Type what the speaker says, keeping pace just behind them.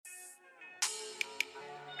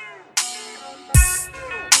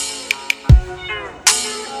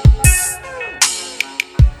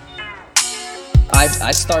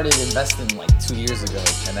I started investing like 2 years ago,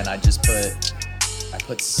 and then I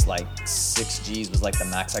put like 6 G's was like the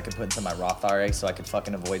max I could put into my Roth IRA, so I could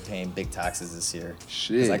fucking avoid paying big taxes this year.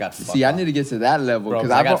 Shit. I got fucked See, on. I need to get to that level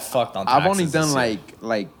because I got fucked on taxes. I've only done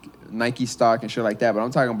like Nike stock and shit like that, but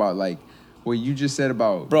I'm talking about like what you just said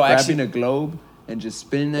about grabbing a globe and just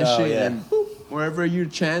spinning that shit and boop, wherever your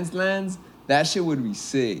chance lands. That shit would be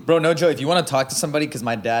sick. Bro, no joke. If you want to talk to somebody, because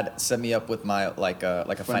my dad set me up with my like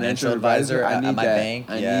a financial advisor at my bank.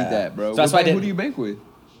 I need that, bro. So that's why who do you bank with?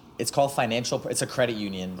 It's called Financial. It's a credit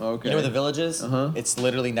union. Okay. You know where the Village is? Uh-huh. It's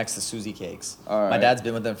literally next to Susie Cakes. All right. My dad's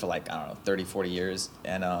been with them for like, I don't know, 30, 40 years.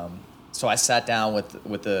 And so I sat down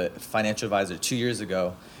with the financial advisor 2 years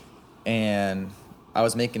ago, and I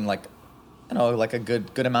was making like, you know, like a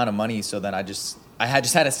good amount of money. So then I had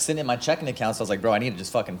to sit in my checking account. So I was like, bro, I need to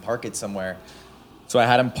just fucking park it somewhere. So I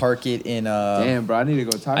had him park it in. Damn, bro, I need to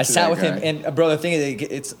go talk to that guy. I sat with him, and bro, the thing is,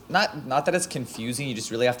 it's not that it's confusing. You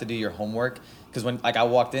just really have to do your homework. Because when like I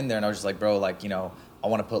walked in there and I was just like, bro, like, you know, I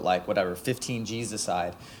want to put like whatever 15 G's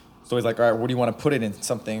aside. So he's like, all right, what do you want to put it in?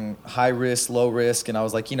 Something high risk, low risk, and I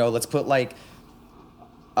was like, you know, let's put like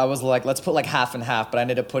half and half. But I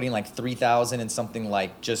ended up putting like 3,000 in something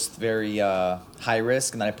like just very high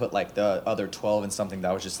risk, and then I put like the other 12 in something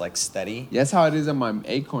that was just like steady. Yeah, that's how it is on my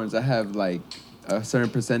Acorns. I have like a certain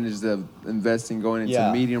percentage of investing going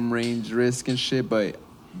into medium range risk and shit, but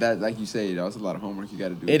that, like you say, that's a lot of homework you got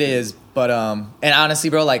to do. It is, but and honestly,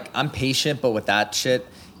 bro, like I'm patient, but with that shit,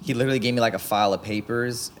 he literally gave me like a file of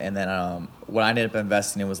papers, and then what I ended up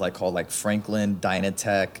investing in was like called like Franklin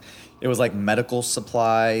Dynatech. It was like medical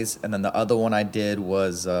supplies, and then the other one I did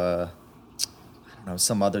was I don't know,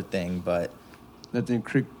 some other thing, but nothing.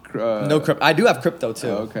 No crypto. I do have crypto too.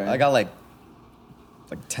 Oh, okay, I got like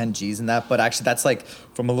 10 G's in that, but actually that's like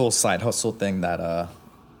from a little side hustle thing that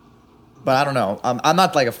but I don't know. I'm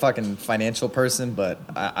not like a fucking financial person, but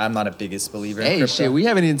I'm not a biggest believer in crypto. Shit, we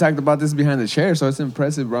haven't even talked about this behind the chair, so it's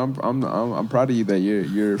impressive, bro. I'm proud of you that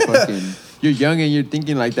you're fucking you're young and you're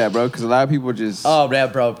thinking like that, bro. Because a lot of people just yeah,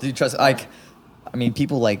 bro. Do you trust? Like, I mean,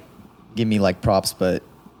 people like give me like props, but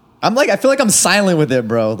I feel like I'm silent with it,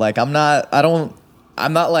 bro. Like I'm not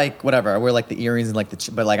like whatever. I wear like the earrings and like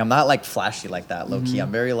but like I'm not like flashy like that, low key.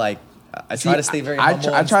 I'm very like I try to stay very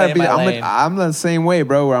humble. I try to be. I'm the same way,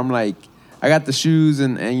 bro. Where I'm like, I got the shoes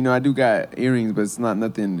and you know I do got earrings, but it's not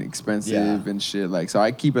nothing expensive and shit. Like, so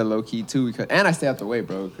I keep it low key too, and I stay out the way,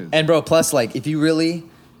 bro. And bro, plus like if you really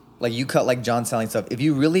like you cut like John selling stuff, if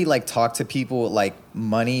you really like talk to people with like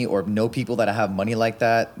money or know people that have money like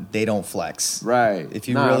that, they don't flex. Right. If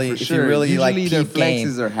you really usually like their peep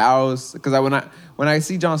flexes game. or house, because when I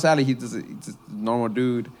see John Sally, he's a normal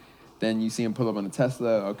dude. Then you see him pull up on a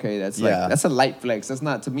Tesla. Okay, that's a light flex. That's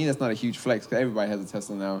not, to me, that's not a huge flex because everybody has a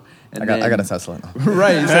Tesla now. And I got a Tesla now.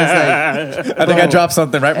 Right. So it's like, I think I dropped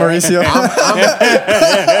something, right, Mauricio?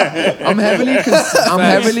 I'm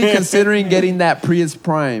heavily considering getting that Prius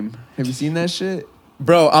Prime. Have you seen that shit?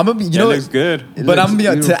 Bro, I'm gonna be. You know, it looks good. But I'm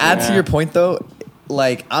gonna be, to add to your point though.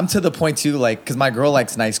 Like I'm to the point too. Like, cause my girl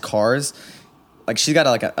likes nice cars. Like she got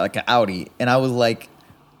like an Audi, and I was like.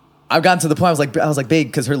 I've gotten to the point I was like, babe,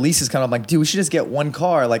 because her lease is coming. I'm like, dude, we should just get one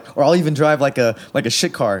car, like, or I'll even drive like a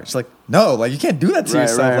shit car. She's like, no, like you can't do that to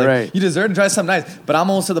yourself. Like, you deserve to drive something nice. But I'm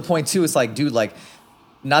almost to the point too. It's like, dude, like,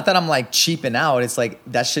 not that I'm like cheaping out. It's like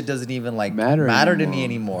that shit doesn't even like matter to me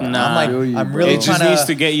anymore. Nah, I'm like, I'm really it just trying needs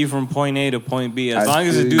to get you from point A to point B. As long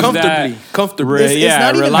as it do comfortably. It's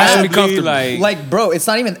not even reliably, comfortably. like, bro, it's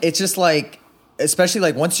not even. It's just like, especially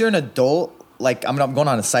like once you're an adult. Like I'm going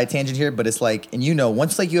on a side tangent here, but it's like, and you know,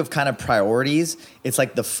 once like you have kind of priorities, it's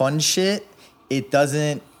like the fun shit. It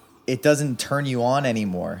doesn't turn you on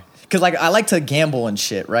anymore. Cause like I like to gamble and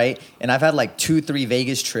shit, right? And I've had like 2-3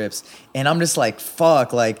 Vegas trips, and I'm just like,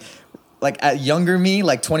 fuck, like at younger me,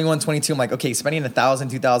 like 21, 22, I'm like, okay, spending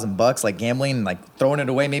 $1,000, $2,000, like gambling and like throwing it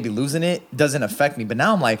away, maybe losing it doesn't affect me. But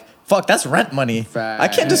now I'm like, fuck, that's rent money. I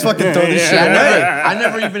can't just fucking throw this shit away. I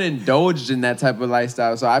never even indulged in that type of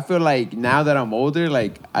lifestyle. So I feel like now that I'm older,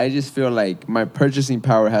 like I just feel like my purchasing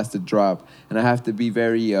power has to drop, and I have to be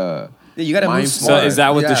very you gotta move So is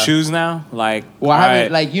that with the shoes now? Like, well, I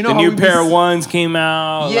haven't, like, you know, the new pair of ones came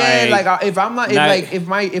out. Yeah, like if I'm not, if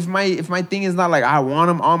my thing is not like I want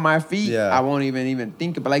them on my feet, I won't even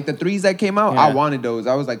think about. Like the threes that came out, I wanted those.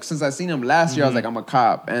 I was like, since I seen them last year, I was like, I'm a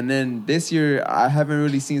cop. And then this year, I haven't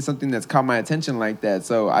really seen something that's caught my attention like that.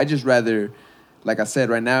 So I just rather, like I said,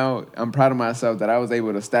 right now, I'm proud of myself that I was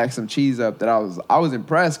able to stack some cheese up. That I was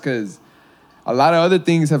impressed because a lot of other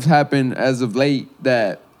things have happened as of late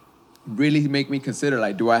that really make me consider,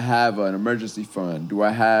 like, do I have an emergency fund? Do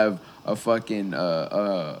I have a fucking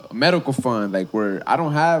medical fund? Like, where I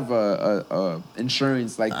don't have a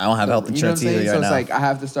insurance. Like, I don't have health insurance either. So it's like I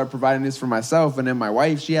have to start providing this for myself, and then my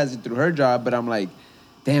wife, she has it through her job. But I'm like,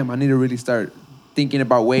 damn, I need to really start thinking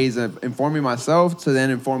about ways of informing myself to then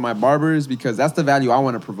inform my barbers, because that's the value I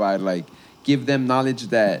want to provide. Like, give them knowledge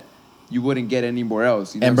that you wouldn't get anywhere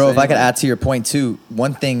else. You know and bro, if I could add to your point too,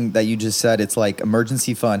 one thing that you just said, it's like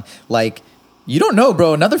emergency fund. Like, you don't know,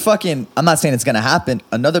 bro. Another fucking, I'm not saying it's going to happen.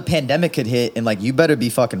 Another pandemic could hit, and like, you better be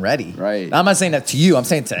fucking ready. Right. I'm not saying that to you. I'm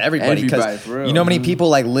saying to everybody. Because you know how many people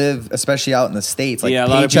like live, especially out in the States, like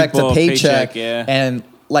paycheck to paycheck. And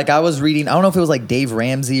like, I was reading, I don't know if it was like Dave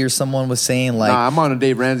Ramsey or someone was saying like... Nah, I'm on a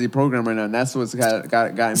Dave Ramsey program right now, and that's what's got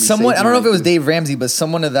me... Someone, I don't know if it was Dave Ramsey, but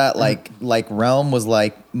someone of that like realm was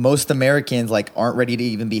like, most Americans like aren't ready to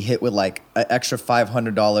even be hit with like an extra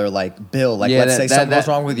 $500 like bill. Like, let's say something goes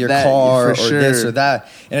wrong with your car or this or that.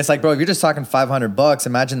 And it's like, bro, if you're just talking $500,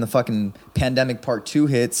 imagine the fucking pandemic part 2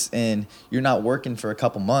 hits and you're not working for a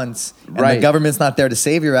couple months and the government's not there to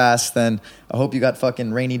save your ass, then I hope you got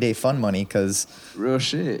fucking rainy day fund money, because... Real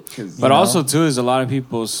shit. But also, too, is a lot of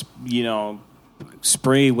people, you know,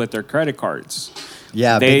 spray with their credit cards.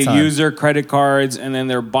 Yeah, they use their credit cards, and then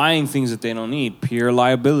they're buying things that they don't need. Pure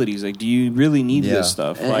liabilities. Like, do you really need this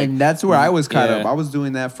stuff? And that's where I was caught up. I was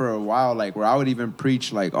doing that for a while, like, where I would even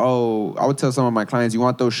preach, like, oh, I would tell some of my clients, you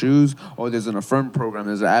want those shoes? Oh, there's an Affirm program.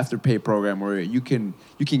 There's an Afterpay program where you can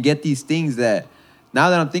get these things that, now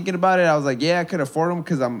that I'm thinking about it, I was like, yeah, I could afford them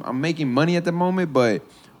because I'm making money at the moment. But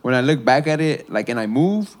when I look back at it, like, and I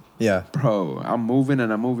move, bro, I'm moving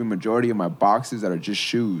majority of my boxes that are just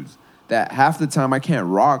shoes that half the time I can't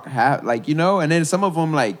rock, like, you know, and then some of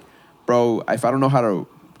them, like, bro, if I don't know how to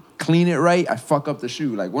clean it right, I fuck up the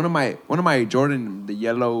shoe. Like, one of my Jordan, the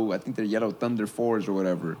yellow, I think they're yellow Thunder 4s or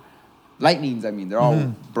whatever, Lightnings, I mean, they're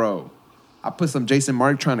all, bro, I put some Jason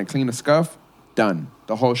Mark trying to clean a scuff, done.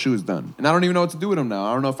 The whole shoe is done. And I don't even know what to do with them now.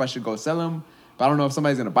 I don't know if I should go sell them. But I don't know if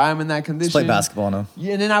somebody's going to buy them in that condition. Just play basketball now.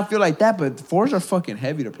 Yeah, and then I feel like that, but 4s are fucking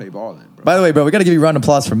heavy to play ball in, bro. By the way, bro, we got to give you a round of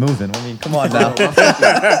applause for moving. I mean, come on now.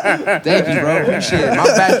 Thank you, bro. Appreciate it. My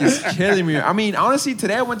back is killing me. I mean, honestly,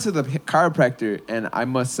 today I went to the chiropractor, and I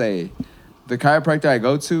must say, the chiropractor I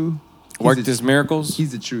go to... Worked his miracles?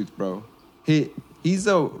 He's the truth, bro. He's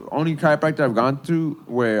the only chiropractor I've gone through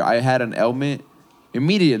where I had an ailment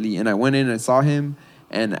immediately, and I went in and saw him,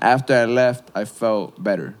 and after I left, I felt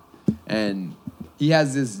better. And he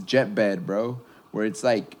has this jet bed, bro, where it's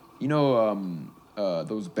like, you know,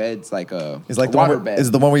 those beds, like it's like a water bed. Is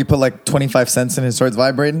it the one where you put like 25 cents in his starts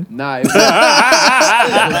vibrating? Nah.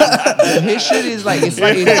 His shit is like, it's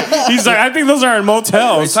like... He's like, I think those are in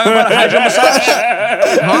motels. Are you talking about a hydro massage?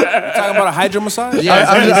 Huh? You talking about a hydro massage? Yeah,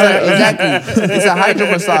 exactly. It's a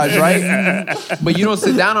hydro massage, right? But you don't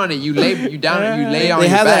sit down on it. You lay on your back. They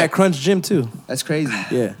have that at Crunch Gym, too. That's crazy.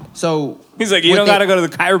 Yeah. So... He's like, you don't got to go to the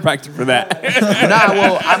chiropractor for that. Nah,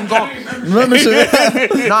 well, I'm going to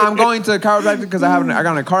the chiropractor because I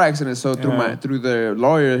got in a car accident. So through the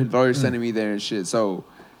lawyer sending me there and shit. So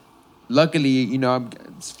luckily, you know,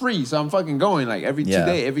 it's free. So I'm fucking going like every 2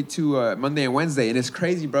 days, every two Monday and Wednesday. And it's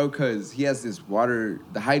crazy, bro, because he has this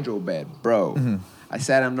the hydro bed, bro. Mm-hmm. I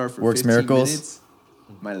sat on there for 15 minutes.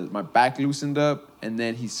 My back loosened up, and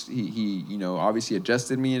then he you know, obviously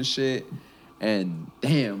adjusted me and shit. And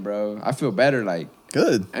damn, bro, I feel better. Like,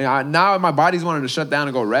 good. And now my body's wanting to shut down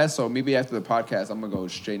and go rest. So maybe after the podcast, I'm gonna go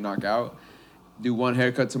straight knock out, do one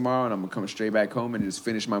haircut tomorrow, and I'm gonna come straight back home and just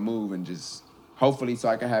finish my move and just hopefully so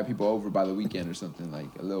I can have people over by the weekend or something, like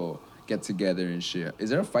a little get together and shit.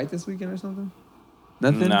 Is there a fight this weekend or something?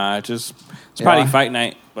 Nothing. Nah, it's probably fight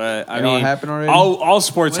night. But I mean, happened already. All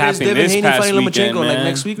sports happen this past weekend, man. Like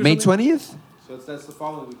next week or May 20th. So that's the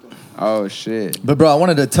following weekend. Oh shit! But bro, I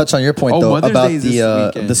wanted to touch on your point though about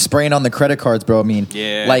the spraying on the credit cards, bro. I mean,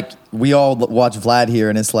 like we all watch Vlad here,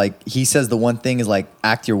 and it's like he says the one thing is like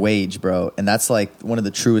act your wage, bro, and that's like one of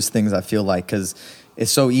the truest things I feel like, because it's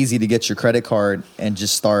so easy to get your credit card and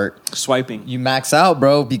just start swiping. You max out,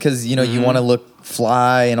 bro, because you know you want to look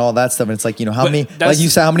fly and all that stuff, and it's like, you know, how many, like you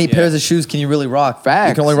said, how many pairs of shoes can you really rock?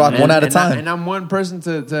 Facts. You can only rock one at a time. And I'm one person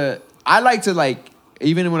to I like to like.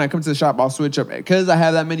 Even when I come to the shop, I'll switch up. Because I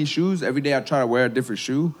have that many shoes, every day I try to wear a different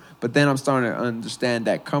shoe. But then I'm starting to understand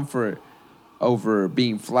that comfort over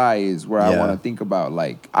being fly is where I want to think about.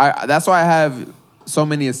 Like, that's why I have so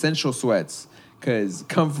many essential sweats. Because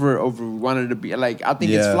comfort over wanting to be, like, I think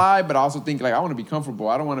it's fly, but I also think, like, I want to be comfortable.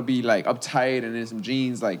 I don't want to be, like, uptight and in some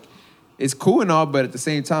jeans. Like, it's cool and all, but at the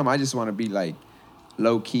same time, I just want to be, like,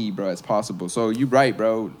 low key, bro, as possible. So you're right,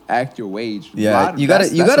 bro. Act your wage. Yeah, you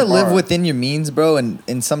gotta live within your means, bro.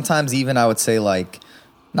 And sometimes even I would say like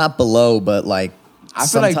not below, but like I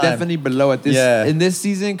feel like definitely below at this in this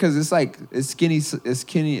season because it's like it's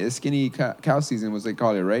skinny cow season, was they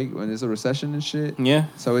call it, right? When there's a recession and shit. Yeah.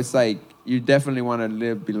 So it's like you definitely want to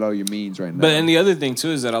live below your means right now. But and the other thing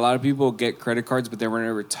too is that a lot of people get credit cards, but they were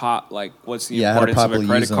never taught like what's the importance of a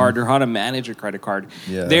credit card or how to manage a credit card.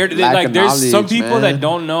 Yeah. There's some people that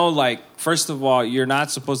don't know. Like, first of all, you're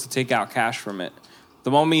not supposed to take out cash from it. The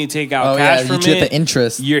moment you take out cash from it, the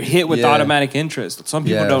interest. You're hit with automatic interest. Some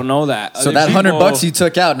people don't know that. So that $100 you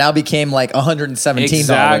took out now became like $117.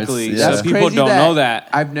 Exactly. Yeah. Some people don't know that.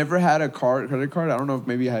 I've never had a credit card. I don't know if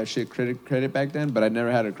maybe I had credit back then, but I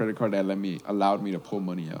never had a credit card that allowed me to pull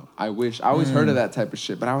money out. I always heard of that type of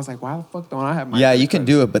shit, but I was like, why the fuck don't I have my? Yeah, you can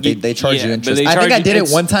do it, but they charge you interest. I think I did it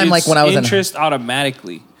one time, like when I was interest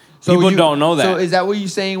automatically. So people don't know that. So is that what you're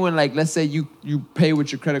saying when, like, let's say you pay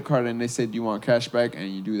with your credit card and they said you want cash back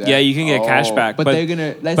and you do that? Yeah, you can get cash back. But they're going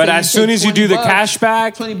to... But as soon as you do the cash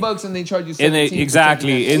back... $20 and they charge you 17%.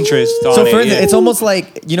 Exactly, interest on so for it's almost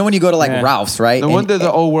like, you know when you go to like Ralph's, right? No wonder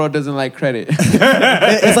the old world doesn't like credit.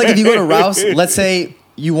 It's like if you go to Ralph's, let's say...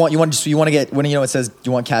 You want to get when it says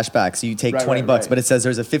you want cash back, so you take $20, but it says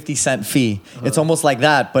there's a 50-cent fee. It's almost like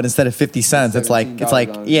that, but instead of 50 cents, it's like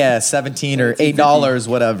 $17 or $8,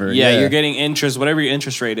 whatever. Yeah, you're getting interest, whatever your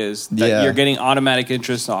interest rate is. You're getting automatic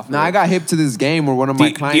interest off. Now I got hip to this game where one of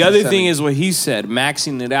my clients. The other thing is what he said,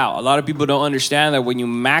 maxing it out. A lot of people don't understand that when you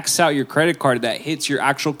max out your credit card, that hits your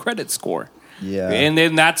actual credit score. Yeah, and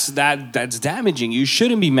then that's damaging. You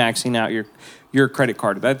shouldn't be maxing out your credit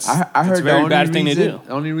card. That's I heard a very bad thing to do.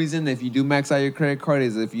 The only reason if you do max out your credit card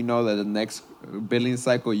is if you know that the next billing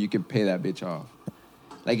cycle you can pay that bitch off.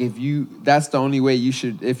 Like that's the only way you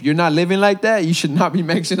should. If you're not living like that, you should not be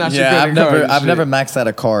maxing out your credit card. I've never maxed out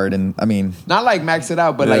a card, and I mean, not like max it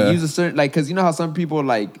out, but like use a certain because you know how some people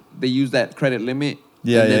like they use that credit limit.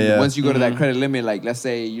 Once you go to that credit limit, like let's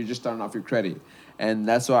say you're just starting off your credit. And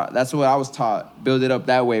that's what I was taught. Build it up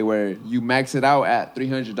that way where you max it out at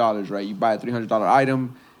 $300, right? You buy a $300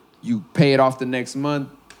 item, you pay it off the next month,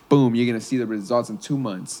 boom, you're going to see the results in 2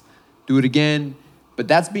 months. Do it again. But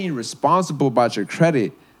that's being responsible about your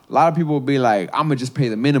credit. A lot of people will be like, I'm going to just pay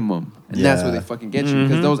the minimum. And that's where they fucking get you.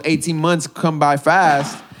 Because those 18 months come by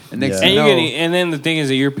fast. And next thing you know, and then the thing is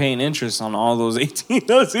that you're paying interest on all those 18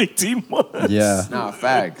 months. Yeah. Nah,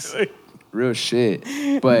 facts. Real shit.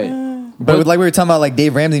 But like we were talking about, like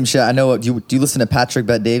Dave Ramsey and shit. I know. Do you listen to Patrick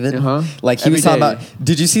Bet David? Like he was talking about.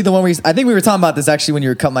 Did you see the one where I think we were talking about this actually when you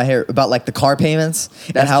were cutting my hair about like the car payments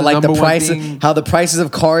and how like the prices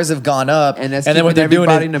of cars have gone up, and then what they're doing,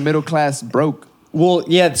 everybody in the middle class broke. Well,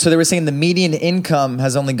 yeah. So they were saying the median income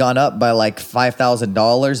has only gone up by like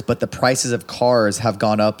 $5,000, but the prices of cars have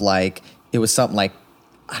gone up like it was something like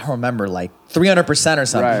I don't remember, like 300% or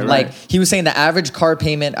something. Right. Like he was saying the average car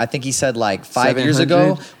payment, I think he said like 5 years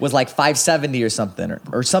ago was like $570 or something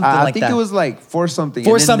or something like that. I think it was like $4 something.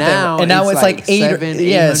 And now it's like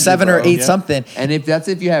 $7 or $8 something. And if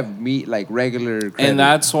you have like regular credit. And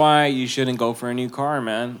that's why you shouldn't go for a new car,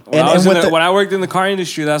 man. When I worked in the car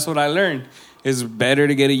industry, that's what I learned. It's better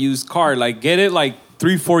to get a used car. Like get it like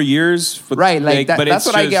 3-4 years. That's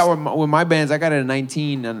what I get with my bands. I got it at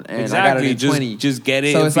 19 and I got it at 20. Just get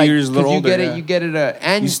it a few years a little older. You get it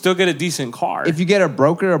and you still get a decent car. If you get a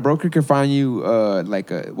broker can find you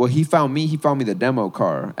he found me the demo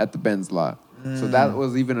car at the Benz lot. So that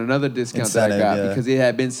was even another discount that I got because it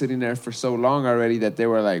had been sitting there for so long already that they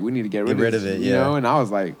were like, we need to get rid of it. You know, and I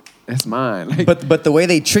was like, that's mine. Like, but the way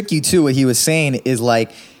they trick you too, what he was saying is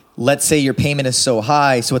like, let's say your payment is so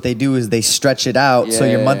high, so what they do is they stretch it out so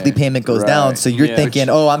your monthly payment goes down. So you're thinking,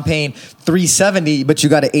 I'm paying $370, but you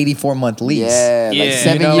got an 84-month lease. Like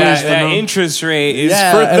 7 years. That interest rate is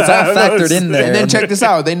it's all factored in there. And then check this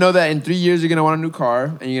out. They know that in 3 years you're gonna want a new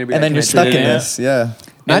car, and you're gonna be. And then you're stuck in this. Yeah.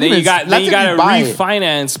 And then you got to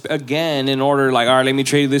refinance again in order. Like, all right, let me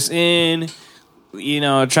trade this in. You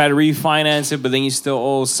know, try to refinance it, but then you still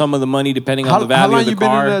owe some of the money depending on the value of the car.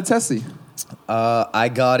 How long you been in Tessie? I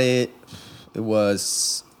got it. It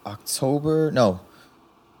was October. No,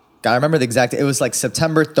 I remember the exact. It was like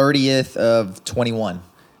September 30th of 21.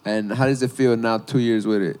 And how does it feel now? 2 years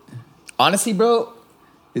with it. Honestly, bro,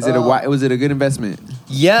 was it a good investment?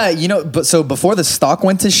 Yeah, but so before the stock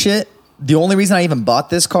went to shit, the only reason I even bought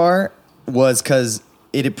this car was because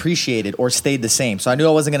it appreciated or stayed the same. So I knew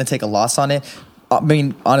I wasn't going to take a loss on it. I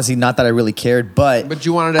mean, honestly, not that I really cared, but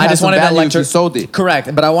you wanted to have some value if you sold it.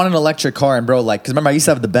 Correct, but I wanted an electric car, and bro, like, because remember I used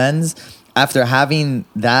to have the Benz. After having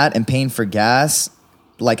that and paying for gas,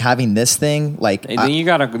 like having this thing, like and then you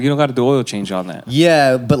don't gotta do oil change on that.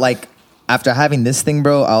 Yeah, but like after having this thing,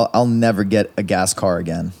 bro, I'll never get a gas car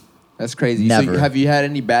again. That's crazy. Never. So have you had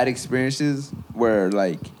any bad experiences where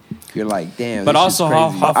like you're like, damn? But also,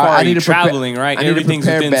 how far are you traveling? Right, everything's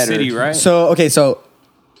within the city, right? So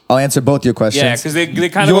I'll answer both your questions. Yeah, because they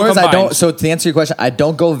kind of yours. I don't. So to answer your question, I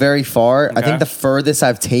don't go very far. Okay. I think the furthest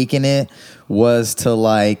I've taken it was to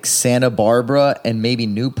like Santa Barbara and maybe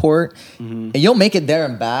Newport. And you'll make it there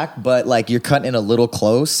and back, but like you're cutting it a little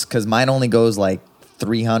close because mine only goes like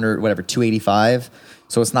 300, whatever, 285.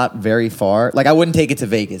 So it's not very far. Like I wouldn't take it to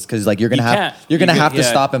Vegas because like you're gonna have to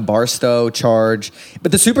stop in Barstow, charge.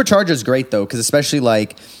 But the supercharger is great though, because especially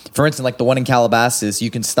like for instance, like the one in Calabasas,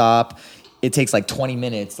 you can stop. It takes like 20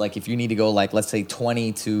 minutes. Like if you need to go like let's say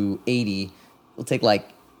 20 to 80, it'll take like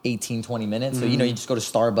 18, 20 minutes. So you just go to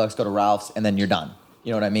Starbucks, go to Ralph's, and then you're done.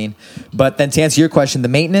 You know what I mean? But then to answer your question, the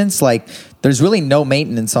maintenance, like there's really no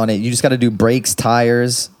maintenance on it. You just got to do brakes,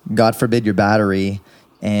 tires, God forbid your battery,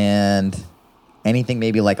 and anything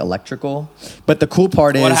maybe like electrical. But the cool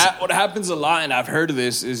part is what happens a lot, and I've heard of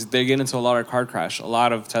this, is they get into a lot of car crash. A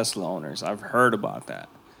lot of Tesla owners, I've heard about that.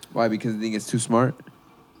 Why? Because they think it's too smart?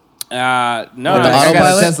 No. I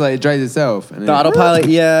got a Tesla, it drives itself. The autopilot,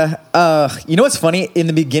 yeah. You know what's funny? In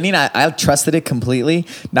the beginning, I trusted it completely.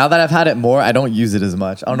 Now that I've had it more, I don't use it as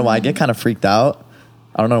much. I don't know why. I get kind of freaked out.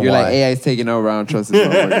 I don't know You're why. Like AI's taking over. I don't trust this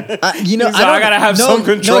motherfucker. I gotta have some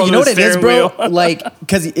control. No, you know what it is, bro? Wheel. Like,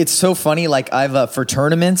 because it's so funny. Like, I've for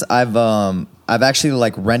tournaments, I've actually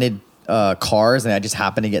like rented cars, and I just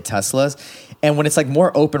happen to get Teslas. And when it's like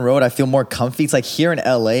more open road, I feel more comfy. It's like here in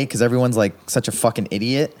LA because everyone's like such a fucking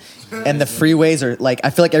idiot, and the freeways are like I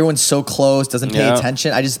feel like everyone's so close, doesn't pay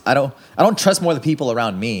attention. I don't trust more the people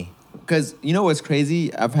around me. Because you know what's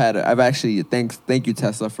crazy? I've actually thank you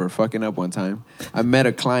Tesla for fucking up one time. I met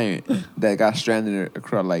a client that got stranded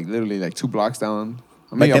across like literally like 2 blocks down.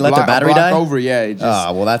 Like they let their battery die over,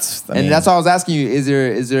 yeah. Well, that's that's why I was asking you.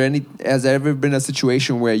 Has there ever been a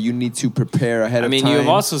situation where you need to prepare ahead of time? You've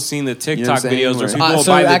also seen the TikTok videos where people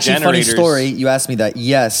so buy the actually, generators. Funny story. You asked me that.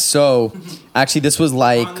 Yes. So actually, this was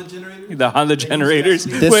like the Honda generators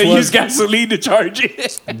where you use gasoline to charge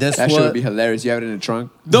it. That shit would be hilarious. You have it in the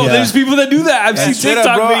trunk. No, there's people that do that. I've seen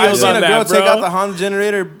TikTok videos I've seen on a girl that, bro. take out the Honda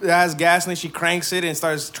generator that has gas and then she cranks it and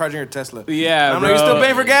starts charging her Tesla. Yeah, and I'm like, you're still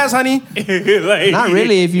paying for gas, honey. Like, not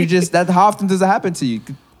really. If you just how often does it happen to you?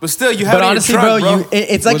 But still, you have it honestly, in your trunk, bro.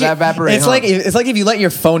 It's like evaporate, it's like if you let your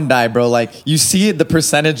phone die, bro. Like you see it, the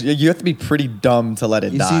percentage. You have to be pretty dumb to let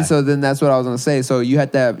it die. You see, so then that's what I was gonna say. So you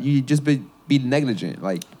had to you just be negligent,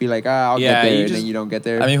 like be like, I'll get there, and then you don't get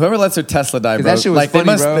there. I mean, whoever lets their Tesla die, bro, that shit was like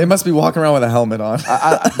funny, they must be walking around with a helmet on.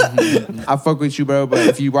 I fuck with you, bro. But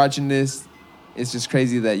if you watching this, it's just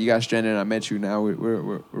crazy that you got stranded and I met you. Now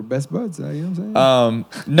we're best buds. You know what I'm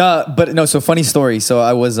saying? No. So funny story. So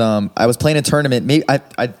I was playing a tournament. Maybe I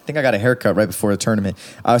think I got a haircut right before the tournament.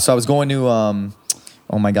 So I was going to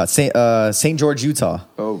oh my God, St. George, Utah.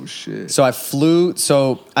 Oh shit. So I flew.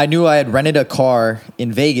 So I knew I had rented a car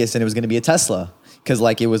in Vegas and it was going to be a Tesla because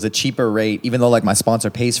like it was a cheaper rate, even though like my sponsor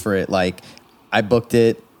pays for it. Like I booked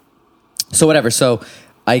it. So whatever. So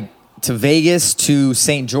to Vegas to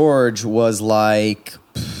St. George was like,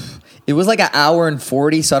 it was like an hour and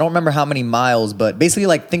 40. So I don't remember how many miles, but basically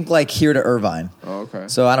like think like here to Irvine. Oh, okay.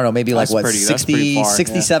 So I don't know, maybe that's like what,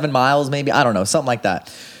 67 miles, maybe. I don't know, something like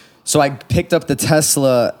that. So I picked up the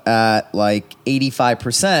Tesla at like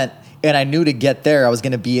 85%, and I knew to get there, I was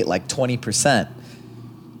going to be at like 20%.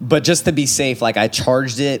 But just to be safe, like I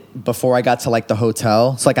charged it before I got to like the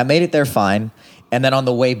hotel. So like I made it there fine. And then on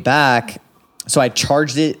the way back, so I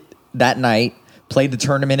charged it that night, played the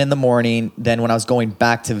tournament in the morning. Then when I was going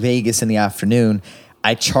back to Vegas in the afternoon,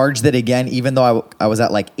 I charged it again, even though I was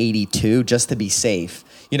at like 82, just to be safe.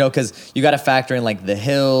 You know, because you got to factor in like the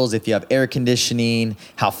hills, if you have air conditioning,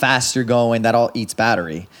 how fast you're going, that all eats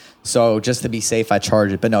battery. So just to be safe, I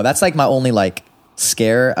charged it. But no, that's like my only like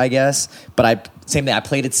scare, I guess. But same thing, I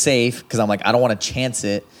played it safe because I'm like, I don't want to chance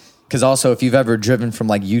it. Because also, if you've ever driven from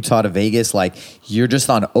like Utah to Vegas, like you're just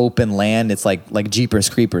on open land. It's like Jeepers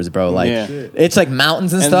Creepers, bro. Like it's like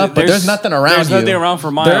mountains and stuff, but there's nothing around. There's nothing around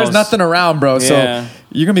for miles. There's nothing around, bro. Yeah. So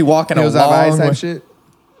you're gonna be walking Hills a long have ice type shit.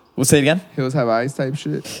 We'll say it again. Hills have ice type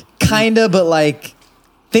shit. Kinda, but like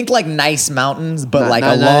think like nice mountains, but like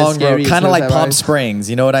a long road, kind of like Palm Springs.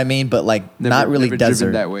 You know what I mean? But like not really never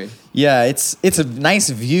desert that way. Yeah, it's a nice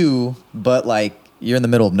view, but like you're in the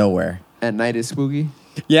middle of nowhere. At night is spooky.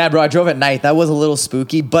 Yeah, bro, I drove at night. That was a little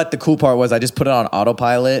spooky, but the cool part was I just put it on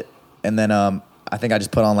autopilot, and then I think I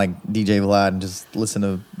just put on like DJ Vlad and just listen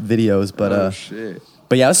to videos. But shit.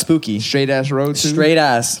 But yeah, it was spooky. Straight ass road too? Straight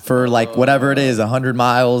ass for like whatever it is, 100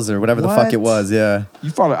 miles or whatever the fuck it was. Yeah.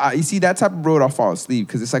 You see that type of road, I'll fall asleep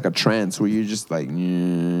because it's like a trance where you're just like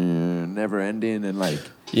never ending and like.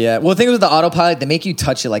 Yeah. Well, the thing with the autopilot, they make you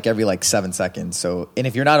touch it like every like 7 seconds. So, and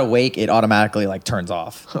if you're not awake, it automatically like turns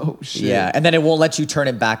off. Oh shit. Yeah. And then it won't let you turn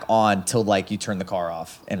it back on till like you turn the car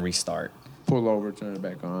off and restart. Pull over, turn it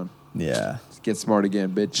back on. Yeah. Get smart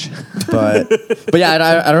again, bitch. but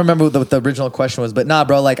yeah, I don't remember what the original question was. But nah,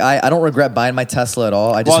 bro, like I don't regret buying my Tesla at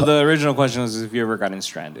all. The original question was if you ever gotten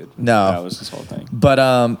stranded. No. That was this whole thing. But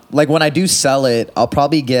like when I do sell it, I'll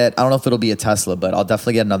probably get, I don't know if it'll be a Tesla, but I'll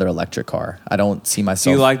definitely get another electric car. I don't see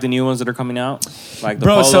myself. Do you like the new ones that are coming out? Like the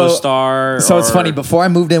Polo Star? So it's funny. Before I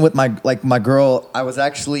moved in with my girl, I was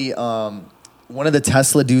actually, one of the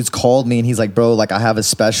Tesla dudes called me and he's like, bro, like I have a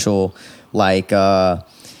special, like,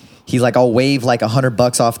 he's like, I'll waive like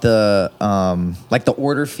 $100 off the like the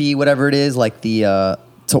order fee, whatever it is, like the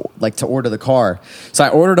to order the car. So I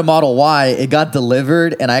ordered a Model Y. It got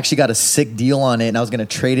delivered, and I actually got a sick deal on it. And I was gonna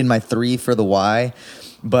trade in my 3 for the Y,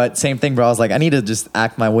 but same thing, bro. I was like, I need to just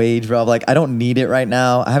act my wage, bro. Like I don't need it right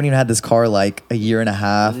now. I haven't even had this car like a year and a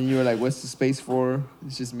half. And then you were like, what's the space for?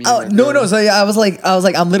 It's just me. Oh no. So yeah, I was like,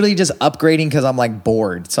 I'm literally just upgrading because I'm like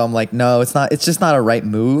bored. So I'm like, no, it's not. It's just not a right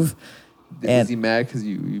move. Was he mad because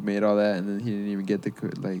you made all that and then he didn't even get the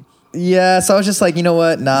like? Yeah, so I was just like, you know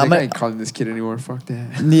what? Nah, I ain't calling this kid anymore. Fuck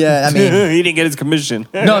that. Yeah, I mean, he didn't get his commission.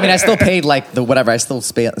 No, I mean, I still paid like the whatever. I still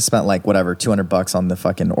spent like whatever $200 on the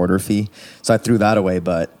fucking order fee. So I threw that away.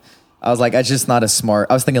 But I was like, it's just not as smart.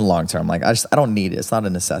 I was thinking long term. Like I don't need it. It's not a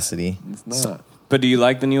necessity. It's not. So, but do you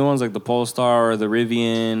like the new ones, like the Polestar or the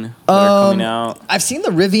Rivian that are coming out? I've seen the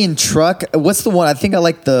Rivian truck. What's the one? I think I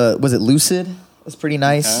like was it Lucid? It's pretty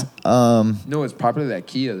nice. Okay. No, it's popular that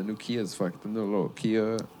Kia. The new Kia is the new little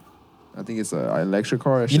Kia. I think it's an electric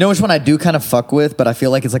car. You know which one I do kind of fuck with, but I feel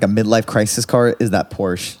like it's like a midlife crisis car, is that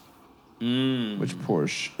Porsche. Which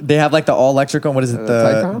Porsche? They have like the all electric one. What is it?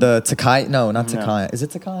 The Taycan? No, not No. Taycan. Is it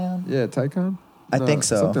Taycan? Yeah, Taycan. I think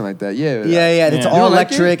so. Something like that. Yeah. Yeah. It's all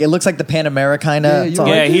electric. It looks like the Panamera kind of.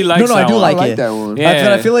 Yeah, he likes that one. No, I do like that one.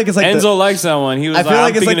 Yeah. I feel like it's like Enzo likes that one. He was I feel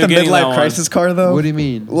like it's like the midlife crisis car though. What do you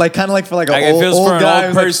mean? Like kind of like for like Like an it feels old for an guy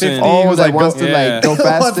old who's person. like 50. Oh, like wants to like go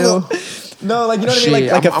fast still. No, like you know what I mean?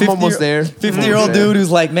 Like a 50, I'm almost there. 50-year-old dude who's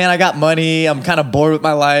like, man, I got money. I'm kind of bored with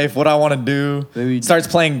my life. What do I want to do? Maybe starts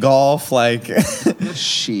playing golf. Like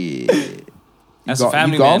shit. That's a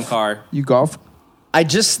family man car. You golf? I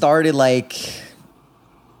just started like.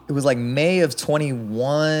 It was like May of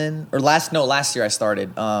 21 or last year I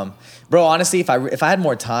started. Bro, honestly, if I had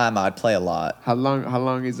more time, I'd play a lot. How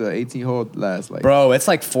long is an 18 hole last? Like, bro, it's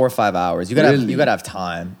like 4 or 5 hours. You gotta have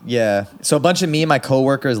time. Yeah. So a bunch of me and my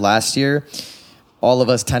coworkers last year, all of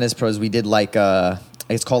us tennis pros, we did like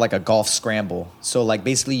it's called like a golf scramble. So like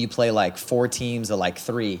basically you play like 4 teams of like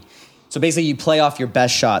 3. So basically you play off your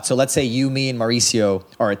best shot. So let's say you, me, and Mauricio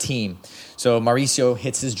are a team. So Mauricio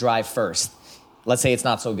hits his drive first. Let's say it's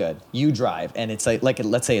not so good. You drive, and it's like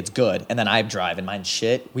let's say it's good, and then I drive, and mine's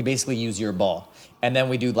shit. We basically use your ball, and then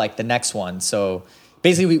we do like the next one. So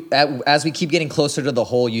basically, as we keep getting closer to the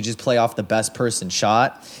hole, you just play off the best person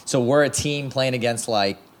shot. So we're a team playing against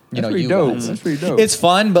like. That's pretty dope. It's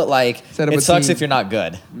fun, but like it sucks if you're not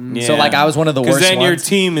good. Yeah. So like I was one of the worst ones. Because then your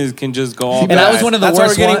team can just go all and I was one of the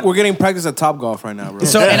worst ones. We're getting practice at Topgolf right now, bro.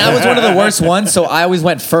 So and I was one of the worst ones. So I always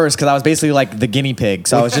went first because I was basically like the guinea pig.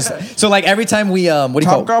 So I was just so like every time we what do you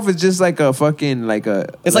call it? Topgolf is just like a fucking like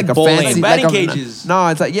a. It's like a bowling. Fancy, batting like cages. No,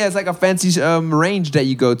 it's like a fancy range that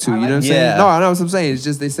you go to. You know what I'm saying? No, I know what I'm saying. It's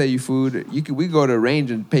just they sell you food. We go to a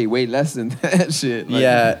range and pay way less than that shit. Like,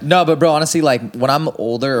 yeah, no, but bro, honestly, like when I'm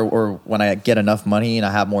older or when I get enough money and I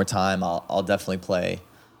have more time, I'll definitely play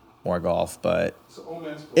more golf. But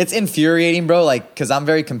it's infuriating, bro. Like, because I'm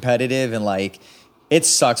very competitive and like it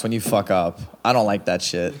sucks when you fuck up. I don't like that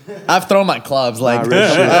shit. I've thrown my clubs. Like,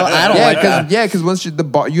 I don't like that. Yeah, because once the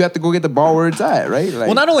ball, you have to go get the ball where it's at, right? Like,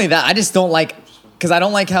 well, not only that, I just don't like. Because I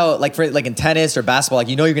don't like how, like, for like in tennis or basketball, like,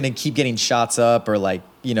 you're going to keep getting shots up or, like,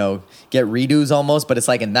 get redos almost. But it's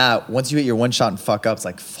like in that, once you hit your one shot and fuck up, it's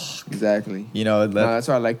like, fuck. Exactly. That's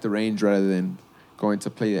why I like the range rather than going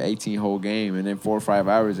to play the 18-hole game and then 4 or 5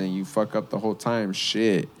 hours and you fuck up the whole time.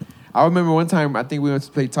 Shit. I remember one time, I think we went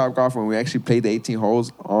to play Topgolf when we actually played the 18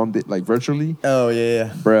 holes on like virtually. Oh,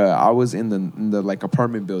 yeah. Bruh, I was in the like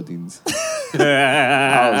apartment buildings.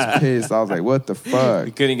 I was pissed. I was like, what the fuck?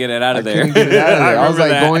 You couldn't get it out of there. I was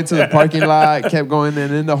like going to the parking lot, kept going, and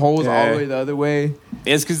then the holes all the way the other way.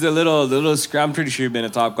 It's because the little I'm pretty sure you've been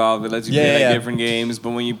at Topgolf. It lets you play like different games.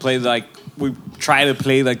 But when you play like we try to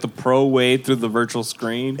play like the pro way through the virtual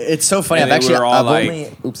screen. It's so funny.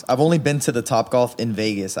 I've only been to the Topgolf in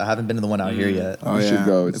Vegas. I haven't been to the one out here yet. Oh, you should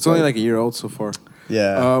go. It's only like a year old so far.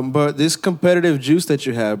 Yeah. But this competitive juice that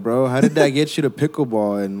you have, bro, how did that get you to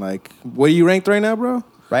pickleball? And like, what are you ranked right now, bro?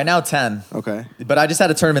 Right now, 10. Okay. But I just had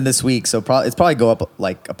a tournament this week, so it's probably go up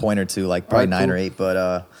like a point or two, like probably 9 or 8.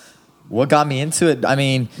 But what got me into it? I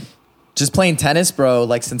mean, just playing tennis, bro,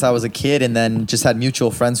 like since I was a kid, and then just had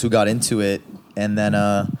mutual friends who got into it. And then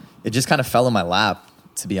it just kind of fell in my lap,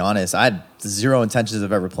 to be honest. I had zero intentions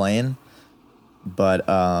of ever playing. But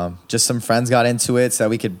just some friends got into it, so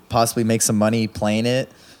we could possibly make some money playing it.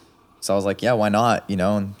 So I was like, yeah, why not? You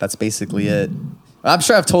know, and that's basically it. I'm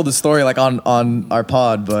sure I've told the story like on our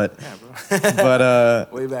pod, but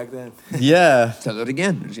way back then. Yeah. Tell it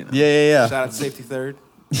again. You know. Yeah. Shout out to Safety Third.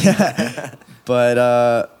 Yeah.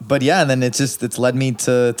 But yeah, and then it's led me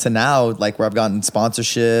to now, like where I've gotten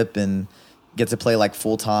sponsorship and get to play like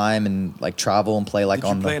full time and like travel and play like.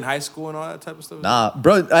 Did you play in high school and all that type of stuff? Nah,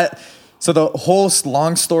 bro. So the whole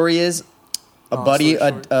long story is a buddy,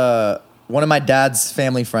 one of my dad's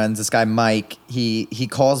family friends, this guy Mike, he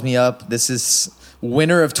calls me up. This is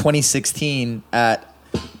winter of 2016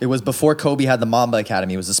 it was before Kobe had the Mamba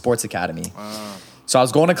Academy. It was a sports academy. So I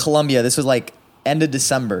was going to Columbia. This was like end of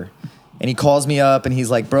December. And he calls me up and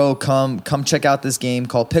he's like, bro, come check out this game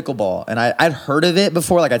called pickleball. And I'd heard of it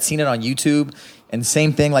before. Like I'd seen it on YouTube. And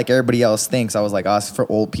same thing like everybody else thinks. I was like, oh, it's for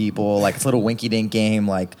old people. Like it's a little winky-dink game.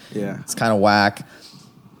 Like it's kind of whack.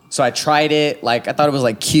 So I tried it. Like I thought it was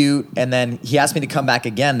like cute. And then he asked me to come back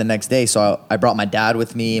again the next day. So I brought my dad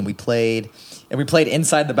with me and we played. And we played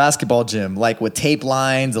inside the basketball gym, like with tape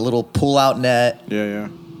lines, a little pull-out net. Yeah.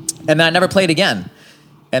 And then I never played again.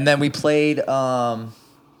 And then we played...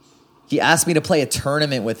 he asked me to play a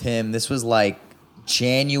tournament with him. This was like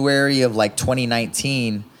January of like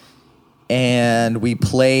 2019. And we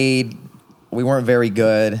played. We weren't very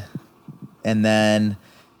good. And then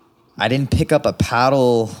I didn't pick up a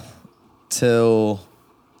paddle till...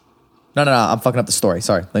 No. I'm fucking up the story.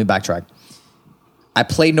 Sorry. Let me backtrack. I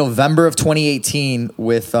played November of 2018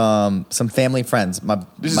 with some family friends.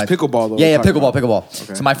 This is pickleball, though. Yeah, pickleball.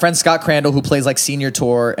 Okay. So my friend Scott Crandall, who plays like senior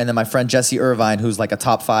tour, and then my friend Jessie Irvine, who's like a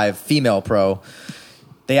top 5 female pro.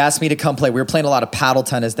 They asked me to come play. We were playing a lot of paddle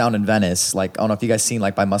tennis down in Venice. Like, I don't know if you guys seen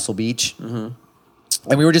like by Muscle Beach. Mm-hmm.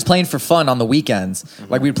 And we were just playing for fun on the weekends. Mm-hmm.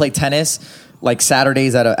 Like we would play tennis like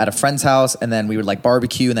Saturdays at a friend's house, and then we would like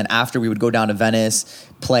barbecue, and then after we would go down to Venice,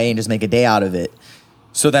 play, and just make a day out of it.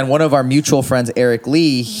 So then one of our mutual friends, Eric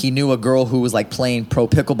Lee, he knew a girl who was like playing pro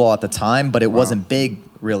pickleball at the time, but it wasn't big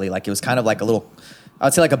really. Like it was kind of like a little, I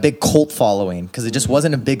would say like a big cult following because it just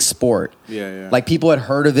wasn't a big sport. Yeah. Like people had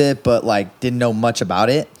heard of it, but like didn't know much about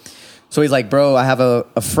it. So he's like, bro, I have a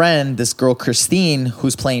friend, this girl, Christine,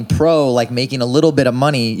 who's playing pro, like making a little bit of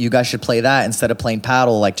money. You guys should play that instead of playing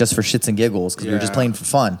paddle, like just for shits and giggles because we were just playing for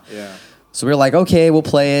fun. Yeah. So we were like, okay, we'll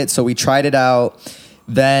play it. So we tried it out.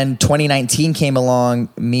 Then 2019 came along.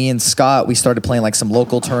 Me and Scott, we started playing like some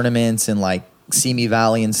local tournaments in like Simi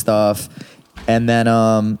Valley and stuff. And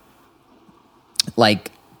then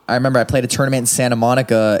like I remember I played a tournament in Santa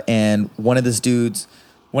Monica, and one of these dudes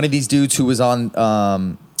who was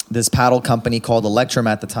on this paddle company called Electrum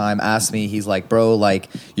at the time asked me, he's like, bro, like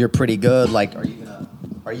you're pretty good. Like, are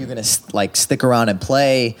you gonna like stick around and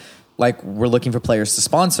play? Like we're looking for players to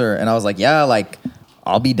sponsor. And I was like, yeah, like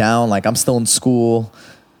I'll be down. Like I'm still in school.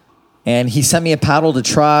 And he sent me a paddle to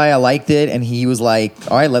try. I liked it. And he was like,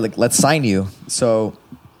 all right, let's sign you. So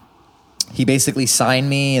he basically signed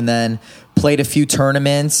me and then played a few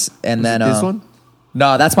tournaments. And then this one?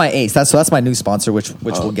 No, that's my Ace. That's my new sponsor, which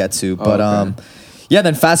we'll get to. But okay. Yeah,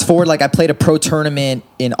 then fast forward, like I played a pro tournament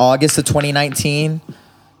in August of 2019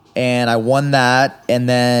 and I won that. And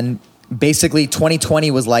then basically 2020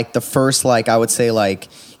 was like the first, like I would say like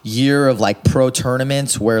year of like pro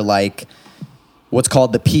tournaments where like what's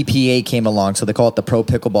called the PPA came along. So they call it the Pro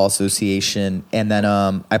Pickleball Association. And then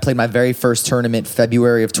I played my very first tournament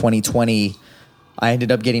February of 2020. I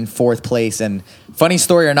ended up getting 4th place. And funny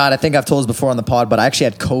story or not, I think I've told this before on the pod, but I actually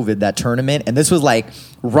had COVID that tournament. And this was like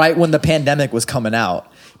right when the pandemic was coming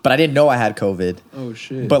out. But I didn't know I had COVID. Oh,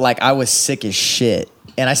 shit. But like I was sick as shit.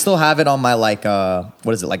 And I still have it on my like,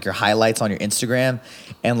 what is it, like your highlights on your Instagram.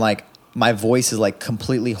 And like my voice is like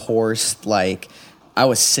completely hoarse. Like I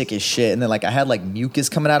was sick as shit. And then like I had like mucus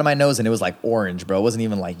coming out of my nose and it was like orange, bro. It wasn't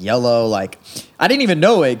even like yellow. Like I didn't even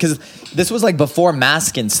know it because this was like before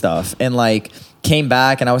mask and stuff. And like came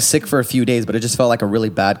back and I was sick for a few days, but it just felt like a really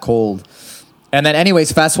bad cold. And then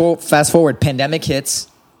anyways, fast forward, pandemic hits.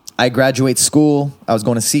 I graduate school. I was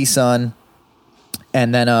going to CSUN.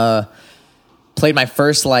 And then played my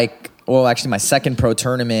first like, actually my second pro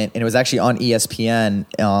tournament, and it was actually on ESPN.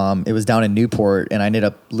 It was down in Newport, and I ended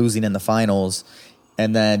up losing in the finals,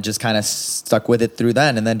 and then just kind of stuck with it through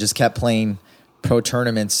then, and then just kept playing pro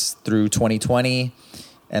tournaments through 2020,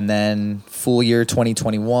 and then full year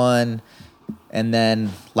 2021, and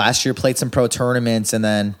then last year played some pro tournaments, and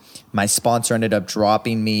then my sponsor ended up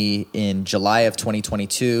dropping me in July of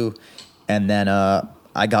 2022, and then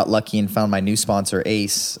I got lucky and found my new sponsor,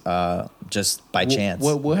 Ace, just by chance.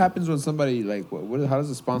 What happens when somebody, like, how does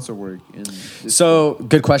a sponsor work? So,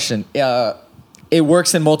 good question. It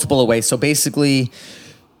works in multiple ways. So basically,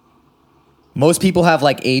 most people have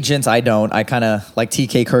like agents. I don't. I kind of like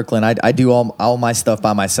TK Kirkland. I do all my stuff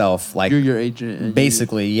by myself. Like, you're your agent.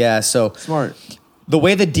 Basically, yeah. So smart. The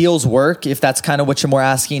way the deals work, if that's kind of what you're more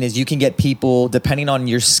asking, is you can get people, depending on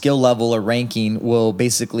your skill level or ranking, will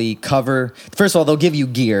basically cover. First of all, they'll give you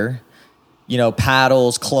gear,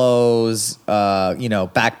 paddles, clothes,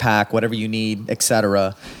 backpack, whatever you need,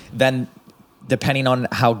 etc. Then, depending on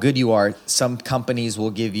how good you are, some companies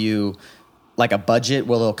will give you like a budget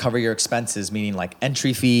where they'll cover your expenses, meaning like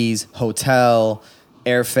entry fees, hotel,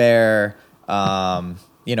 airfare,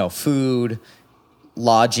 food,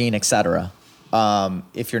 lodging, etc.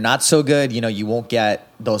 If you're not so good, you won't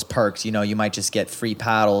get those perks. You might just get free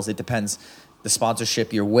paddles. It depends the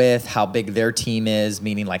sponsorship you're with, how big their team is,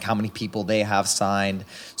 meaning like how many people they have signed.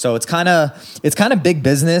 So it's kind of big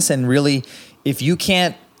business, and really, if you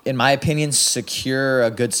can't, in my opinion, secure a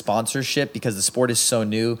good sponsorship because the sport is so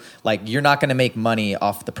new, like you're not going to make money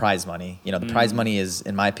off the prize money. The prize money is,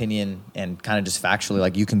 in my opinion, and kind of just factually,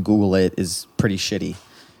 like you can Google it, is pretty shitty.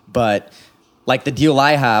 But like the deal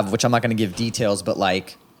I have, which I'm not going to give details, but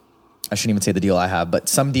like I shouldn't even say the deal I have, but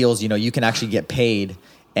some deals, you can actually get paid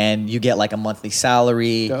and you get like a monthly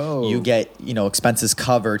salary. Dope. You get, expenses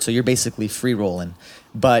covered. So you're basically free rolling.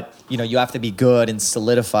 But, you have to be good and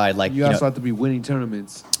solidified. Like you also have to be winning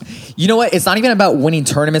tournaments. You know what? It's not even about winning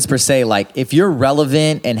tournaments per se. Like if you're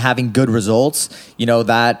relevant and having good results,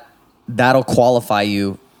 that'll qualify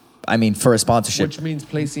you, for a sponsorship. Which means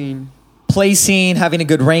placing, having a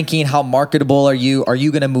good ranking, how marketable are you? Are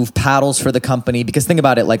you going to move paddles for the company? Because think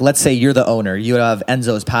about it, like let's say you're the owner, you have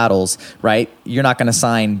Enzo's paddles, right? You're not going to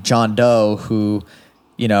sign John Doe who,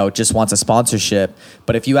 just wants a sponsorship.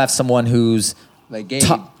 But if you have someone who's like Gabe.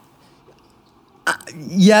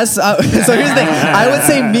 Yes. So here's the thing. I would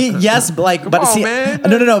say me, yes, but man.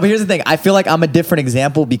 No. But here's the thing. I feel like I'm a different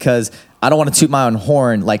example because I don't want to toot my own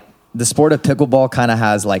horn. Like the sport of pickleball kind of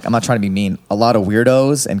has like, I'm not trying to be mean, a lot of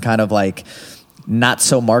weirdos and kind of like not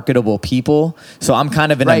so marketable people. So I'm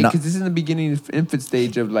kind of in right, because this is in the beginning infant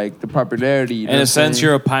stage of like the popularity. In a sense,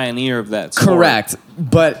 you're a pioneer of that sport. Correct.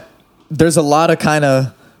 But there's a lot of kind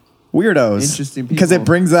of weirdos. Interesting people. Because it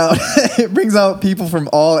brings out people from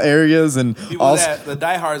all areas and people the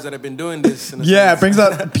diehards that have been doing this. It brings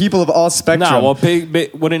out people of all spectrum. No, well,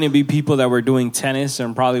 wouldn't it be people that were doing tennis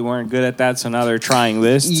and probably weren't good at that, so now they're trying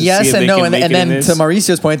this? Yes and no, and then to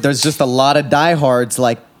Mauricio's point, there's just a lot of diehards,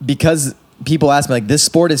 like because people ask me, like, this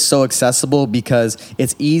sport is so accessible because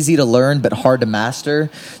it's easy to learn but hard to master.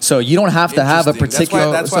 So you don't have to have a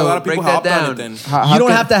particular. That's why a lot of people hopped on it. Then you don't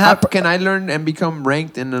have to have. How can I learn and become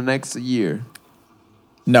ranked in the next year?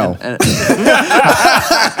 No. So, it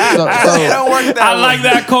don't work that I like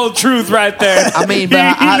that cold truth right there. I mean,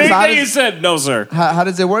 but he said no, sir. How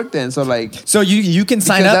does it work then? So like, so you can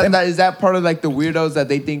sign up. Is that part of like the weirdos that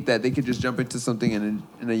they think that they could just jump into something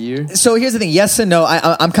in a year? So here's the thing. Yes and no.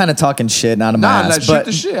 I'm kind of talking shit, not a mask. Shoot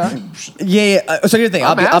the shit. Yeah. So here's the thing.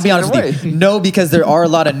 I'll be honest with you. No, because there are a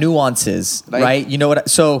lot of nuances, right? You know what?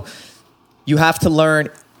 So you have to learn.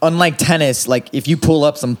 Unlike tennis, like if you pull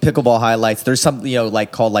up some pickleball highlights, there's something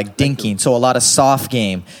like called like dinking. So a lot of soft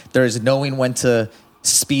game. There's knowing when to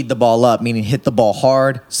speed the ball up, meaning hit the ball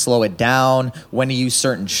hard, slow it down, when to use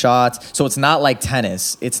certain shots. So it's not like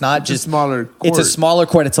tennis. It's not just a smaller court. It's a smaller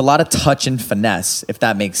court. It's a lot of touch and finesse, if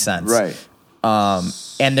that makes sense. Right.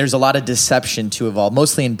 And there's a lot of deception to evolve,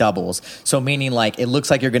 mostly in doubles. So meaning like it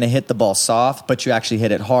looks like you're going to hit the ball soft, but you actually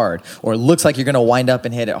hit it hard. Or it looks like you're going to wind up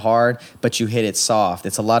and hit it hard, but you hit it soft.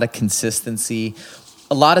 It's a lot of consistency,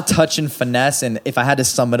 a lot of touch and finesse. And if I had to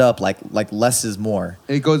sum it up, like less is more.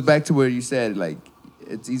 It goes back to where you said like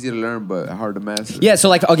it's easy to learn but hard to master. Yeah, so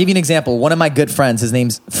like I'll give you an example. One of my good friends, his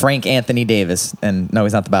name's Frank Anthony Davis. And no,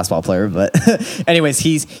 he's not the basketball player, but anyways,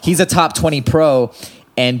 he's a top 20 pro,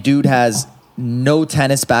 and dude has no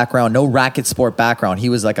tennis background, no racket sport background. He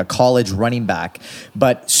was like a college running back,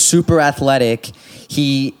 but super athletic.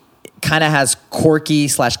 He kind of has quirky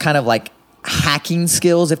 / kind of like hacking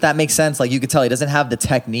skills, if that makes sense. Like you could tell he doesn't have the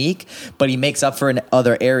technique, but he makes up for it in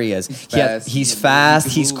other areas. He's fast.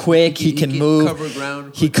 He's quick. He can move. Cover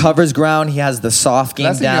ground. He covers ground. He has the soft game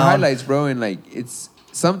down. That's in your highlights, bro. And like it's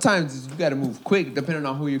sometimes you got to move quick depending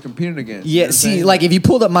on who you're competing against. Yeah. See, like if you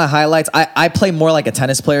pulled up my highlights, I play more like a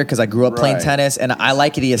tennis player because I grew up playing tennis, and I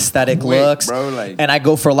like the aesthetic looks, bro. Like, and I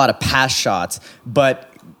go for a lot of pass shots,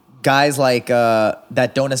 but guys like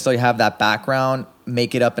that don't necessarily have that background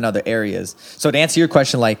make it up in other areas. So to answer your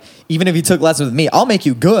question, like even if you took lessons with me, I'll make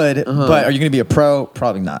you good, but are you going to be a pro?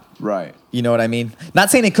 Probably not. Right. You know what I mean?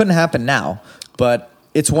 Not saying it couldn't happen now, but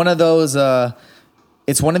it's one of those.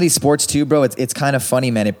 It's one of these sports too, bro. It's kind of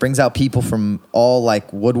funny, man. It brings out people from all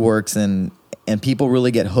like woodworks and people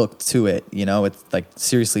really get hooked to it. You know, it's like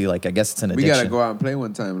seriously, like I guess it's an addiction. We gotta go out and play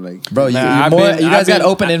one time, like bro. You guys got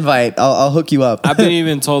open invite. I'll hook you up. I've been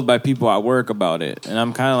even told by people at work about it, and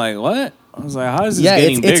I'm kind of like, what? I was like, how is this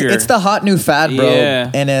getting bigger? It's the hot new fad, bro. Yeah.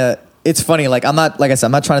 And it's funny. Like I'm not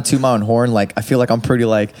trying to toot my own horn. Like I feel like I'm pretty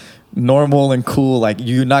like normal and cool. Like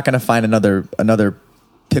you're not gonna find another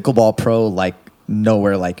pickleball pro like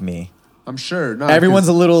nowhere like me. I'm sure. No, everyone's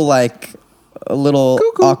a little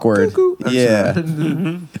awkward. Yeah.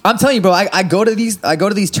 I'm telling you, bro, I go to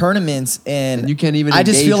these tournaments and you can't even I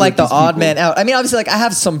just feel like the odd people. man out. I mean, obviously like I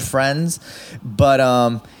have some friends, but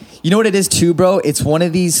you know what it is too, bro? It's one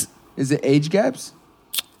of these. Is it age gaps?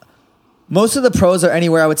 Most of the pros are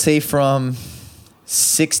anywhere I would say from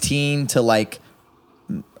 16 to like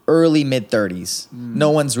early mid 30s.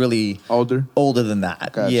 No one's really older than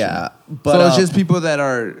that. Gotcha. Yeah. But so it's just people that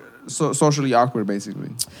are socially awkward, basically.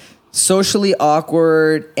 Socially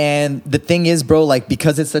awkward. And the thing is, bro, like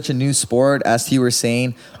because it's such a new sport, as you were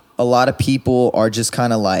saying, a lot of people are just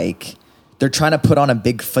kind of like they're trying to put on a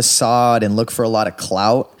big facade and look for a lot of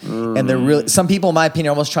clout. And they're really, some people, in my opinion,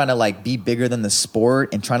 are almost trying to like be bigger than the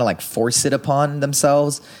sport and trying to like force it upon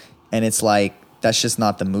themselves. And it's like, that's just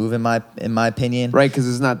not the move in my opinion. Right, because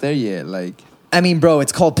it's not there yet. Like, I mean, bro,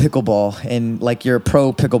 it's called pickleball, and like you're a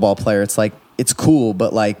pro pickleball player. It's like it's cool,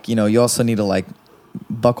 but like you know, you also need to like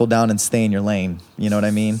buckle down and stay in your lane. You know what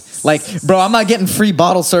I mean? Like, bro, I'm not getting free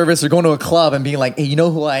bottle service or going to a club and being like, hey, you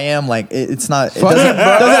know who I am? Like, it's not. It doesn't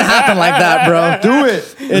happen like that, bro. Do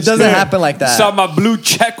it. It doesn't happen like that. Saw my blue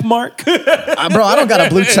check mark, bro. I don't got a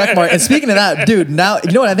blue check mark. And speaking of that, dude, now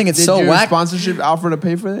you know what I think it's so whack. Sponsorship offer to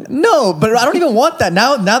pay for that? No, but I don't even want that.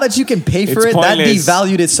 Now that you can pay for it, that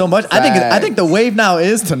devalued it so much. I think the wave now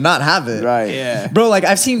is to not have it. Right. Yeah. Bro, like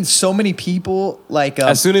I've seen so many people like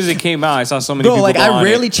as soon as it came out, I saw so many people. Bro, like I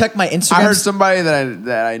rarely check my Instagram. I heard somebody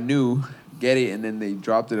that I knew get it, and then they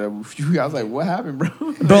dropped it. I was like, "What happened, bro?"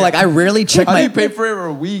 Bro, like I rarely check How my. do you pay for it for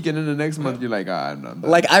a week, and then the next month you're like, I'm done.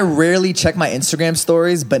 Like I rarely check my Instagram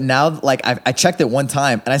stories, but now like I checked it one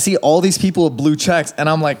time, and I see all these people with blue checks, and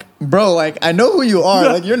I'm like, bro, like I know who you are.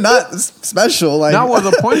 Like you're not special. Like now, well,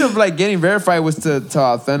 the point of like getting verified was to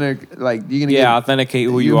authentic, like you're gonna authenticate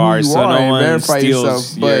who you are, so no one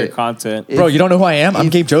steals your content. Bro, you don't know who I am? I'm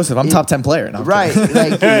Gabe Joseph. I'm top 10 player. No, right?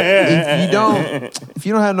 Like if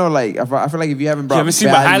you don't have no like, I feel like if you haven't brought. See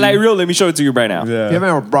my highlight reel? Let me show it to you right now. Yeah. If you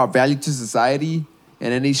haven't brought value to society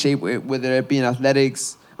in any shape, whether it be in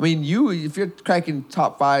athletics, I mean, if you're cracking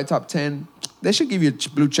top 5, top 10, they should give you a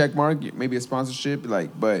blue check mark, maybe a sponsorship,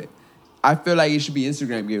 like, but I feel like it should be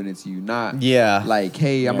Instagram giving it to you, not like,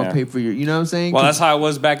 hey, I'm gonna pay for your, you know what I'm saying? Well, that's how it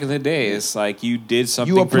was back in the day. It's like you did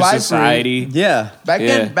something for society. Yeah. Back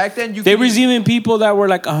then, there was even people that were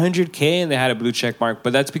like 100K and they had a blue check mark,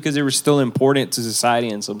 but that's because they were still important to society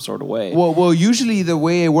in some sort of way. Well, usually the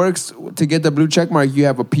way it works to get the blue check mark, you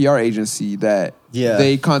have a PR agency that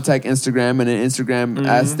they contact Instagram, and then Instagram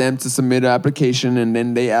asks them to submit an application, and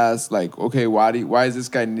then they ask like, okay, why is this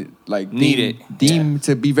guy deemed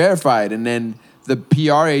to be verified? And then the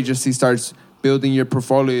PR agency starts building your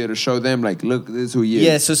portfolio to show them like, look, this is who he is.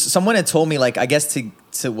 Yeah, so someone had told me like, I guess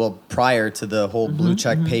prior to the whole blue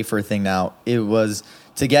check pay for thing now, it was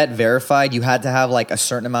to get verified, you had to have like a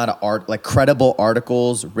certain amount of like credible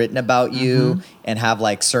articles written about you and have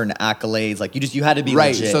like certain accolades. Like you had to be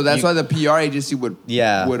right. legit. So that's why the PR agency would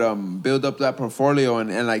build up that portfolio,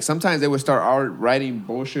 and like sometimes they would start writing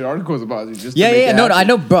bullshit articles about it. Just no, I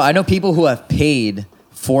know, bro. I know people who have paid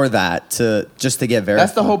for that just to get verified.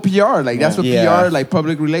 That's the whole PR. Like that's what PR, like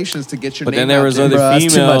public relations, to get your name. But then there was other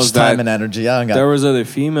females too much time and energy. There was other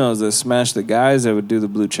females that smashed the guys that would do the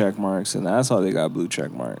blue check marks, and that's how they got blue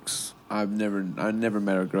check marks. I never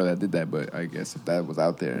met a girl that did that, but I guess if that was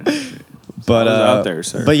out there, but out there,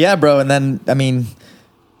 sir. But yeah, bro. And then I mean,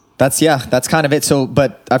 that's kind of it. So,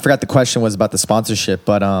 but I forgot the question was about the sponsorship.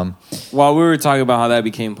 But well, we were talking about how that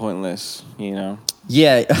became pointless. You know.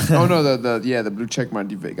 Yeah. Oh no, the blue check mark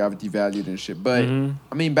got devalued and shit. But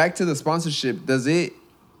I mean, back to the sponsorship. Does it?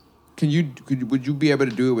 Would you be able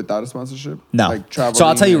to do it without a sponsorship? No. Like so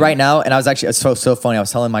I'll tell you right now, and I was actually, it's so funny. I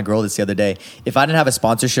was telling my girl this the other day. If I didn't have a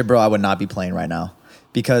sponsorship, bro, I would not be playing right now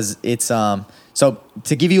because it's So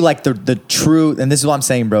to give you like the true, and this is what I'm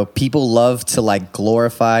saying, bro. People love to like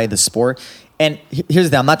glorify the sport, and here's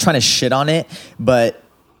the thing. I'm not trying to shit on it, but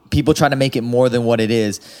people try to make it more than what it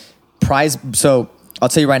is. So I'll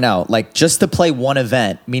tell you right now, like just to play one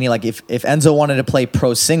event, meaning like if Enzo wanted to play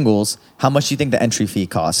pro singles, how much do you think the entry fee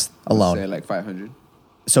costs alone? Say like $500.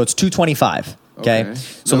 So it's $225. Okay.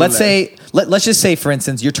 So let's just say, for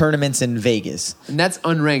instance, your tournament's in Vegas. And that's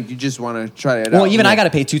unranked. You just want to try it out. Well, even I got to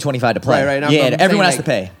pay $225 to play. Right. Yeah, everyone has to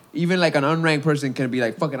pay. Even like an unranked person can be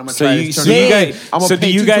like, fuck it, I'm going to try this tournament. So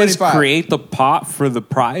do you guys create the pot for the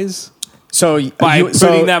prize? So by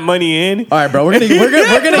putting that money in, all right, bro. We're gonna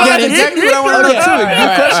get into exactly what I want to know too.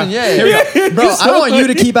 Good question, yeah. Bro, I want you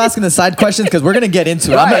to keep asking the side questions because we're gonna get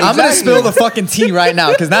into it. I'm gonna spill the fucking tea right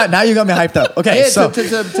now because now you got me hyped up. Okay, so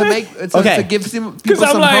to give people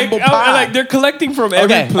some humble pie. I'm like they're collecting from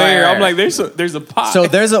every player. I'm like there's a pot. So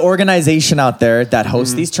there's an organization out there that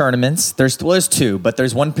hosts these tournaments. There's two, but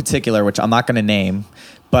there's one particular which I'm not gonna name.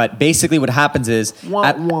 But basically what happens is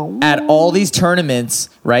at all these tournaments,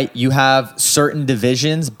 right, you have certain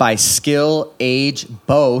divisions by skill, age,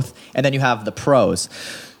 both, and then you have the pros.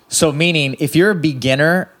 So meaning if you're a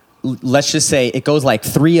beginner, let's just say it goes like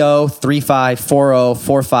 3-0, 3-5, 4-0,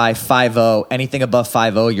 4-5, 5-0, anything above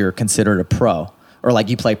 5-0, you're considered a pro. Or like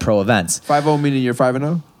you play pro events. 5-0 meaning you're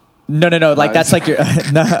 5-0? No. Like that's like your.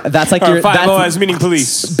 That's like your. 5-0 as meaning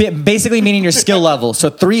police. Basically meaning your skill level. So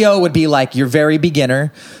 3-0 would be like your very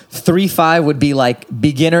beginner. 3-5 would be like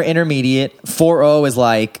beginner intermediate. 4-0 is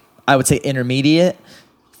like I would say intermediate.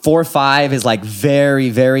 4-5 is like very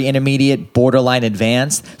very intermediate, borderline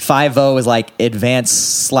advanced. 5-0 is like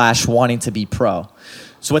advanced / wanting to be pro.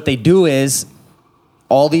 So what they do is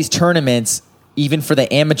all these tournaments, even for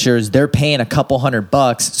the amateurs, they're paying a couple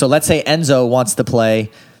 $100. So let's say Enzo wants to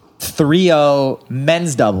play 3-0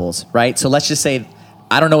 men's doubles, right? So let's just say,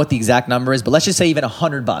 I don't know what the exact number is, but let's just say even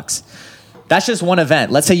 $100. That's just one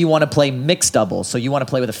event. Let's say you want to play mixed doubles. So you want to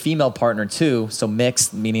play with a female partner too. So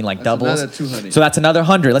mixed, meaning like doubles. Another 200. So that's another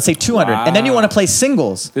 100. Let's say 200. Wow. And then you want to play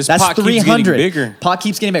singles. That's pot 300. Keeps getting bigger. Pot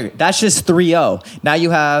keeps getting bigger. That's just 3-0. Now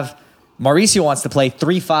you have Mauricio wants to play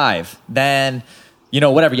 3-5. Then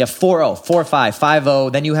whatever. You have 4-0, 4-5,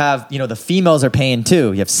 5-0. Then you have, the females are paying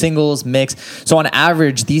too. You have singles, mixed. So on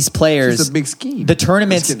average, these players. It's a big scheme. The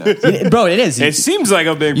tournaments. Bro, it is. It seems like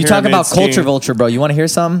a big You talk about culture vulture, bro. You want to hear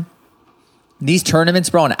something? These tournaments,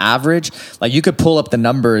 bro, on average, like you could pull up the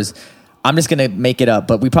numbers. I'm just going to make it up.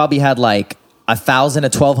 But we probably had like 1,000 to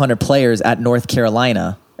 1,200 players at North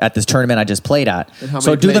Carolina at this tournament I just played at.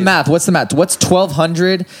 So do the math. What's the math? What's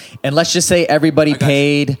 1,200? And let's just say everybody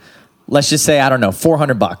paid... Let's just say, I don't know,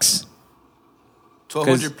 $400.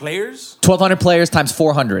 1,200 players? 1,200 players times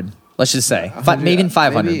 400. Let's just say. Maybe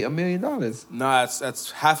 500. Maybe $1 million. No, that's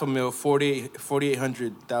 $500,000,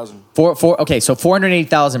 48,000. Okay, so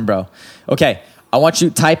 480,000, bro. Okay, I want you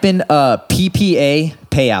to type in PPA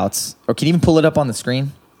payouts. Or can you even pull it up on the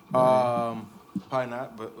screen? Probably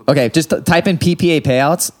not. But okay, just type in PPA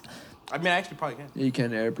payouts. I mean, I actually probably can. Yeah, you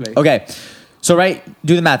can AirPlay. Okay. So, right,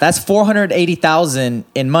 do the math. That's $480,000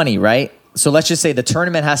 in money, right? So let's just say the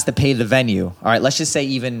tournament has to pay the venue. All right, let's just say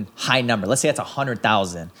even high number. Let's say it's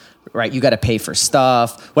 $100,000, right? You got to pay for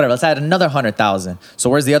stuff, whatever. Let's add another $100,000.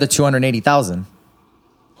 So where's the other $280,000?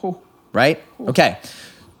 Right? Okay.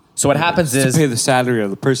 So what happens is to pay the salary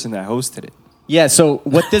of the person that hosted it. Yeah. So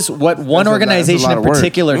what one organization in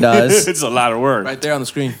particular does? It's a lot of work. Right there on the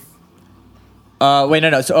screen. Wait,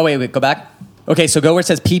 no. So wait, go back. Okay, so go where it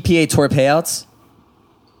says PPA Tour payouts.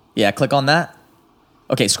 Yeah, click on that.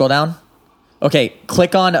 Okay, scroll down. Okay,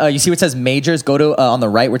 click on, you see where it says majors? Go to, on the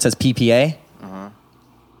right where it says PPA. Uh-huh.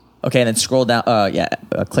 Okay, and then scroll down.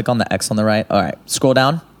 Click on the X on the right. All right, scroll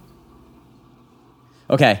down.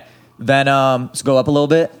 Okay, then so go up a little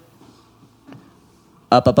bit.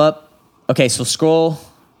 Up. Okay, so scroll.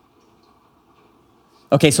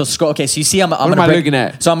 Okay, so scroll. Okay, so you see, I'm what am I looking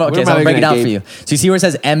at? So I'm gonna break it down for you. So you see where it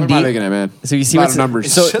says MD. What am I looking at, man? So you see where it says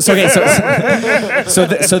numbers. So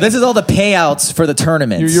this is all the payouts for the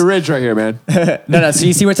tournaments. You're rich right here, man. No. So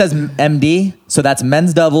you see where it says MD. So that's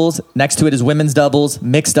men's doubles. Next to it is women's doubles,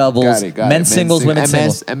 mixed doubles, men's singles, women's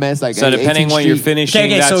singles. MS like so depending when you're finishing,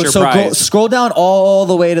 that's your prize. Scroll down all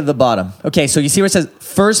the way to the bottom. Okay, so you see where it says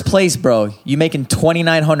first place, bro. You making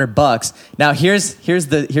 $2,900. Now here's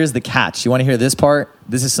the catch. You want to hear this part?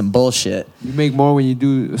 This is some bullshit. You make more when you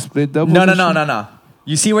do a split double? No.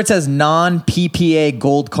 You see where it says non-PPA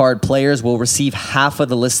gold card players will receive half of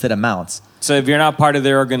the listed amounts. So if you're not part of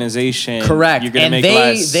their organization, correct, you're going to make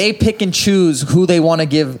less. They pick and choose who they want to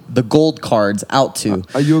give the gold cards out to.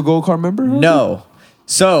 Are you a gold card member? No.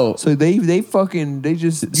 So they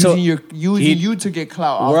just using you to get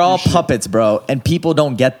clout. We're all puppets, bro, and people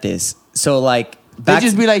don't get this. So like they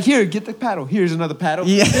just be like, here, get the paddle. Here's another paddle.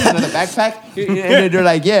 Yeah. Here's another backpack. And they're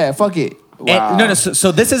like, yeah, fuck it. Wow. And,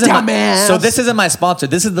 so this isn't my sponsor.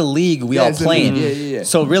 This is the league we all play in. Yeah.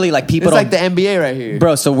 So really, like people, it's like the NBA right here,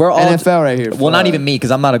 bro. So we're all NFL right here. Well, not even me because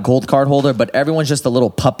I'm not a gold card holder, but everyone's just a little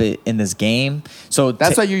puppet in this game. So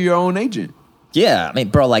that's why you're your own agent. Yeah, I mean,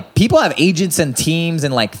 bro, like people have agents and teams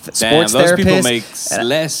and like sports those therapists. People make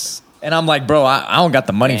less. And I'm like, bro, I don't got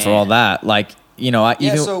the money for all that. Like, you know,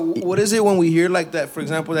 so what is it when we hear like that? For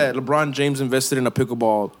example, that LeBron James invested in a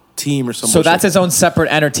pickleball team or something. So that's its own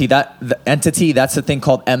separate entity. That's the thing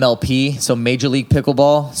called MLP. So Major League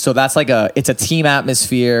Pickleball. So that's like it's a team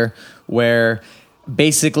atmosphere where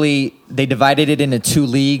basically they divided it into two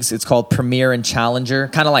leagues. It's called Premier and Challenger,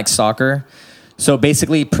 kind of like soccer. So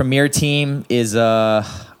basically, Premier team is I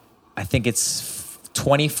think it's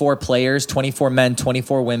 24 players, 24 men,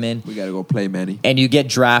 24 women. We gotta go play, Manny. And you get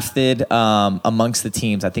drafted amongst the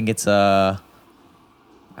teams. I think it's what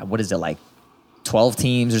is it, like 12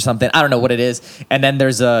 teams or something? I don't know what it is. And then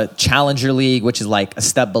there's a Challenger League, which is like a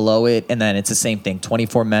step below it. And then it's the same thing,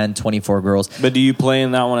 24 men, 24 girls. But do you play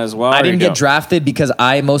in that one as well? I didn't get drafted because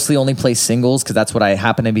I mostly only play singles because that's what I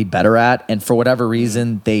happen to be better at. And for whatever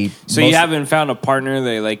reason, So you haven't found a partner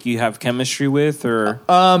that like you have chemistry with, or?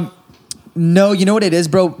 No, you know what it is,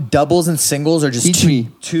 bro? Doubles and singles are just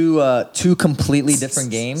two completely different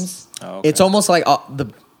games. Oh, okay. It's almost like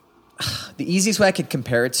the easiest way I could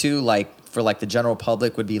compare it to, like, for like the general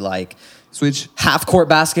public would be like switch half court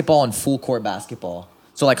basketball and full court basketball.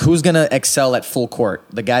 So like who's going to excel at full court?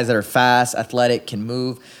 The guys that are fast, athletic, can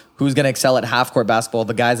move. Who's going to excel at half court basketball?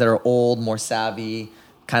 The guys that are old, more savvy,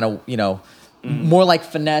 kind of, you know, more like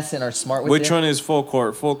finesse and are smart with it. Which one is full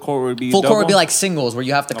court? Full court would be full court would be like singles where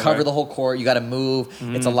you have to cover the whole court. You got to move.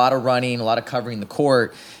 It's a lot of running, a lot of covering the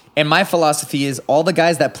court. And my philosophy is all the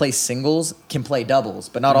guys that play singles can play doubles,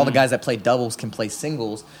 but not all the guys that play doubles can play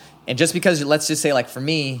singles. And just because, let's just say, like for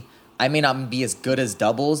me, I may not be as good as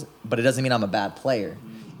doubles, but it doesn't mean I'm a bad player.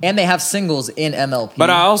 And they have singles in MLP.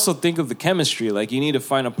 But I also think of the chemistry. Like you need to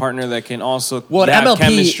find a partner that can also have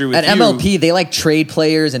chemistry with you. At MLP, they like trade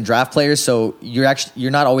players and draft players, so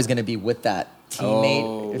you're not always going to be with that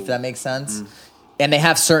teammate, if that makes sense. And they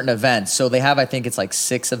have certain events. So they have, I think it's like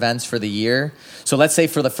 6 events for the year. So let's say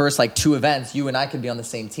for the first like 2 events, you and I could be on the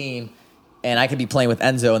same team, and I could be playing with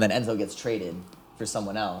Enzo, and then Enzo gets traded for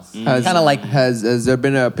someone else. Kind of like has there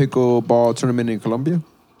been a pickleball tournament in Colombia?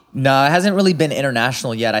 No, it hasn't really been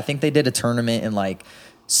international yet. I think they did a tournament in like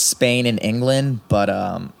Spain and England, but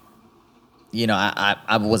you know,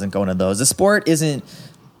 I wasn't going to those. The sport isn't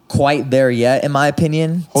quite there yet, in my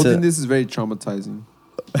opinion. Holding this is very traumatizing.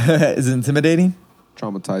 Is it intimidating?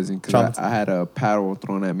 Traumatizing because I had a paddle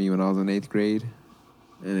thrown at me when I was in 8th grade,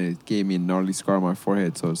 and it gave me a gnarly scar on my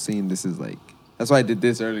forehead. So seeing this is like, that's why I did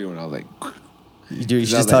this earlier when I was like. You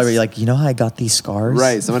should just tell her, you're like, you know how I got these scars?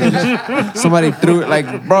 Right. Somebody threw it.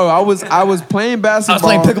 Like, bro, I was playing basketball.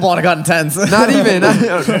 I was playing pickleball and I got intense. Not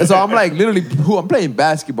even. So I'm like, literally, I'm playing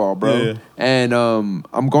basketball, bro. Yeah. And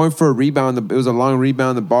I'm going for a rebound. It was a long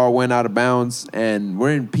rebound. The ball went out of bounds. And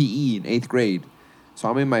we're in PE in 8th grade. So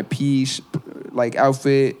I'm in my PE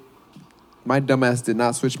outfit. My dumbass did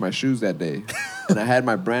not switch my shoes that day. And I had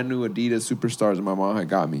my brand new Adidas Superstars that my mom had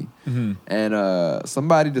got me. Mm-hmm. And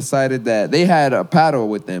somebody decided that they had a paddle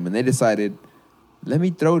with them. And they decided, let me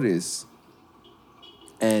throw this.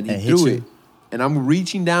 And he threw it. And I'm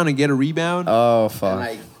reaching down to get a rebound. Oh, fuck. And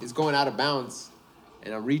like, it's going out of bounds.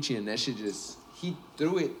 And I'm reaching and that shit he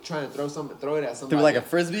threw it trying to throw it at somebody. Threw it like a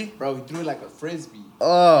frisbee? Bro, he threw it like a frisbee.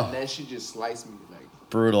 Oh. And that shit just sliced me. Like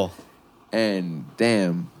brutal. And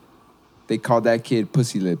damn. They called that kid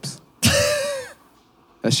Pussy Lips.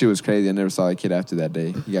 That shit was crazy. I never saw that kid after that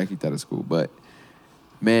day. He got kicked out of school. But,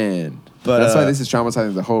 man. That's why this is traumatizing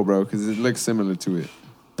as a whole, bro, because it looks similar to it.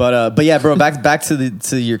 But yeah, bro, back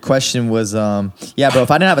to your question was, yeah, bro,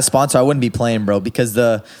 if I didn't have a sponsor, I wouldn't be playing, bro, because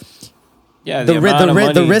the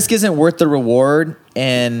risk isn't worth the reward.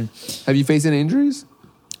 And have you faced any injuries?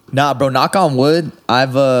 Nah, bro, knock on wood.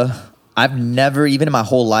 I've never, even in my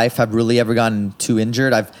whole life, have really ever gotten too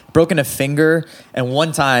injured. I've broken a finger, and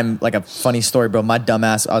one time, like a funny story, bro, my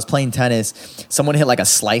dumbass, I was playing tennis, someone hit like a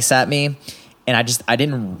slice at me, and I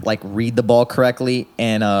didn't like read the ball correctly,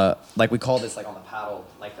 and like we call this like on the paddle,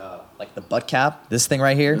 like like the butt cap, this thing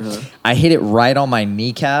right here. I hit it right on my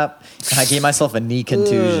kneecap, and I gave myself a knee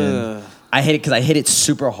contusion. I hit it because I hit it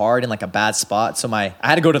super hard in like a bad spot. So I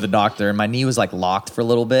had to go to the doctor, and my knee was like locked for a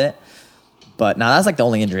little bit. But now that's like the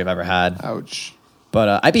only injury I've ever had. Ouch.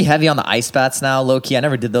 But I'd be heavy on the ice bats now, low key. I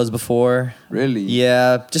never did those before. Really?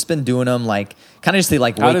 Yeah, just been doing them like kind of just to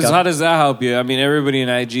like wake up. How does that help you? I mean, everybody in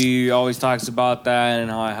IG always talks about that and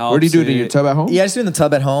how it helps. Where do you do it in your tub at home? Yeah, I just do it in the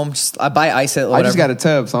tub at home. I buy ice at whatever. I just got a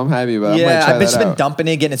tub, so I'm happy about it. Yeah, I've just been dumping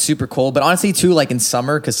it, getting it super cold. But honestly, too, like in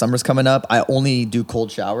summer, because summer's coming up, I only do cold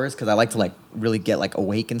showers because I like to like really get like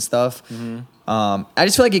awake and stuff. I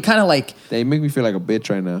just feel like it kind of like they make me feel like a bitch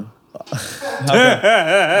right now.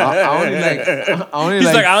 I only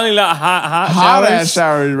like hot ass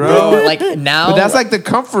showers, bro. Like now, but that's like the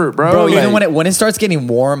comfort, bro. Bro, like, even when it starts getting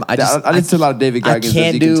warm, I listen to a lot of David Goggins.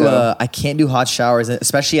 I can't do hot showers,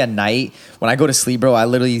 especially at night. When I go to sleep, bro, I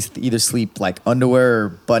literally either sleep like underwear or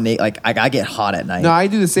butt naked. Like I get hot at night. No, I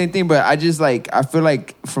do the same thing, but I just like I feel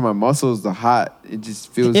like for my muscles, the hot it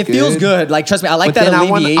just feels. It feels good. Like trust me, I like that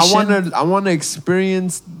alleviation. I want to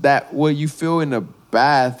experience that what you feel in a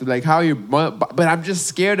bath, like how your but I'm just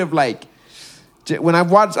scared of like when I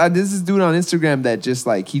watch this dude on Instagram that just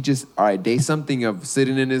like he just all right day something of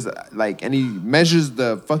sitting in his like and he measures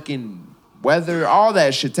the fucking weather, all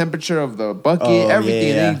that shit, temperature of the bucket,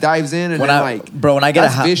 everything, and then he dives in and when I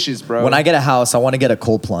get vicious, bro. When I get a house, I want to get a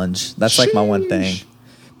cold plunge. That's like my one thing.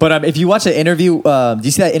 But if you watch an interview, do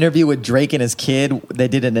you see that interview with Drake and his kid? They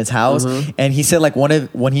did it in his house, and he said like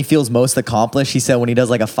when he feels most accomplished, he said when he does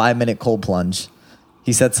like a 5-minute cold plunge.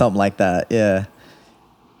 He said something like that. Yeah.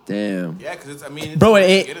 Damn. Yeah, because bro,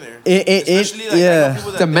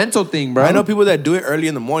 it's a mental thing, bro. I know people that do it early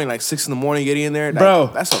in the morning, like 6 in the morning, getting in there. Bro,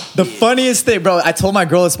 that's the funniest thing, bro. I told my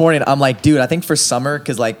girl this morning, I'm like, dude, I think for summer,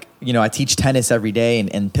 because like, you know, I teach tennis every day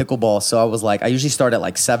and pickleball. So I was like, I usually start at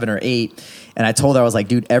like 7 or 8. And I told her, I was like,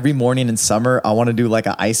 dude, every morning in summer, I want to do like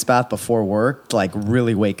an ice bath before work to like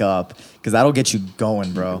really wake up. Because that'll get you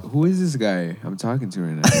going, bro. Who is this guy I'm talking to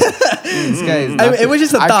right now? This guy is it was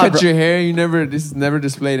just a thought, I cut bro. your hair. This is never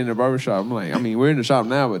displayed in a barbershop. I'm like, I mean, we're in the shop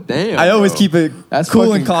now, but damn. I always keep it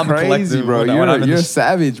cool and calm and crazy, bro. You're a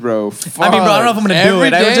savage, bro. Fuck. I mean, bro, I don't know if I'm going to do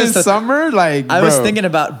it. Every day in summer, like, bro. I was thinking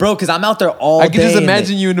about, bro, because I'm out there all day. I can just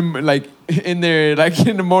imagine you in the, like, in there, like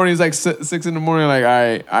in the morning, it's like 6 in the morning, like, all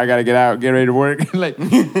right, I gotta get out, get ready to work. Like, and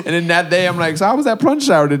then that day, I'm like, so how was that plunge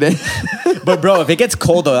shower today? But bro, if it gets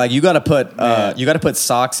cold though, like you gotta put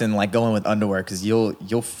socks and like go in with underwear because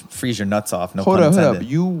you'll freeze your nuts off. No pun intended. Hold up,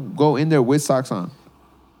 you go in there with socks on.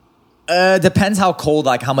 Depends how cold,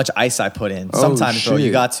 like how much ice I put in. Sometimes, shit. bro,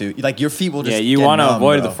 you got to like your feet will just. Yeah, you want to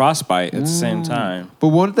avoid the frostbite at the same time. But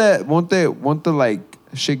won't the like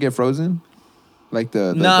shit get frozen? Like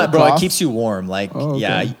the bro, cloth? it keeps you warm. Like,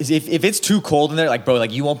 yeah, if it's too cold in there, like, bro,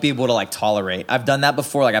 like you won't be able to like tolerate. I've done that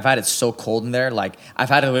before. Like, I've had it so cold in there, like I've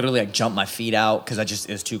had to literally like jump my feet out because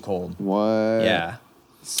it's too cold. What? Yeah.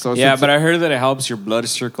 But I heard that it helps your blood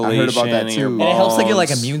circulation. I heard about that too. And it helps like your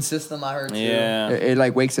like immune system. I heard too. Yeah, it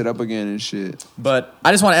like wakes it up again and shit. But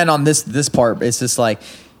I just want to end on this part. It's just like,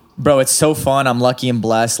 bro, it's so fun. I'm lucky and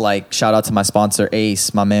blessed. Like, shout out to my sponsor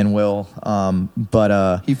Ace, my man Will.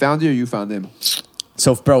 But he found you or you found him?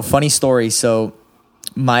 So, bro, funny story. So,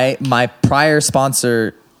 my prior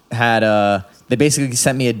sponsor had they basically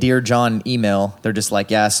sent me a Dear John email. They're just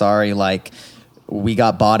like, yeah, sorry, like we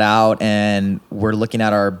got bought out and we're looking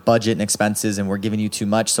at our budget and expenses and we're giving you too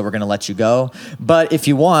much, so we're gonna let you go. But if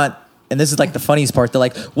you want, and this is like the funniest part, they're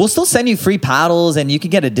like, we'll still send you free paddles and you can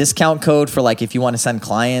get a discount code for like if you want to send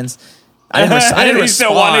clients. I didn't respond.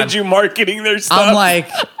 Still wanted you marketing their stuff. I'm like.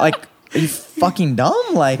 Are you fucking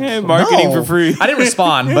dumb? Like, marketing for free. I didn't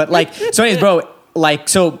respond, but like, so anyways, bro, like,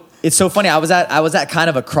 so it's so funny. I was at kind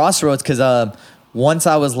of a crossroads because once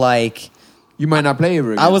I was like, you might not play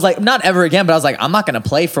ever again. I was like, not ever again, but I was like, I'm not gonna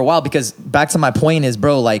play for a while because back to my point is,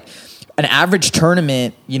 bro, like an average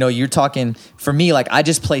tournament, you know, you're talking for me, like I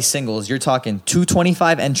just play singles. You're talking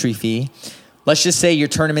 $225 entry fee. Let's just say your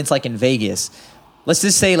tournament's like in Vegas. Let's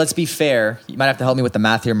just say, let's be fair. You might have to help me with the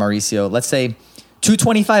math here, Mauricio. Let's say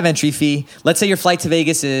 $225 entry fee. Let's say your flight to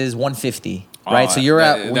Vegas is $150, right? So you're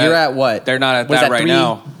at what? They're not at that right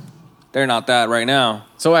now. They're not that right now.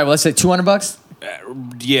 So let's say $200.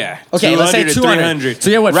 Yeah. Okay, let's say 200. So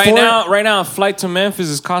yeah, what? Right now, a flight to Memphis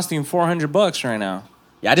is costing $400 right now.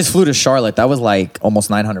 Yeah, I just flew to Charlotte. That was like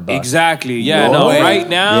almost $900. Exactly. Yeah. Right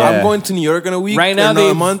now, I'm going to New York in a week. Right now,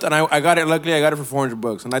 a month, and I got it. Luckily, I got it for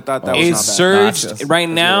 $400, and I thought that was not bad. It surged. Right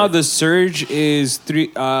now, the surge is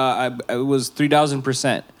it was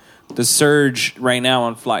 3,000%. The surge right now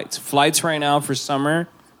on flights. Flights right now for summer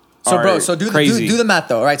So, bro, do the math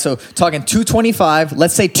though. All right, so talking $225.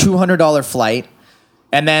 Let's say $200 flight.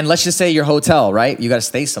 And then let's just say your hotel, right? You got to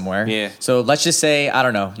stay somewhere. Yeah. So let's just say, I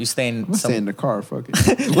don't know, you stay in. I'm stay in the car. Fuck it.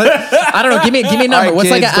 I don't know. Give me a number. Right, what's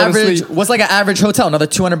kids, like an average? What's like an average hotel? Another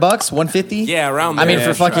 $200, $150. Yeah, around there. I mean,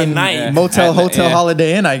 for fucking night. motel, hotel,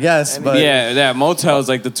 Holiday Inn, I guess. But yeah, motel is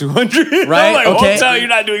like the 200. Right? Like, okay. Hotel, you're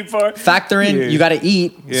not doing far. Factor in, you got to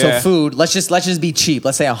eat. So food. Let's just be cheap.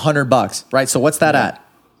 Let's say $100, right? So what's that at?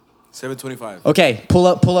 $725. Okay, pull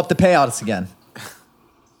up the payouts again.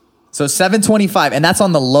 So $725, and that's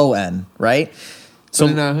on the low end, right? So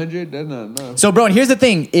 $900, that's not enough. So, bro, and here's the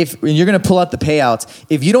thing: if you're gonna pull out the payouts,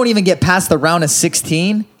 if you don't even get past the round of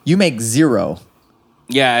 16, you make zero.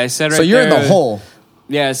 Yeah, I said right there. So you're in the hole.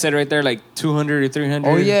 Yeah, I said right there like 200 or 300.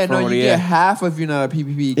 Oh yeah, no, you get half if you're not a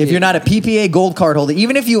PPP. If you're not a PPA gold card holder,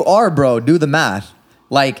 even if you are, bro, do the math.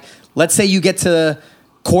 Like, let's say you get to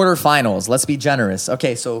quarterfinals. Let's be generous.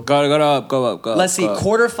 Okay, so go up. Let's see,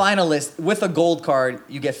 quarterfinalist with a gold card,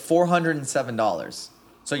 you get $407.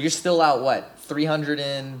 So you're still out what? 300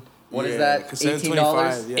 and what is that?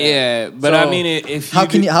 $18. Yeah, but so, I mean, if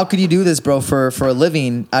you how could you do this, bro, for a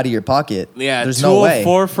living out of your pocket? Yeah, there's no way.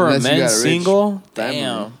 204 for a men's single.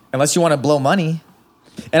 Damn. Unless you want to blow money.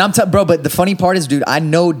 And bro, but the funny part is, dude, I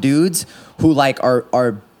know dudes who like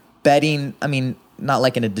are betting. I mean, not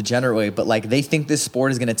like in a degenerate way, but like they think this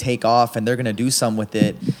sport is going to take off and they're going to do something with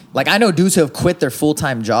it. Like I know dudes who have quit their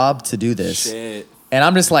full-time job to do this. Shit. And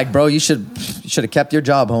I'm just like, bro, you should have kept your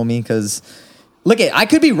job, homie, because I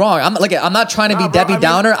could be wrong. I'm not trying to be Debbie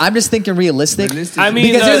Downer. I'm just thinking realistic. I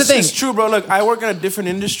mean, because here's the thing. It's true, bro. Look, I work in a different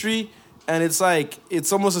industry, and it's like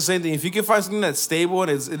it's almost the same thing. If you can find something that's stable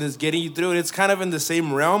and is getting you through, and it's kind of in the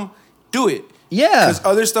same realm, do it. Yeah, because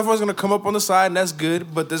other stuff was gonna come up on the side, and that's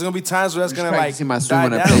good. But there's gonna be times where that's gonna like die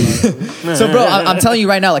down. So, bro, I'm telling you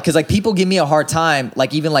right now, like, because like people give me a hard time,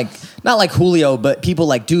 like even like not like Julio, but people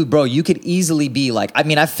like, dude, bro, you could easily be like, I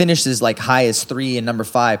mean, I finished as like high as 3 and number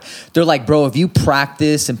 5. They're like, bro, if you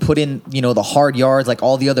practice and put in, the hard yards like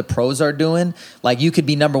all the other pros are doing, like you could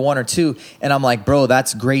be number 1 or 2. And I'm like, bro,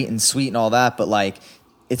 that's great and sweet and all that, but like,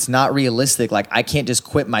 it's not realistic. Like I can't just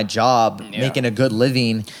quit my job, making a good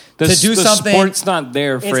living to do something. The sport's not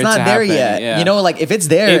there for it to happen. It's not there yet. Yeah. Like if it's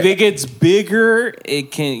there, if it gets bigger, it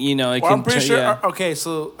can. I'm pretty sure. Yeah. Okay,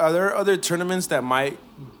 so are there other tournaments that might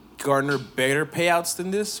garner better payouts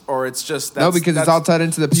than this, or it's just because it's all tied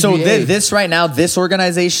into the PPA. So this right now, this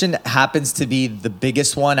organization happens to be the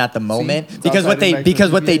biggest one at the moment because what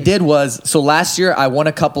they did was, so last year I won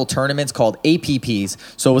a couple tournaments called APPs,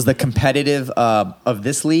 so it was the competitive of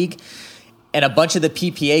this league, and a bunch of the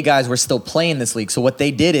PPA guys were still playing this league. So what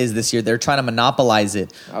they did is this year they're trying to monopolize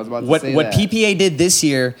it. I was about to say what PPA did this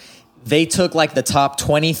year, they took like the top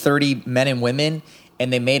 20, 30 men and women,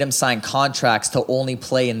 and they made them sign contracts to only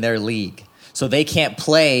play in their league. So they can't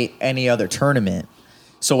play any other tournament.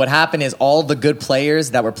 So what happened is all the good players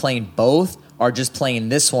that were playing both are just playing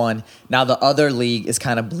this one. Now the other league is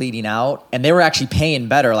kind of bleeding out. And they were actually paying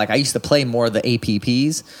better. Like I used to play more of the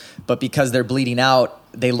APPs. But because they're bleeding out,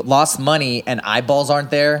 they lost money and eyeballs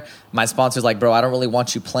aren't there. My sponsor's like, bro, I don't really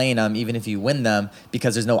want you playing them even if you win them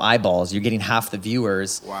because there's no eyeballs. You're getting half the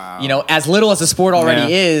viewers. Wow. As little as the sport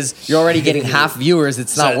already is, you're already getting half viewers.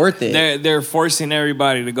 It's not worth it. They're forcing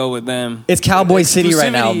everybody to go with them. It's Cowboy City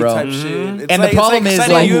right now, bro. Mm-hmm. And the problem is,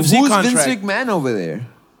 like, who's Vince McMahon over there?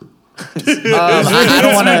 I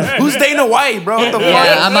don't want to. Who's Dana White, bro? What the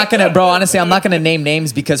fuck? I'm not gonna, bro. Honestly, I'm not gonna name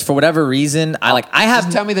names because for whatever reason, I have.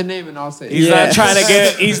 Just tell me the name and I'll say it. He's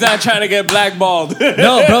not trying to get blackballed.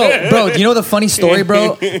 No, bro. Do you know the funny story,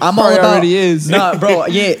 bro? I'm all about. Already is. No, bro.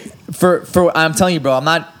 Yeah. For I'm telling you, bro. I'm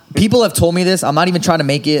not. People have told me this. I'm not even trying to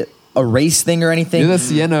make it a race thing or anything. You're the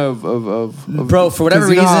Sienna of bro, for whatever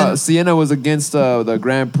reason, Sienna was against the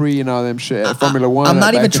Grand Prix and all them shit. Formula One. I'm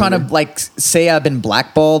not even trying to like say I've been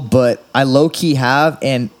blackballed, but I low key have.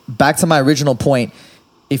 And back to my original point,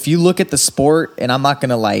 if you look at the sport, and I'm not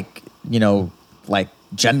gonna like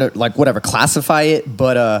gender, like whatever, classify it,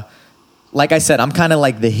 but like I said, I'm kind of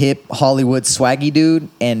like the hip Hollywood swaggy dude,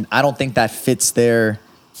 and I don't think that fits their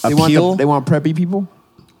appeal. They want preppy people.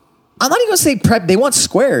 I'm not even gonna say prep. They want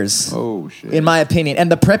squares. Oh shit! In my opinion,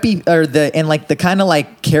 and the preppy or the kind of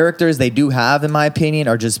like characters they do have, in my opinion,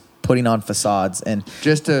 are just putting on facades and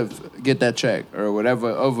just to get that check or whatever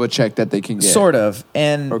of a check that they can get, sort of,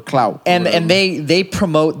 and or clout, and they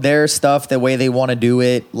promote their stuff the way they want to do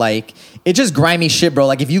it. Like it's just grimy shit, bro.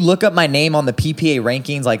 Like if you look up my name on the PPA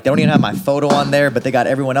rankings, like they don't even have my photo on there, but they got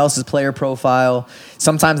everyone else's player profile.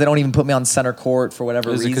 Sometimes they don't even put me on center court for whatever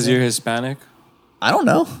reason. Is it because you're Hispanic? I don't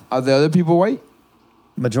know. Are the other people white?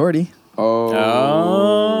 Majority. Oh.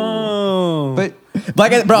 But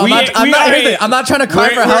Like, bro, I'm not trying to cry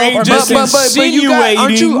for help.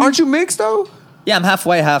 But aren't you mixed though? Yeah, I'm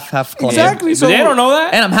halfway, half Colombian. Exactly. So they don't know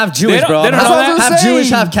that, and I'm half Jewish, bro. They don't know that. Half Jewish,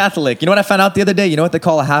 half Catholic. You know what I found out the other day? You know what they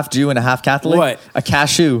call a half Jew and a half Catholic? What? A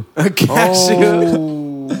cashew. A cashew.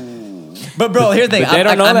 Oh. But bro, here's the thing.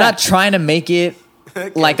 I'm not trying to make it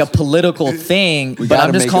like a political thing, but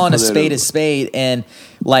I'm just calling a spade. And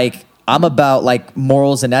like, I'm about like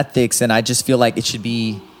morals and ethics, and I just feel like it should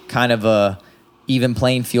be kind of a even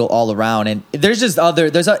playing field all around. And it's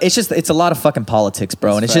a lot of fucking politics,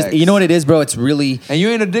 bro. And it's just, you know what it is, bro? It's really, and you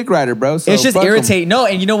ain't a dick rider, bro. So it's just irritating. No,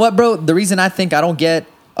 and you know what, bro? The reason I think I don't get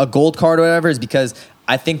a gold card or whatever is because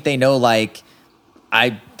I think they know like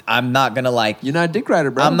I'm not gonna like. You're not a dick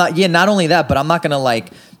rider, bro. I'm not. Yeah, not only that, but I'm not gonna like,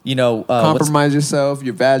 compromise yourself,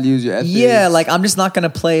 your values, your ethics. Yeah, like I'm just not gonna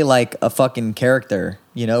play like a fucking character.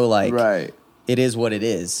 You know, like right. It is what it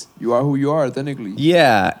is. You are who you are, authentically.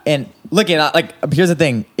 Yeah, and looking at like, here's the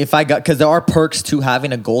thing: if I got, because there are perks to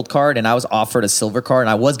having a gold card, and I was offered a silver card, and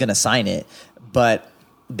I was gonna sign it, but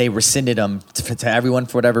they rescinded them to everyone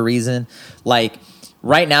for whatever reason. Like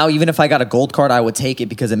right now, even if I got a gold card, I would take it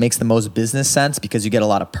because it makes the most business sense because you get a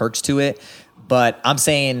lot of perks to it. But I'm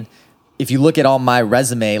saying, if you look at all my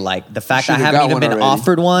resume, like the fact I haven't even been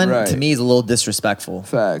offered one, to me is a little disrespectful.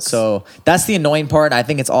 Facts. So that's the annoying part. I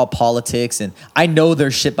think it's all politics, and I know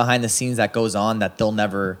there's shit behind the scenes that goes on that they'll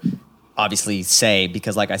never obviously say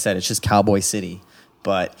because, like I said, it's just Cowboy City.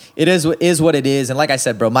 But it is what it is. And like I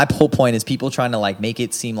said, bro, my whole point is people trying to like make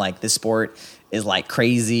it seem like this sport is like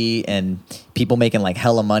crazy and people making like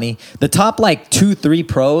hella money. The top like 2-3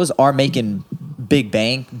 pros are making big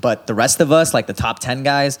bank, but the rest of us, like the top 10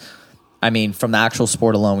 guys, I mean, from the actual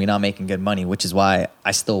sport alone, we're not making good money, which is why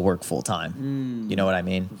I still work full time. You know what I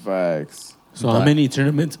mean? Facts. So how many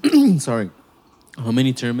tournaments? Sorry, how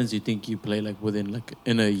many tournaments do you think you play like within like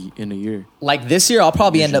in a year? Like this year, I'll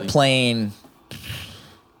probably end up playing.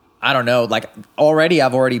 I don't know. Like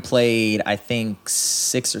I've already played. I think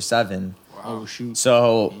 6 or 7. Wow. Oh shoot!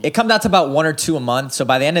 So it comes out to about 1 or 2 a month. So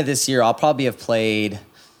by the end of this year, I'll probably have played.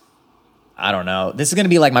 I don't know. This is going to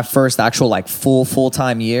be like my first actual like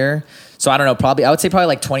full-time year. So I don't know, I would say probably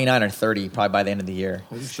like 29 or 30 probably by the end of the year.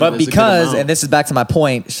 But because, and this is back to my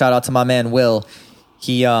point, shout out to my man Will.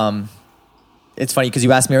 He, it's funny because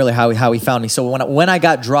you asked me earlier how he found me. So when I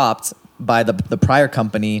got dropped by the prior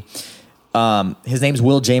company, his name's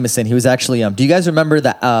Will Jameson. He was actually, do you guys remember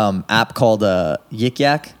the app called Yik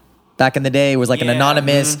Yak? Back in the day, it was like an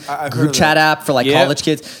anonymous group chat app for like college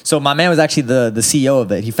kids. So my man was actually the CEO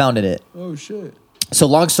of it. He founded it. Oh shit. So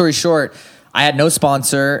long story short, I had no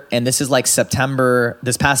sponsor, and this is like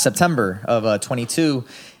this past September of 22.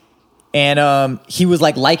 And he was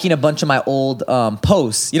like liking a bunch of my old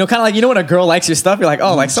posts. You know, kind of like, you know when a girl likes your stuff, you're like,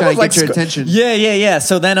 oh, like someone's like your attention. Yeah.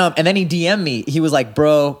 So then and then he DM'd me. He was like,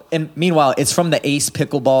 bro, and meanwhile, it's from the Ace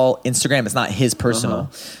Pickleball Instagram. It's not his personal.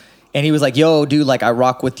 And he was like, yo, dude, like I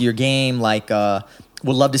rock with your game. Like,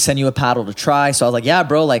 would love to send you a paddle to try. So I was like, yeah,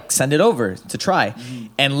 bro, like send it over to try.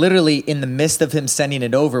 And literally in the midst of him sending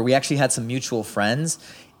it over, we actually had some mutual friends.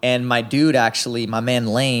 And my man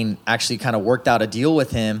Lane, actually kind of worked out a deal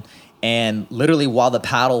with him. And literally while the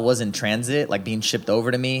paddle was in transit, like being shipped over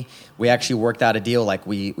to me, we actually worked out a deal. Like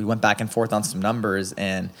we went back and forth on some numbers.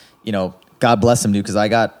 And, you know, God bless him, dude, because I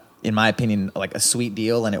got, in my opinion, like a sweet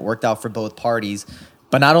deal. And it worked out for both parties.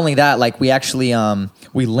 But not only that, like we actually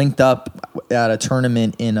we linked up at a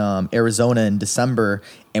tournament in Arizona in December,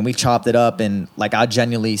 and we chopped it up. And like I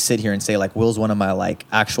genuinely sit here and say like Will's one of my like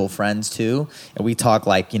actual friends too, and we talk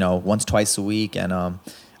like, you know, once, twice a week. And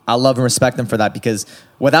I love and respect him for that because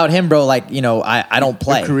without him, bro, like, you know, I don't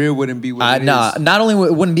play. Your career wouldn't be where it is. Not only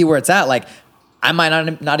it wouldn't be where it's at, like I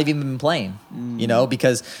might not even been playing, you know,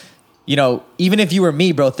 because. You know, even if you were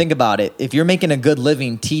me, bro, think about it. If you're making a good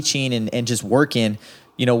living teaching and just working,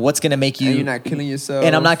 you know, what's going to make you... And you're not killing yourself.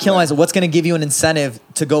 And I'm not killing myself. What's going to give you an incentive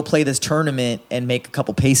to go play this tournament and make a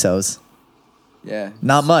couple pesos? Yeah.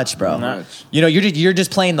 Not much, bro. Not much. You know, you're just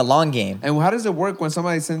playing the long game. And how does it work when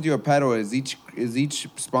somebody sends you a paddle? Is each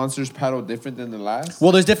sponsor's paddle different than the last?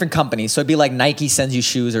 Well, there's different companies. So it'd be like Nike sends you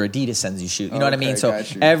shoes or Adidas sends you shoes. You know what I mean? So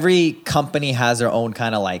every company has their own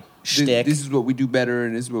kind of like shtick. This is what we do better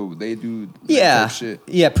and this is what they do. Yeah. Shit.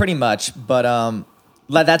 Yeah, pretty much. But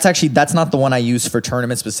that's not the one I use for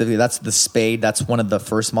tournaments specifically. That's the Spade. That's one of the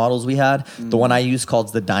first models we had. The one I use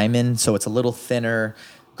called the Diamond. So it's a little thinner,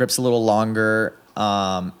 grips a little longer,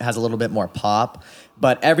 has a little bit more pop.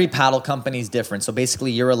 But every paddle company is different. So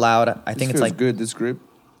basically, you're allowed. I think it's like good. This grip.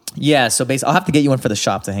 Yeah. So basically, I'll have to get you one for the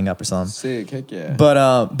shop to hang up or something. Sick. Heck yeah.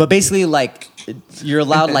 But basically, like you're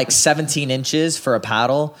allowed like 17 inches for a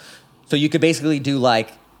paddle. So you could basically do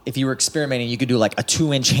like if you were experimenting, you could do like a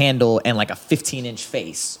 2-inch handle and like a 15-inch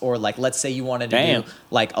face, or like let's say you wanted to do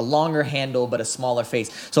like a longer handle but a smaller face.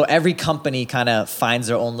 So every company kind of finds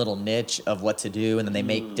their own little niche of what to do, and then they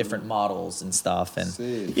make different models and stuff. And this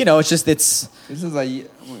is like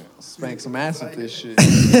I'm gonna spank some ass with this shit.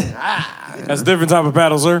 That's a different type of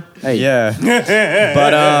paddle, sir. Hey, yeah,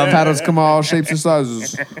 but paddles come all shapes and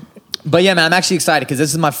sizes. But yeah, man, I'm actually excited because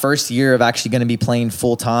this is my first year of actually going to be playing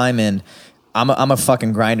full time, and I'm a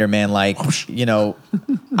fucking grinder, man. Like,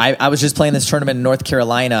 I was just playing this tournament in North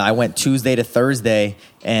Carolina. I went Tuesday to Thursday,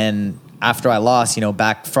 and after I lost,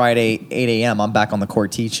 back Friday, 8 a.m., I'm back on the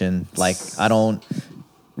court teaching. Like, I don't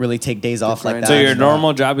really take days off like that. So your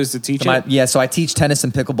normal job is to teach it? So I teach tennis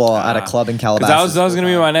and ppickleball at a club in Calabasas. That was going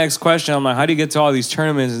to be my next question. I'm like, how do you get to all these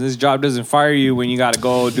tournaments and this job doesn't fire you when you got to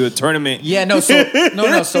go do a tournament? Yeah, no.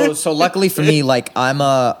 So luckily for me, like I'm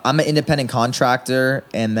an independent contractor,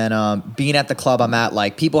 and then being at the club I'm at,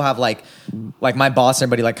 like people have like my boss,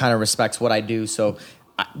 everybody like kind of respects what I do. So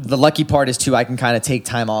the lucky part is too, I can kind of take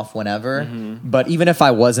time off whenever. Mm-hmm. But even if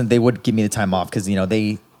I wasn't, they would give me the time off because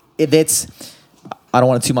it's. I don't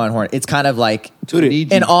want to toot my own horn. It's kind of like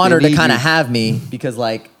an honor to kind of have me because,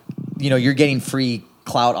 like, you're getting free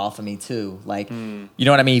clout off of me too. Like, you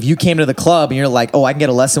know what I mean? If you came to the club and you're like, oh, I can get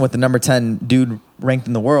a lesson with the number 10 dude ranked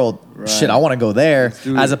in the world, shit, I want to go there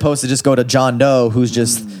as opposed to just go to John Doe who's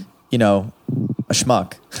just, a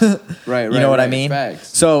schmuck. Right. You know what I mean?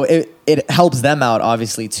 Facts. So it helps them out,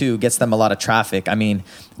 obviously, too. Gets them a lot of traffic. I mean,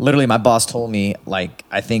 literally, my boss told me, like,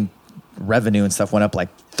 I think revenue and stuff went up like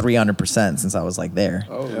 300% since I was like there.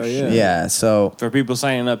 Oh shit. Yeah, so for people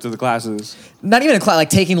signing up to the classes, not even a class,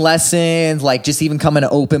 like taking lessons, like just even coming to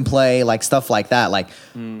open play, like stuff like that. Like,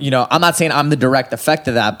 I'm not saying I'm the direct effect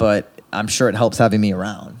of that, but I'm sure it helps having me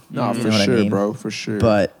around. No, for sure, bro, for sure.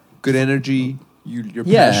 But good energy. You're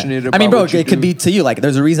passionate about. I mean, bro, what you it could be to you. Like,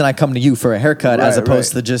 there's a reason I come to you for a haircut as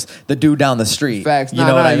opposed to just the dude down the street. Facts. You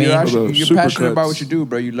know what I mean? You're passionate about what you do,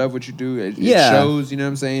 bro. You love what you do. It shows. You know what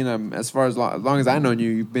I'm saying? As far as long as I know you,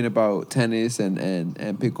 you've been about tennis and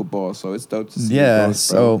pickleball. So it's dope to see. Yeah. Growth,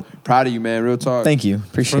 so proud of you, man. Real talk. Thank you.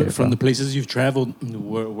 Appreciate it. From the places you've traveled,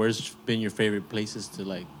 where's been your favorite places to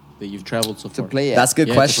like? That you've traveled so far? To play at. That's a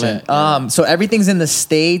good question. So everything's in the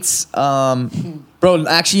States. Bro,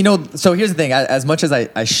 actually, so here's the thing. As much as I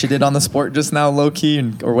shitted on the sport just now,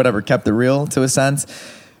 low-key, or whatever, kept it real to a sense,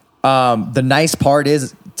 the nice part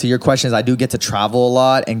is, to your question, is I do get to travel a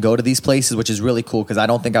lot and go to these places, which is really cool because I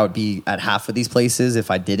don't think I would be at half of these places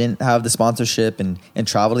if I didn't have the sponsorship and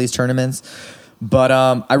travel to these tournaments. But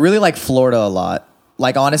I really like Florida a lot.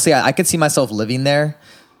 Like, honestly, I could see myself living there.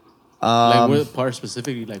 Like what part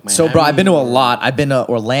specifically? Like Miami? So, bro, I've been to a lot. I've been to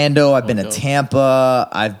Orlando. I've been to Tampa.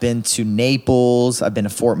 I've been to Naples. I've been to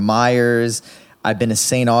Fort Myers. I've been to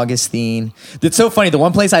St. Augustine. It's so funny. The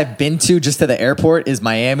one place I've been to just to the airport is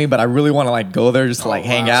Miami, but I really want to like go there just to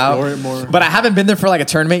hang out. But I haven't been there for like a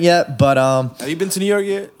tournament yet. But have you been to New York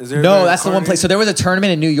yet? No, that's the one place. So there was a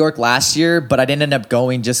tournament in New York last year, but I didn't end up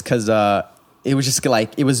going just because it was just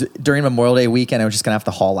like it was during Memorial Day weekend. I was just gonna have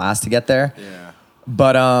to haul ass to get there. Yeah.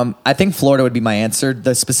 But I think Florida would be my answer.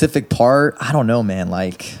 The specific part, I don't know, man.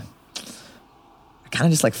 Like, I kind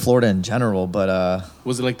of just like Florida in general. But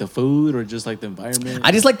was it like the food or just like the environment?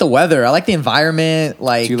 I just like the weather. I like the environment.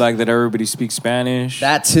 Like, do you like that everybody speaks Spanish?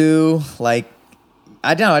 That too. Like,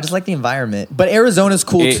 I don't know. I just like the environment. But Arizona's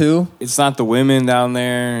cool too. It's not the women down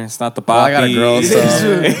there. It's not the poppies. I got a girl, so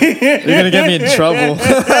you're gonna get me in trouble.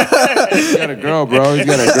 He's got a girl, bro. He's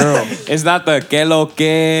got a girl. It's not the que lo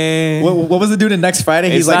que. What was the dude in next Friday?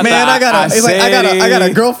 He's like, man, I got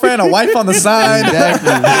a girlfriend, a wife on the side. Exactly.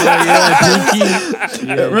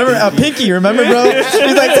 Pinky. Remember Pinky? Remember, bro?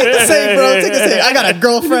 He's like, take the same, bro. Take the same. I got a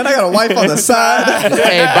girlfriend. I got a wife on the side.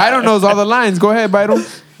 Hey, Byron knows all the lines. Go ahead, Byron.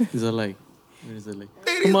 He's all like,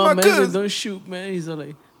 come on, man, don't shoot, man. He's all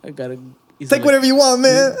like, I gotta. Take whatever you want,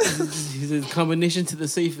 man. He says combination to the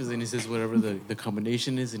safest, and he says whatever the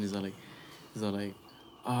combination is, and he's all like,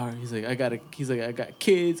 I got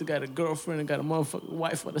kids, I got a girlfriend, I got a motherfucking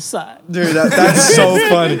wife on the side. Dude, that's so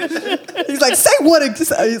funny. He's like, say what?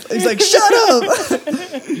 He's like, shut up.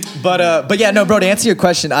 But yeah, no, bro. To answer your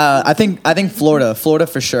question, I think Florida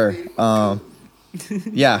for sure.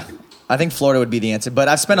 Yeah, I think Florida would be the answer. But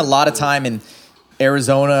I've spent a lot of time in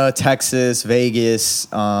Arizona, Texas, Vegas.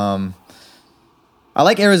 I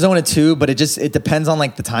like Arizona too, but it depends on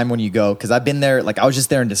like the time when you go. Because I've been there, like I was just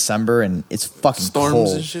there in December, and it's fucking storms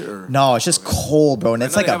cold. And shit, or? No, it's just cold, bro, and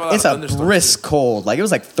it's like a brisk cold. Like it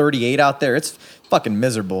was like 38 out there. It's fucking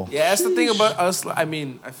miserable. Yeah, that's the thing about us. I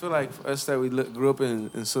mean, I feel like for us that we grew up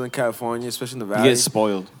in Southern California, especially in the valley, you get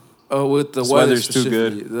spoiled. With the weather's too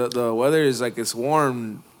good. The weather is like it's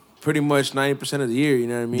warm pretty much 90% of the year. You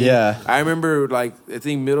know what I mean? Yeah. I remember, like, I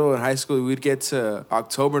think middle and high school, we'd get to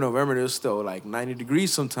October, November, and it was still like 90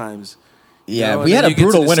 degrees sometimes. Yeah, we had a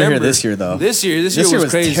brutal winter here this year, though. This year was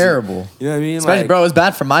crazy. Terrible. You know what I mean? Especially, bro, it was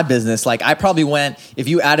bad for my business. Like, I probably went, if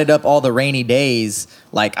you added up all the rainy days,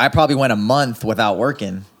 like, I probably went a month without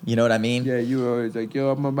working. You know what I mean? Yeah, you were always like,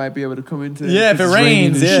 yo, I might be able to come into if it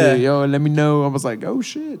rains, shit. Yo, let me know. I was like, oh,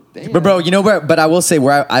 shit. Damn. But, bro, you know where, but I will say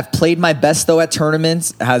where I've played my best, though, at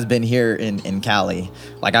tournaments has been here in Cali.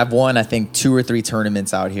 Like, I've won, I think, 2 or 3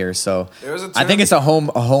 tournaments out here. So, I think it's a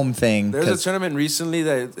home thing. There was a tournament recently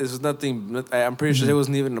that is nothing, I'm pretty sure there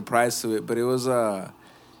wasn't even a prize to it, but it was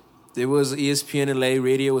ESPN LA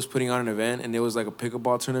Radio was putting on an event, and it was like a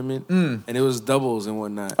pickleball tournament, and it was doubles and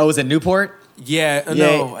whatnot. Oh, was it Newport? Yeah,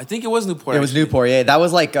 no, I think it was Newport. It was Newport. Yeah, that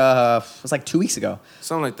was like it was like 2 weeks ago.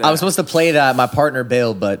 Something like that. I was supposed to play that. My partner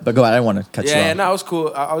bailed, but go ahead. I didn't want to cut you off. Yeah, no, it was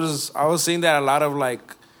cool. I was seeing that a lot of like,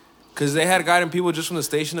 because they had gotten people just from the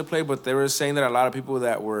station to play, but they were saying that a lot of people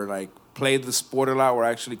that were like played the sport a lot were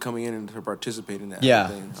actually coming in and to participate in that. Yeah,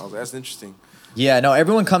 thing. I was like, that's interesting. Yeah, no,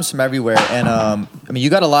 everyone comes from everywhere. And, I mean,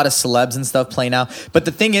 you got a lot of celebs and stuff playing now. But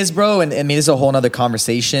the thing is, bro, and I mean, this is a whole nother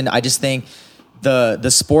conversation. I just think the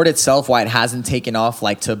sport itself, why it hasn't taken off,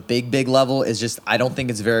 like, to a big level is just, I don't think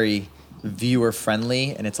it's very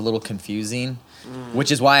viewer-friendly, and it's a little confusing.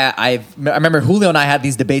 Which is why I remember Julio and I had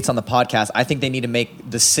these debates on the podcast. I think they need to make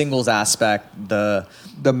the singles aspect the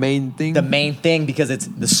main thing. The main thing, because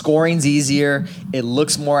the scoring's easier. It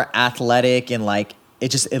looks more athletic, and, like,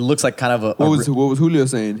 it looks like kind of a... What was Julio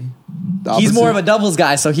saying? He's more of a doubles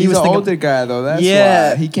guy, so he's an older guy, though. That's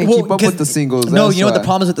why. He can't keep up with the singles. No, you know what the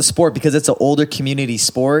problem is with the sport? Because it's an older community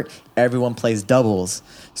sport, everyone plays doubles.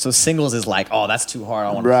 So singles is like, oh, that's too hard.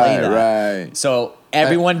 I want to play that. Right. So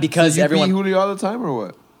everyone, because so you everyone... beat Julio all the time, or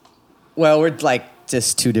what? Well, we're like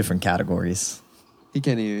just 2 different categories. He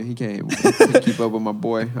can't keep up with my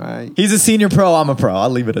boy. All right. He's a senior pro. I'm a pro. I'll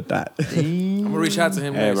leave it at that. I'm gonna reach out to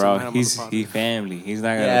him. Hey, bro, he's family. He's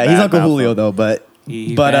not gonna. Yeah, he's Uncle Julio though. But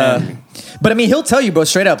I mean, he'll tell you, bro,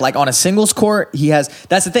 straight up. Like on a singles court, he has.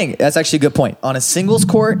 That's the thing. That's actually a good point. On a singles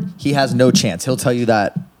court, he has no chance. He'll tell you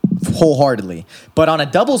that wholeheartedly. But on a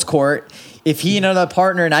doubles court, if he and another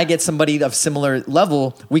partner and I get somebody of similar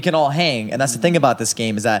level, we can all hang. And that's the thing about this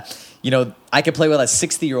game is that, you know, I could play with a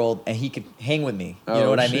 60-year-old and he could hang with me. You know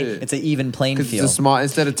what I mean? It's an even playing field. It's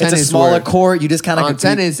instead of tennis, it's a smaller court. You just kind of on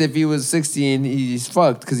tennis. If he was 60 and he's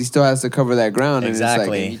fucked because he still has to cover that ground. Exactly.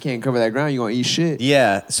 And it's like, you can't cover that ground, you're gonna eat shit.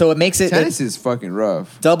 Yeah. So it makes it tennis is fucking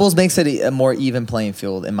rough. Doubles makes it a more even playing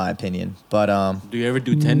field, in my opinion. But do you ever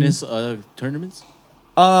do tennis tournaments?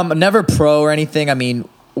 Never pro or anything. I mean,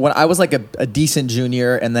 when I was like a decent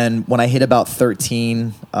junior, and then when I hit about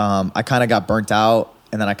 13, I kind of got burnt out,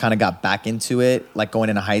 and then I kind of got back into it, like going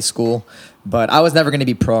into high school. But I was never going to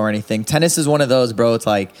be pro or anything. Tennis is one of those, bro. It's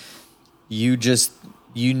like you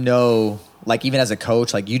know, like even as a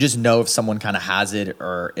coach, like you just know if someone kind of has it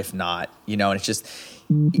or if not, you know. And it's just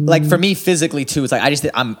like for me physically too. It's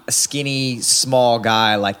like I'm a skinny, small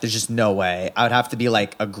guy. Like there's just no way. I would have to be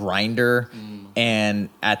like a grinder, and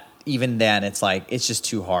even then, it's like, it's just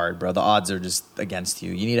too hard, bro. The odds are just against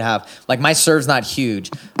you. You need to have, like, my serve's not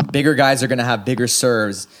huge. Bigger guys are going to have bigger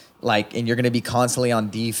serves, like, and you're going to be constantly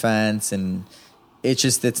on defense, and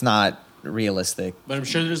it's not realistic. But I'm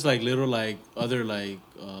sure there's, like, little, like, other, like,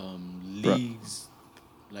 leagues,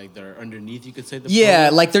 like, that are underneath, you could say.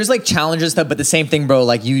 Like, there's, like, challenges stuff, but the same thing, bro,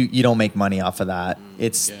 like, you don't make money off of that.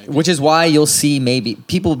 Which is why you'll see maybe,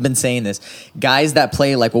 people have been saying this, guys that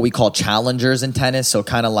play, like, what we call challengers in tennis, so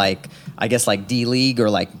kind of like, I guess, like, D-League or,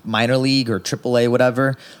 like, minor league or AAA,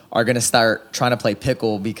 whatever, are going to start trying to play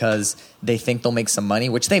pickle because they think they'll make some money,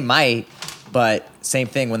 which they might, but same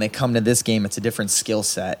thing, when they come to this game, it's a different skill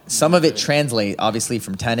set. Some of it translate, obviously,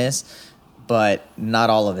 from tennis, but not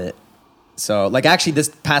all of it. So, like, actually, this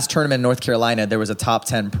past tournament in North Carolina, there was a top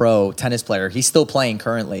 10 pro tennis player. He's still playing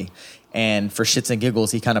currently. And for shits and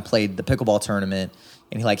giggles, he kind of played the pickleball tournament.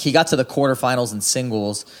 And he got to the quarterfinals in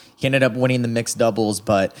singles. He ended up winning the mixed doubles.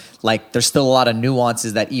 But, like, there's still a lot of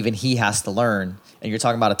nuances that even he has to learn. And you're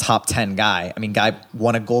talking about a top 10 guy. I mean, guy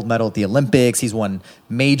won a gold medal at the Olympics. He's won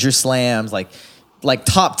major slams, like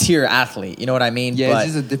top tier athlete. You know what I mean? Yeah,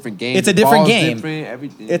 it's just a different game. It's a different game. Different,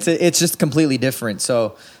 everything. It's just completely different.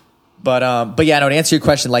 So... But yeah, no, to answer your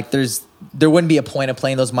question, like there wouldn't be a point of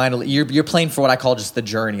playing those minor. You're playing for what I call just the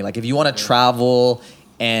journey. Like if you want to travel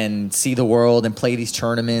and see the world and play these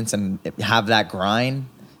tournaments and have that grind,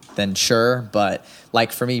 then sure. But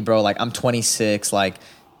like for me, bro, like I'm 26. Like,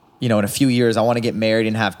 you know, in a few years I want to get married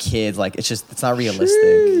and have kids. Like it's not realistic.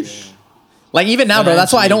 Sheesh. Like even now, bro,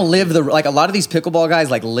 that's why I don't live like a lot of these pickleball guys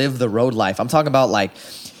like live the road life. I'm talking about like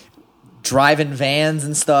driving vans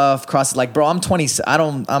and stuff. Like, bro, I'm 20.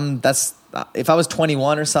 If I was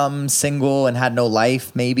 21 or something, single and had no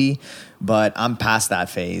life, maybe. But I'm past that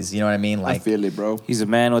phase. You know what I mean? Like, I feel it, bro. He's a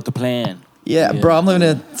man with a plan. Yeah, bro, I'm living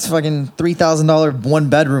in a fucking $3,000 one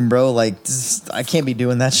bedroom, bro. Like, I can't be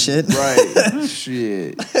doing that shit. Right.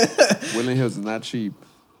 Shit. Woodland Hills is not cheap.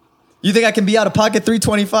 You think I can be out of pocket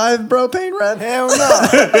 $325, bro, paying rent? Hell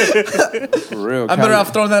no. For real. I'm better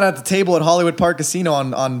off throwing that at the table at Hollywood Park Casino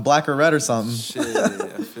on black or red or something. Shit,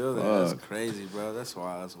 I feel that. That's crazy, bro. That's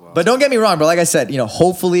wild. But don't get me wrong, bro. Like I said,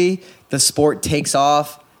 hopefully the sport takes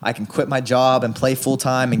off. I can quit my job and play full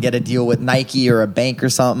time and get a deal with Nike or a bank or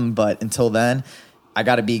something. But until then, I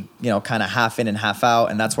got to be, kind of half in and half out.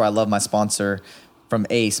 And that's where I love my sponsor from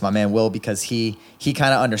Ace, my man Will, because he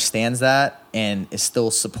kind of understands that and is still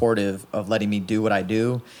supportive of letting me do what I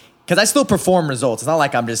do. Because I still perform results. It's not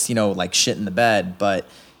like I'm just, like shit in the bed. But,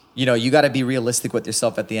 you got to be realistic with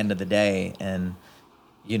yourself at the end of the day. And,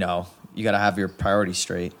 you got to have your priorities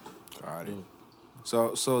straight. Got it.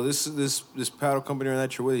 So this paddle company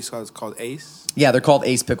that you're with, it's called Ace? Yeah, they're called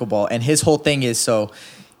Ace Pickleball. And his whole thing is, so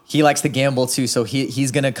he likes to gamble too. So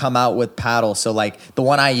he's going to come out with paddles. So like the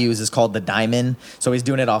one I use is called the Diamond. So he's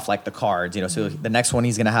doing it off like the cards, So the next one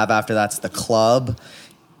he's going to have after that's the Club.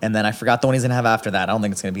 And then I forgot the one he's going to have after that. I don't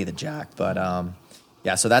think it's going to be the Jack. But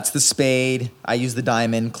yeah, so that's the Spade. I use the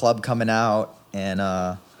Diamond. Club coming out. And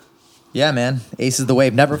yeah, man, Ace is the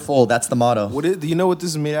wave. Never fold. That's the motto. Do you know what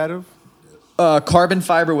this is made out of? Carbon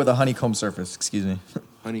fiber with a honeycomb surface. Excuse me.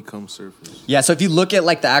 Honeycomb surface. Yeah, so if you look at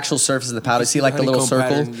like the actual surface of the powder, see like the little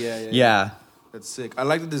circle. Yeah. That's sick. I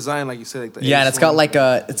like the design, like you said, like the and it's got like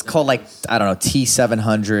it's called like I don't know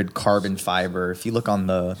T700 carbon fiber. If you look on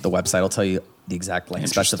the website, it'll tell you the exact like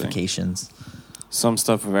specifications. Some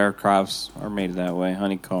stuff of aircrafts are made that way,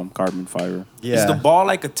 honeycomb, carbon fiber. Yeah. Is the ball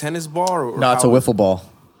like a tennis ball? Or no, it's a wiffle ball.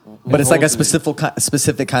 But it's like a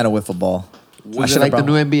specific kind of wiffle ball. Was it like the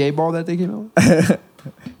new NBA ball that they came out with?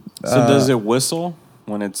 So does it whistle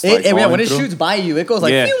when it's like when it shoots by you, it goes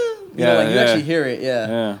like you actually hear it.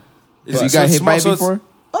 Yeah. You got hit by it before?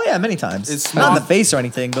 Oh yeah, many times. It's not in the face or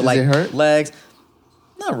anything, but like hurt? Legs.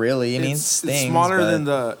 Not really. I mean, it stings. It's smaller than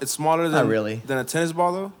not really than a tennis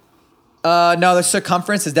ball though. No, the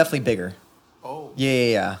circumference is definitely bigger. Oh.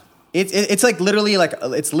 Yeah. It's like literally like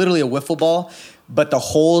it's literally a wiffle ball, but the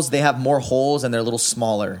holes, they have more holes and they're a little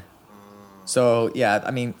smaller. So yeah,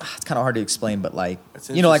 I mean, it's kind of hard to explain, but like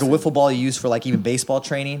like a wiffle ball you use for like even baseball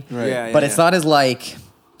training. Right. Yeah, but it's not as like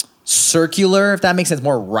circular, if that makes sense,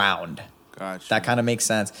 more round. Gotcha. That kind of makes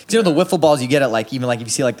sense. Because the wiffle balls you get at like even like if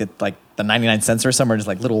you see like the 99 cents or somewhere, just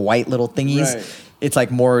like little white little thingies. Right. It's like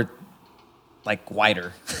more like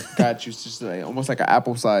wider. Got you. It's just like almost like an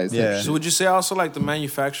apple size. Yeah. So would you say also like the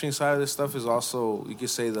manufacturing side of this stuff is also, you could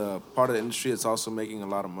say, the part of the industry that's also making a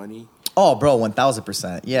lot of money? Oh, bro,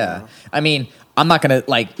 1,000%. Yeah. I mean, I'm not gonna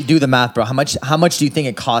like do the math, bro. How much do you think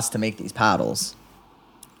it costs to make these paddles?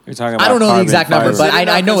 You're talking about I don't know the exact number, but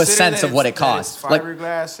I know a Considering sense of what it costs. It's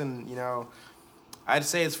fiberglass, and I'd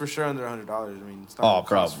say it's for sure under $100. I mean, it's not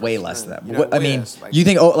bro, way less than that. way I mean, less, like, you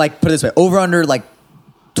think like put it this way, over under like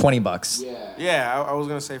 $20. Yeah, I was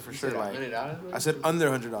gonna say for sure. Like, I said under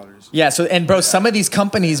 $100. Yeah. So and bro, some of these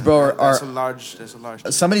companies, bro, that's a large.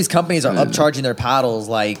 Some of these companies are upcharging their paddles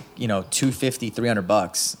like $250,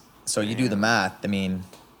 $300. So you do the math. I mean,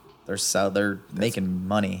 they're making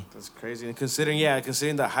money. That's crazy. And considering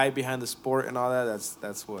the hype behind the sport and all that,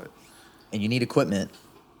 that's what. And you need equipment.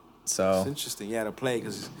 So it's interesting, to play,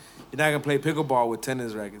 because you're not gonna play pickleball with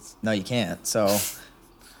tennis rackets. No, you can't. So.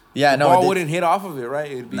 Yeah, the ball wouldn't hit off of it,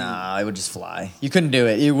 right? It would just fly. You couldn't do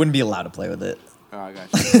it. You wouldn't be allowed to play with it. Oh, I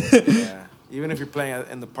got you. Yeah. Even if you're playing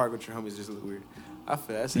in the park with your homies, it just look weird. I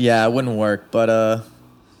feel that. Yeah, it wouldn't work. But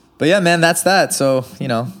yeah, man, that's that. So,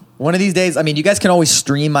 one of these days, I mean, you guys can always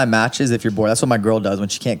stream my matches if you're bored. That's what my girl does when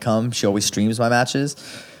she can't come. She always streams my matches.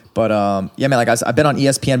 But yeah, man, like I've been on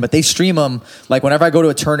ESPN, but they stream them. Like whenever I go to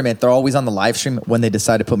a tournament, they're always on the live stream when they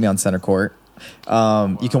decide to put me on center court.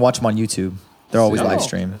 You can watch them on YouTube. They're always live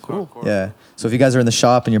stream. Cool. Yeah. So if you guys are in the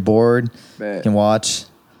shop and you're bored, you can watch.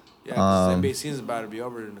 Yeah, NBA season's about to be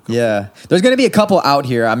over in a couple. Yeah. There's gonna be a couple out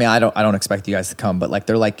here. I mean, I don't expect you guys to come, but like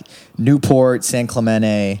they're like Newport, San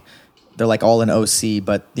Clemente. They're like all in OC,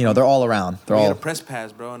 but they're all around. They're all a press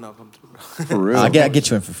pass, bro, and I'll come through. For real. I'll get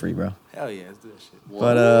you in for free, bro. Hell yeah, let's do that shit.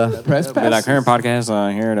 But press pass. Like current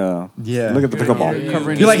podcast here to look at the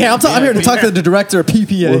pickleball. You're like, hey, I'm here to talk to the director of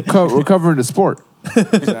PPA. We're covering the sport.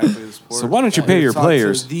 Exactly. So why don't you pay your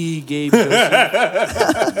players? The Gabe Joseph.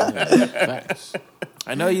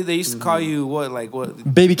 I know they used to call you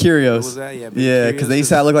what? Baby Curios. What was that? Yeah. Yeah, because they used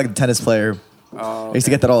to look like a tennis player. Oh, okay. I used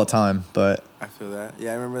to get that all the time, but I feel that.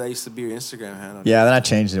 Yeah, I remember that used to be your Instagram handle. yeah, then I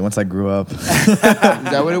changed it once I grew up. Is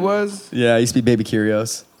that what it was? Yeah, I used to be Baby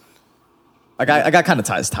Curios. I got kind of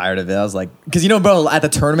tired of it. I was like, because bro, at the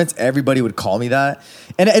tournaments, everybody would call me that,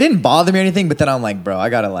 and it didn't bother me or anything. But then I'm like, bro, I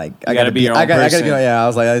gotta be your own person. Yeah, I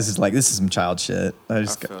was like, this is some child shit. I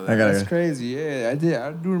gotta. That's crazy. Yeah, I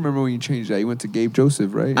do remember when you changed that. You went to Gabe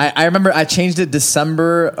Joseph, right? I remember I changed it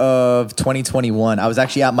December of 2021. I was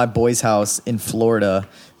actually at my boy's house in Florida.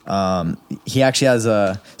 He actually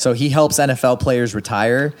has so he helps NFL players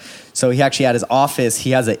retire. So he actually at his office,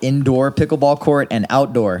 he has an indoor pickleball court and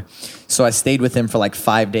outdoor. So I stayed with him for like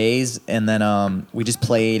 5 days, and then we just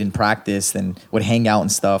played and practiced and would hang out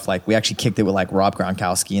and stuff. Like we actually kicked it with like Rob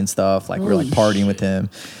Gronkowski and stuff. Like we were like partying with him.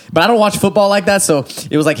 But I don't watch football like that, so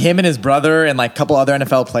it was like him and his brother and like a couple other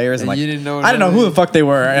NFL players. And like you didn't know I didn't know who the fuck they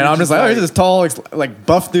were, and I'm just like, oh, he's this tall, like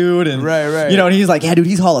buff dude, and right. And he's like, yeah, dude,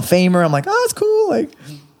 he's Hall of Famer. I'm like, oh, that's cool, like.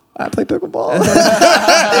 I play pickleball.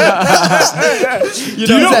 Do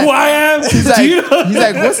you know who I am? He's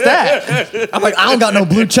like, what's that? I'm like, I don't got no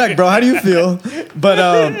blue check, bro. How do you feel?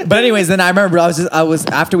 But anyways, then I remember I was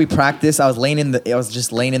after we practiced, I was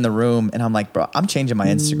just laying in the room, and I'm like, bro, I'm changing my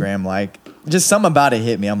Instagram. Like, just something about it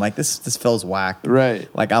hit me. I'm like, this feels whack.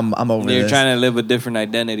 Right. Like I'm over this. You're trying to live a different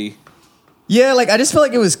identity. Yeah, like I just felt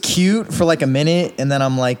like it was cute for like a minute, and then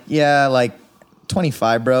I'm like, yeah, like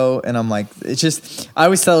 25, bro. And I'm like, it's just, I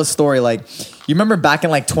always tell a story. Like, you remember back in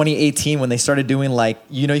like 2018 when they started doing like,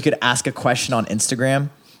 you could ask a question on Instagram.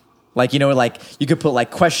 Like, like you could put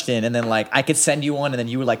like question, and then like I could send you one, and then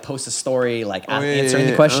you would like post a story like answering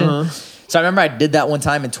the question. Uh-huh. So I remember I did that one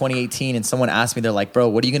time in 2018, and someone asked me, they're like, bro,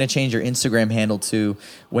 what are you going to change your Instagram handle to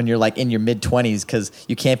when you're like in your mid 20s? Because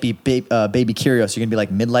you can't be baby curious. You're going to be like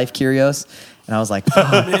midlife curious. And I was like, so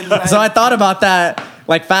I thought about that.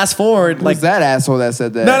 Like fast forward, Who's that asshole that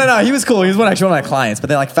said that? No, he was cool. He was one of my clients. But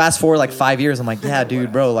then like fast forward like 5 years, I'm like, yeah,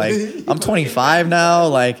 dude, bro, like I'm 25 now.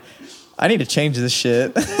 Like I need to change this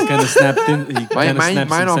shit. Kind of snapped in. Mine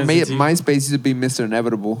on MySpace used to be Mr.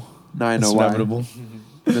 Inevitable. Now I know why. Inevitable.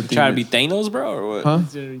 Trying to be Thanos, bro, or what? Huh?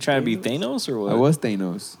 Trying to be Thanos or what? I was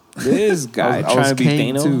Thanos. This guy trying to be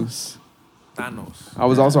Thanos. Too. Thanos. I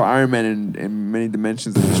was also Iron Man in many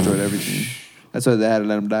dimensions and destroyed everything. That's why they had to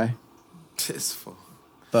let him die.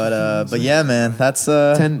 But yeah, man, that's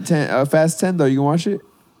 10, Fast 10 though. You can watch it.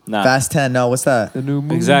 Nah. Fast 10. No, what's that? The new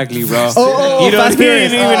movie. Exactly, bro. You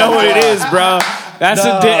didn't even know what it is, bro.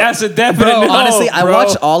 That's a definite. Bro, no, honestly, bro. I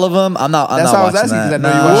watched all of them. I'm not watching that. That's why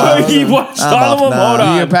I was asking. You watched all of them. Hold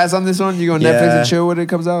on. You gonna pass on this one? You gonna Netflix and chill when it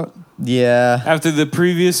comes out? Yeah. After the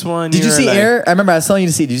previous one, did you see Air? I remember I was telling you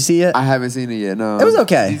to see. Did you see it? I haven't seen it yet. No, it was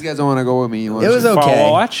okay. These guys don't want to go with me. It was okay.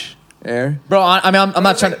 Watch Air, bro. I mean, I'm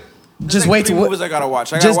not trying to. Just wait till movies I gotta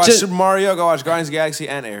watch. I gotta watch Super Mario. I gotta watch Guardians of the Galaxy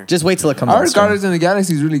and Air. Just wait till it comes out. I heard Guardians of the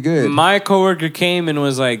Galaxy is really good. My coworker came and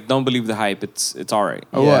was like, "Don't believe the hype. It's all right."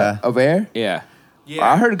 Oh, yeah. What? Of Air? Yeah.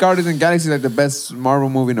 I heard Guardians of the Galaxy is like the best Marvel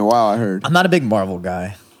movie in a while. I heard. I'm not a big Marvel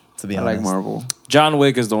guy, to be honest. I like Marvel. John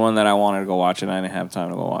Wick is the one that I wanted to go watch, and I didn't have time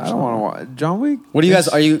to go watch. I don't want to watch John Wick. What do you guys?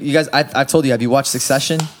 Are you guys? I've told you. Have you watched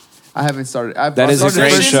Succession? I haven't started. That is a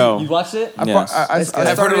great show. You watched it? Yes.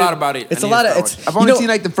 I've heard a lot about it. It's a lot of. I've only seen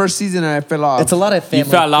like the first season and I fell off. It's a lot of family. You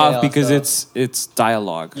fell off because it's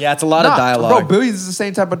dialogue. Yeah, it's a lot of dialogue. Bro, Billions is the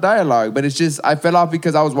same type of dialogue, but it's just I fell off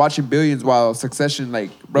because I was watching Billions while Succession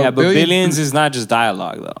but Billions is not just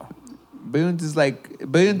dialogue though. Billions is like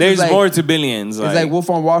There's more to Billions. It's like Wolf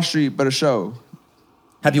on Wall Street, but a show.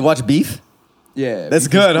 Have you watched Beef? Yeah, that's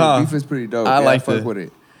good, huh? Beef is pretty dope. I like it. With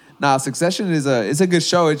it. Nah, Succession is a good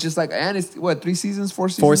show. It's just like, and it's what, 3 seasons, 4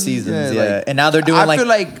 seasons? 4 seasons, yeah. Like, and now they're doing I feel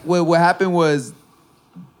like what happened was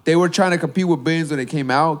they were trying to compete with Billions when it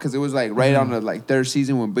came out because it was like right on the like 3rd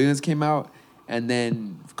season when Billions came out, and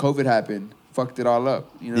then COVID happened, fucked it all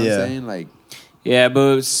up. You know what I'm saying? Like, yeah,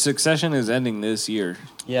 but Succession is ending this year.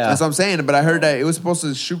 Yeah, that's what I'm saying. But I heard that it was supposed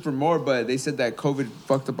to shoot for more, but they said that COVID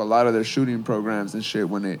fucked up a lot of their shooting programs and shit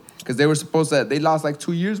because they were supposed to. They lost like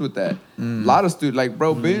 2 years with that. A lot of students, like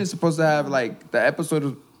Billions supposed to have like the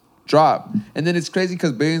episode drop, and then it's crazy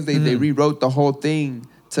because Billions they rewrote the whole thing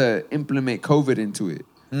to implement COVID into it.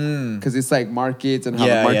 Because it's like markets and how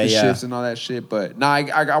the market shifts and all that shit. But now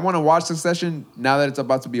I want to watch Succession now that it's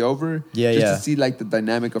about to be over. Just to see like the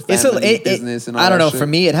dynamic of family, business and all that. I don't know. Shit. For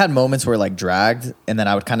me, it had moments where it like dragged, and then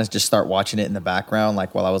I would kind of just start watching it in the background,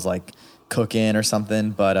 like while I was like cooking or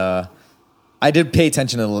something. But I did pay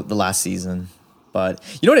attention to the last season. But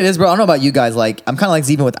you know what it is, bro? I don't know about you guys. Like I'm kind of like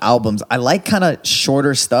even with albums. I like kind of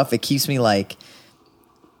shorter stuff. It keeps me like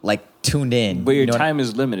tuned in. But your time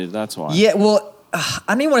is limited. That's why. Yeah. Well. I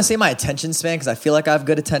don't even want to say my attention span because I feel like I have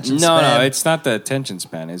good attention span. No, it's not the attention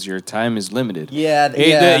span. It's your time is limited. Yeah.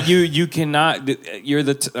 You cannot. You're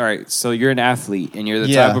all right. So you're an athlete, and you're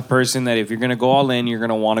the type of person that if you're gonna go all in, you're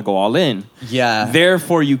gonna want to go all in. Yeah.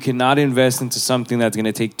 Therefore, you cannot invest into something that's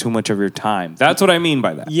gonna take too much of your time. That's what I mean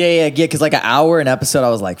by that. Yeah. Because like an hour an episode, I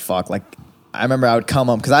was like, fuck. Like I remember I would come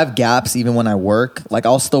home because I have gaps even when I work. Like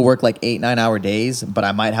I'll still work like 8-9 hour days, but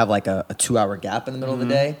I might have like a 2-hour gap in the middle of the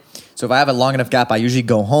day. So if I have a long enough gap, I usually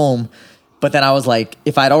go home. But then I was like,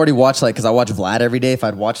 if I'd already watched, like, because I watch Vlad every day, if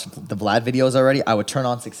I'd watched the Vlad videos already, I would turn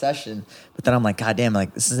on Succession. But then I'm like, God damn,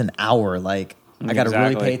 like, this is an hour. Like, I got to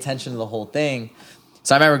really pay attention to the whole thing.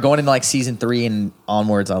 So I remember going into like season 3 and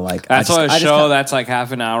onwards. That's why a show that's like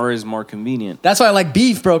half an hour is more convenient. That's why I like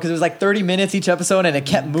Beef, bro, because it was like 30 minutes each episode and it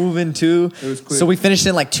kept moving too. It was quick. So we finished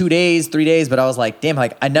in like 2 days, 3 days, but I was like, damn,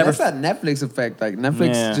 like I never. That's that Netflix effect. Like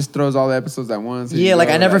Netflix just throws all the episodes at once. Yeah, like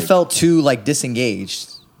I never felt too like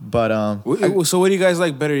disengaged. But so what do you guys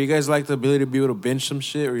like better? You guys like the ability to be able to binge some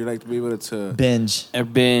shit, or you like to be able to binge?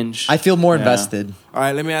 Binge. I feel more invested. All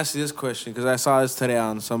right, let me ask you this question because I saw this today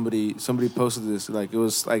on somebody posted this. Like it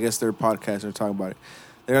was, I guess their podcast. They're talking about it.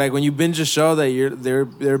 They're like, when you binge a show, that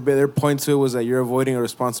their point to it was that you're avoiding a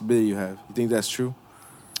responsibility you have. You think that's true?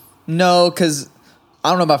 No, because I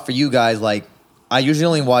don't know about for you guys. Like I usually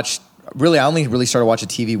only watch. Really, I only really started watching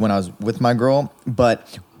TV when I was with my girl,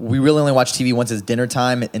 but we really only watch TV once it's dinner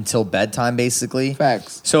time until bedtime, basically.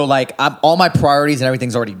 Facts. So, like, all my priorities and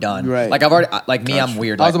everything's already done. Right. Like, I've already, like, me, I'm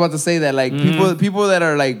weird. I was about to say that, like, people that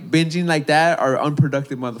are, like, binging like that are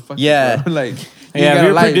unproductive motherfuckers. Yeah. Like,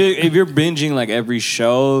 if you're binging, like, every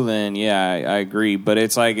show, then, yeah, I agree. But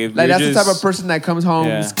it's like, if like, you're that's the type of person that comes home,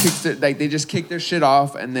 they just kick their shit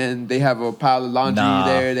off, and then they have a pile of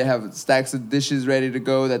laundry there. They have stacks of dishes ready to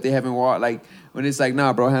go that they haven't washed. Like, when it's like,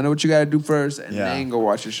 nah, bro, handle what you got to do first, and then go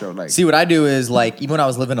watch your show. Like, see, what I do is, like, even when I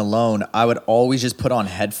was living alone, I would always just put on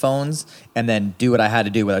headphones and then do what I had to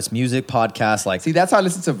do, whether it's music, podcast, like. See, that's how I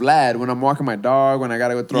listen to Vlad when I'm walking my dog, when I got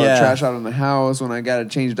to go throw the trash out in the house, when I got to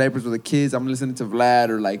change diapers with the kids. I'm listening to Vlad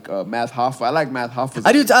or, like, Math Hoffa. I like Math Hoffa.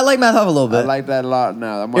 I like Math Hoffa a little bit. I like that a lot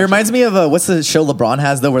now. It reminds me of, what's the show LeBron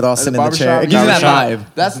has, though, where they're all sitting in the chair? It gives me that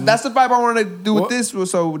vibe. That's the vibe I want to do with this,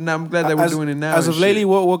 so now I'm glad that we're doing it now. As of lately,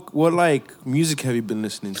 what like, music have you been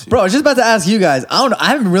listening to? Bro, I was just about to ask you guys. I don't know. I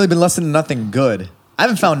haven't really been listening to nothing good. I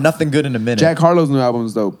haven't found nothing good in a minute. Jack Harlow's new album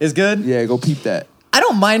is dope. Is good? Yeah, go peep that. I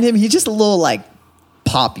don't mind him. He's just a little, like,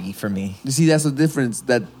 poppy for me. You see, that's the difference.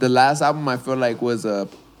 That the last album I feel like was a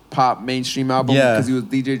pop mainstream album because he was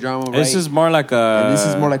DJ Drama. Right? This is more like and this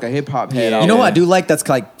is more like a hip hop head. You know what I do like that's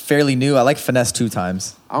like fairly new? I like Finesse 2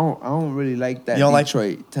 Times. I don't really like that. You don't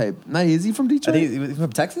Detroit type. No, is he from Detroit? I think he's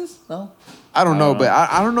from Texas? No. I don't know, but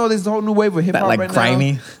I don't know this whole new wave of hip hop like right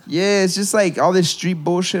grimy. now. Yeah, it's just like all this street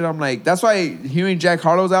bullshit. I'm like, that's why hearing Jack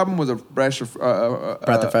Harlow's album was a breath of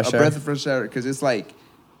fresh air because it's like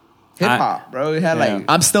hip hop, bro. It had like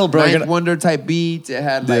I'm still bro. Ninth Wonder type beats. It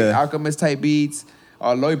had like Alchemist type beats.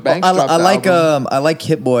 Lloyd Banks dropped I like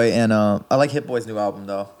Hit Boy and I like Hit Boy's new album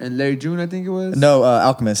though. And Larry June, I think it was. No,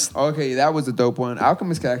 Alchemist. Okay, that was a dope one.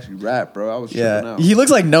 Alchemist can actually rap, bro. I was tripping out. He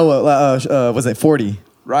looks like Noah. Was it 40?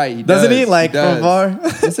 Right, he doesn't does. he? Like from far.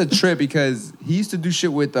 It's a trip because he used to do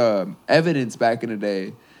shit with Evidence back in the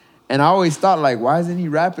day, and I always thought like, why isn't he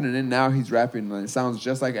rapping? And then now he's rapping, and it sounds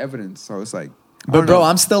just like Evidence. So it's like, but bro,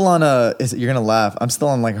 I'm still on you're gonna laugh. I'm still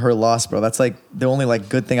on like Her Loss, bro. That's like the only like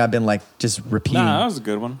good thing I've been like just repeating. Nah, that was a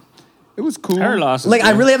good one. It was cool. Her Loss. Like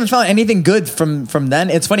I really haven't found anything good from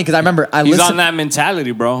then. It's funny because I remember he's on that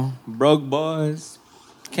mentality, bro. Broke boys.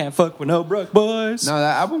 Can't fuck with no broke boys. No,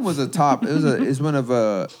 that album was a top. It's one of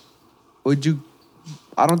would you?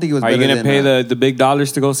 I don't think it was. Are you gonna pay the big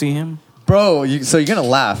dollars to go see him, bro? So you're gonna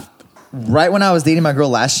laugh. Right when I was dating my girl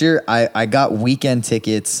last year, I got weekend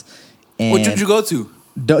tickets. And what did you go to?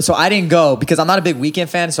 So I didn't go because I'm not a big Weeknd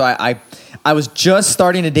fan. So I was just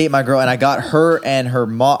starting to date my girl, and I got her and her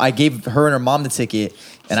mom. I gave her and her mom the ticket.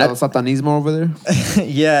 And Satanismo over there.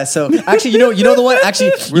 Yeah. So actually, you know the one.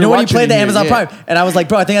 Actually, you know when you played the Amazon Prime, and I was like,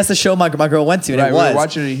 bro, I think that's the show my girl went to, and it was. We were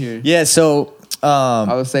watching it here. Yeah. So.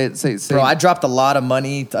 I would say. Bro, I dropped a lot of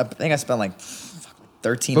money. I think I spent like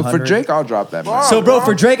 $1,300. But for Drake, I'll drop that money. So, bro,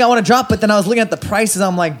 for Drake, I want to drop, but then I was looking at the prices.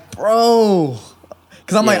 I'm like, bro.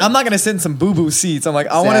 Because I'm like, I'm not going to sit in some boo-boo seats. I'm like,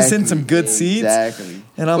 I want to sit in some good seats. Exactly.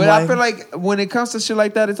 And I feel like when it comes to shit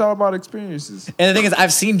like that, it's all about experiences. And the thing is,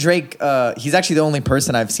 I've seen Drake. He's actually the only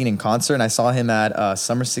person I've seen in concert. And I saw him at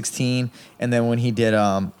Summer 16. And then when he did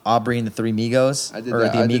Aubrey and the Three Amigos.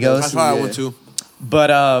 The Amigos. That's how I went to.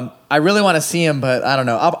 But I really want to see him, but I don't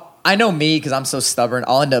know. I know me because I'm so stubborn.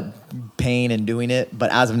 I'll end up paying and doing it.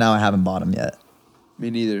 But as of now, I haven't bought him yet. Me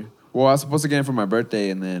neither. Well, I was supposed to get it for my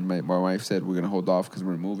birthday, and then my wife said we're gonna hold off because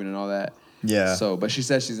we're moving and all that. Yeah. So, but she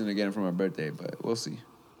said she's gonna get it for my birthday, but we'll see.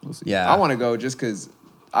 Yeah. I want to go just because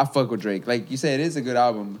I fuck with Drake. Like you said, it is a good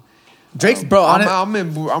album. Drake's bro.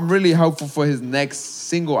 I'm really hopeful for his next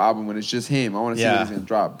single album when it's just him. I want to see what he's gonna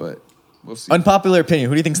drop, but we'll see. Unpopular opinion.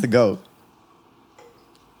 Who do you think's the GOAT?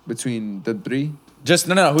 Between the three? Just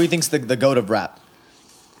no. Who do you think's the GOAT of rap?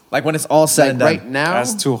 Like when it's all said and done. Right now?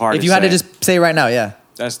 That's too hard if you had to just say right now, yeah.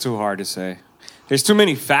 That's too hard to say. There's too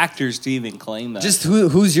many factors to even claim that. Just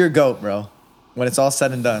who's your GOAT, bro? When it's all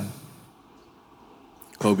said and done.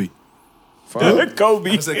 Kobe.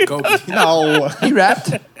 Kobe. I said Kobe. No. He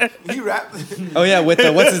rapped. Oh yeah, with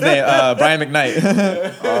what's his name? Brian McKnight.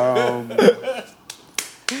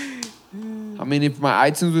 I mean, if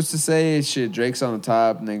my iTunes was to say, shit, Drake's on the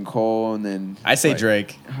top, and then Cole, and then I say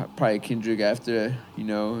Drake. Probably Kendrick after,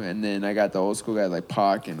 and then I got the old school guys like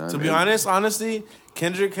Pac and. To be honest, honestly,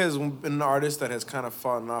 Kendrick has been an artist that has kind of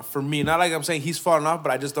fallen off for me. Not like I'm saying he's fallen off,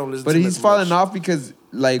 but I just don't listen. But to him he's as fallen much. off because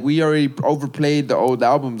like we already overplayed the old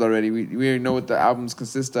albums already. We already know what the albums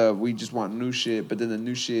consist of. We just want new shit, but then the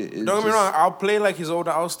new shit is. Don't get me wrong. I'll play like his old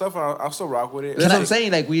stuff. And I'll still rock with it. That's what I'm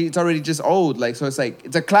saying. Like it's already just old. Like so, it's like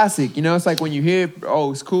it's a classic. It's like when you hear,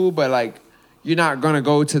 it's cool, but like you're not gonna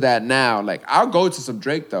go to that now. Like I'll go to some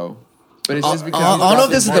Drake though. But it's just because I don't know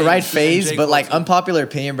if this is the right phase, Jake but like also. unpopular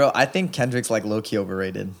opinion, bro. I think Kendrick's like low key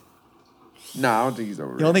overrated. Nah, I don't think he's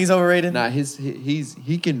overrated. You don't think he's overrated? Nah,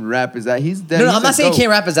 he can rap his ass. No, I'm not saying he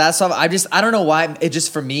can't rap his ass off. I don't know why. It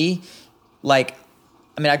just for me, like,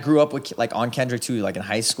 I mean, I grew up with like on Kendrick too, like in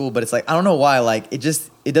high school. But it's like I don't know why. Like it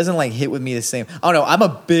doesn't like hit with me the same. I don't know. I'm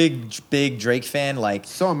a big Drake fan. Like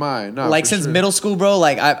so am I. No, like since middle school, bro.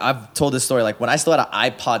 Like I've told this story. Like when I still had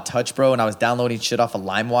an iPod Touch, bro, and I was downloading shit off of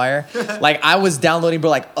LimeWire. Like I was downloading, bro,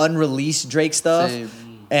 like unreleased Drake stuff,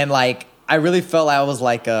 and like. I really felt like I was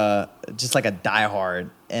like just like a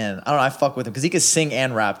diehard, and I don't know. I fuck with him because he could sing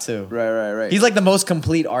and rap too. Right. He's like the most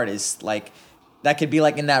complete artist, like that could be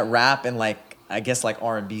like in that rap and like I guess like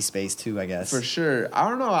R&B space too. I guess for sure. I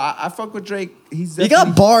don't know. I fuck with Drake. He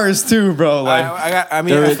got bars too, bro. Like I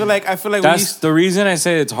feel like that's the reason I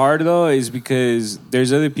say it's hard though is because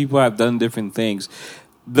there's other people who have done different things.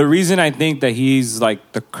 The reason I think that he's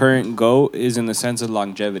like the current GOAT is in the sense of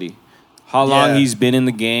longevity. How long he's been in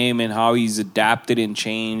the game and how he's adapted and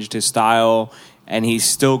changed his style, and he's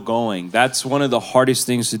still going. That's one of the hardest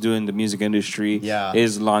things to do in the music industry.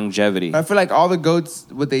 Is longevity. I feel like all the GOATs,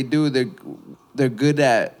 what they do, they're good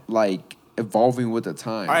at like evolving with the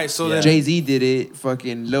time. All right, so then Jay-Z did it.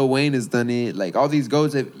 Fucking Lil Wayne has done it. Like all these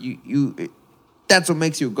GOATs, that's what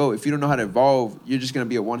makes you a GOAT. If you don't know how to evolve, you're just gonna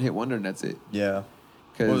be a one-hit wonder, and that's it. Yeah.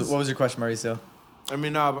 What was your question, Mauricio? I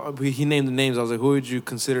mean, he named the names. I was like, who would you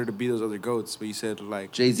consider to be those other GOATs? But you said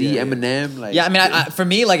like Jay-Z, Eminem. Like I mean, for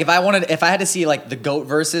me, like if I had to see like the GOAT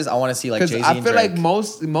verses, I want to see like Jay-Z. I feel and like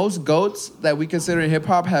most GOATs that we consider in hip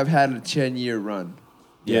hop have had a 10-year run.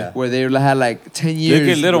 Yeah. Where they had like 10 years. Look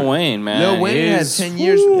at Lil Wayne, man. Lil Wayne had 10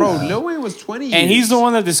 years. Bro, Lil Wayne was 20 years. And he's the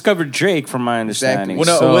one that discovered Drake, from my understanding.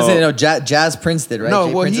 Exactly. Well, no, was it Jazz Prince did, right? No,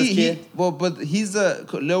 Jay well, Prince's kid?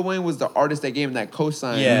 but Lil Wayne was the artist that gave him that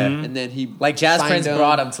cosign. Yeah. And then he like Jazz Prince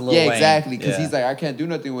brought him to Lil Wayne. Yeah, exactly. Because he's like, I can't do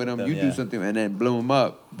nothing with him. You do something, and then blew him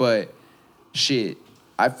up. But shit,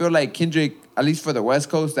 I feel like Kendrick, at least for the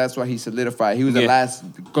West Coast, that's why he solidified. He was the last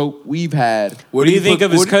GOAT we've had. What do you think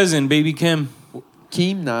of his cousin, Baby Kim?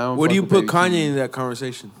 Keem now. Where do you put Kanye in that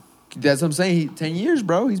conversation? That's what I'm saying. 10 years,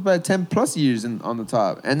 bro. He's about 10 plus years on the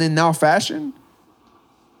top. And then now fashion.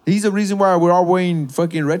 He's the reason why we're all wearing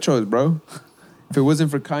fucking retros, bro. If it wasn't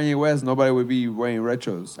for Kanye West, nobody would be wearing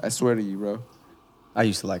retros. I swear to you, bro. I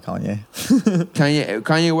used to like Kanye.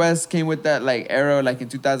 Kanye West came with that like era, like in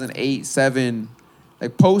 2008, 7,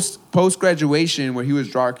 like post graduation, where he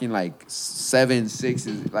was rocking like 7,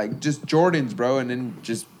 6s, like just Jordans, bro, and then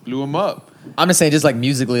just blew him up. I'm just saying, just like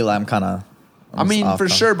musically, like, I'm kind of. I mean, for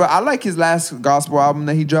sure, but I like his last gospel album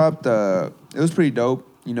that he dropped. It was pretty dope.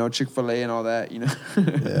 Chick-fil-A and all that. Yeah,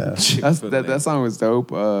 that song was dope.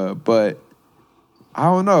 But I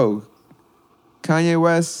don't know. Kanye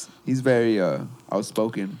West, he's very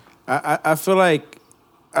outspoken. I feel like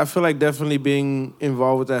definitely being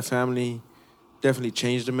involved with that family definitely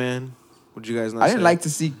changed the man. Would you guys not? I didn't like to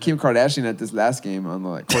see Kim Kardashian at this last game on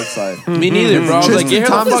the court side. Me neither, bro. I was like, get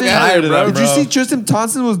her the fuck out of here, bro. Did you see Tristan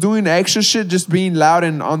Thompson was doing extra shit, just being loud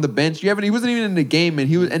and on the bench? He wasn't even in the game, and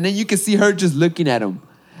then you could see her just looking at him,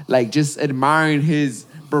 like just admiring his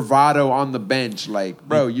bravado on the bench. Like,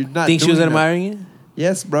 bro, you're not. Think she was admiring it?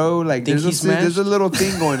 Yes, bro. Like, there's a little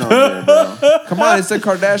thing going on there, bro. Come on, it's the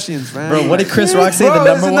Kardashians, man. Bro, what did Chris Rock say? Bro,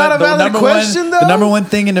 the number one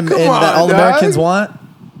thing that all Americans want.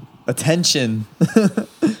 Attention.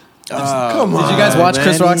 Come on. Did you guys watch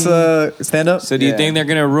Chris Rock's stand-up? So do you think they're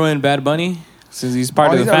gonna ruin Bad Bunny since he's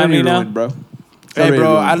part of the family now, bro? Hey,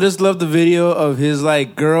 bro, I just love the video of his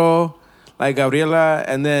like girl, like Gabriela,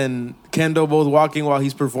 and then Kendall both walking while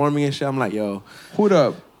he's performing and shit. I'm like, yo, hold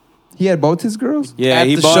up. He had both his girls? Yeah,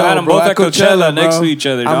 he had them both at Coachella next to each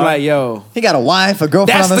other, dog. I'm like, yo. He got a wife, a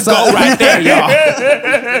girlfriend on the That's side. the goat right there,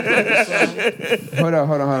 y'all.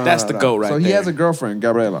 Hold on. That's the goat right there. So he has a girlfriend,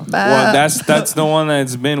 Gabriela. Well, that's the one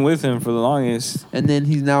that's been with him for the longest. And then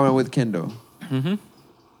he's now with Kendall. Mm-hmm.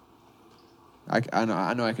 I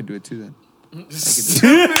know I could do it too then.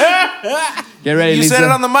 Get ready, You Lisa. said it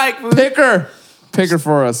on the mic. Pick her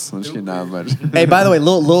for us. I'm just kidding, not much. Hey, by the way,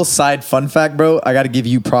 little side fun fact, bro. I got to give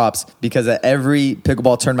you props because at every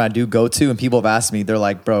pickleball tournament I do go to, and people have asked me, they're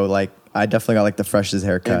like, bro, like, I definitely got like the freshest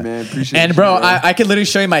haircut. Hey, man, appreciate and bro, I could literally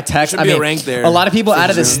show you my text. Should be a rank there. A lot of people out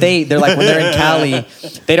of the state, they're like when they're in Cali,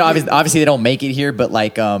 they don't obviously they don't make it here, but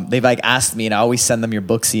like they've like asked me, and I always send them your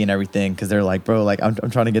Booksy and everything because they're like, bro, like I'm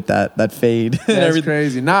trying to get that fade. That's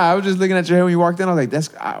crazy. Nah, I was just looking at your hair when you walked in. I was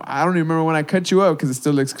like, I don't even remember when I cut you up because it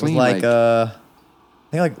still looks clean. Like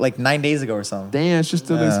I think like 9 days ago or something. Damn, it just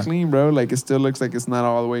still looks clean, bro. Like it still looks like it's not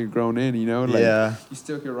all the way grown in, you know? Like, yeah. You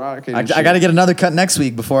still can rock it. I got to get another cut next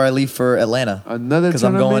week before I leave for Atlanta. Another because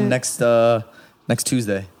I'm going next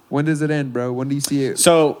Tuesday. When does it end, bro? When do you see it?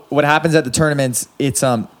 So what happens at the tournaments? It's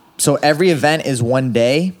so every event is one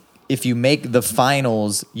day. If you make the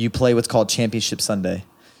finals, you play what's called Championship Sunday.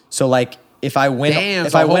 So like if I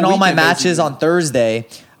win, all my matches on Thursday.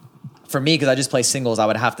 For me, because I just play singles, I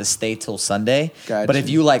would have to stay till Sunday. Gotcha. But if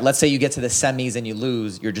you like, let's say you get to the semis and you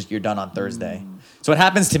lose, you're done on Thursday. So it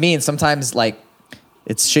happens to me, and sometimes like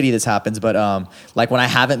it's shitty this happens, but like when I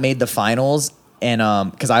haven't made the finals,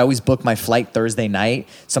 and because I always book my flight Thursday night,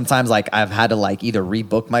 sometimes like I've had to like either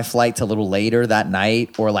rebook my flight to a little later that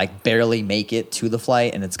night or like barely make it to the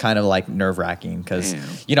flight, and it's kind of like nerve wracking because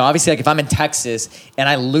you know obviously like if I'm in Texas and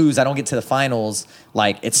I lose, I don't get to the finals.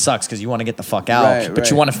 Like it sucks because you want to get the fuck out, but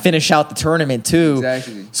you want to finish out the tournament too.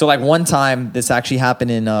 Exactly. So like one time, this actually happened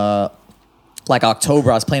in like October.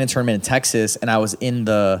 I was playing a tournament in Texas, and I was in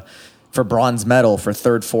for bronze medal for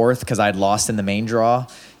third, fourth because I had lost in the main draw,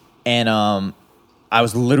 and I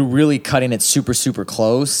was really cutting it super, super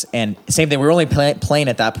close. And same thing, we were only playing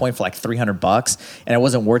at that point for like $300, and it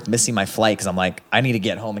wasn't worth missing my flight because I'm like, I need to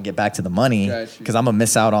get home and get back to the money because I'm gonna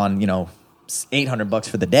miss out on $800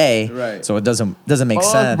 for the day, right? So it doesn't make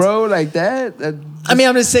sense, bro. Like that. I mean,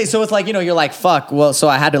 I'm just saying. So it's like you're like fuck. Well, so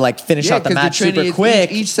I had to like finish out the match super quick.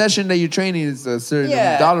 Each session that you're training is a certain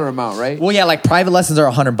dollar amount, right? Well, yeah, like private lessons are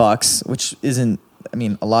 $100, which isn't. I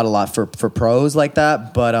mean, a lot for pros like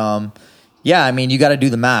that, but yeah, I mean, you got to do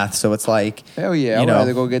the math. So it's like, hell yeah, I'd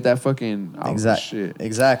rather go get that fucking shit.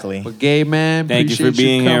 Exactly. But Gabe, man, thank you for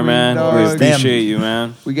being here, man. We appreciate you,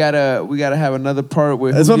 man. We gotta have another part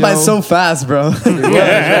with. This went by so fast, bro.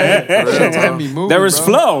 There was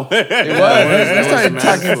flow. It was. We started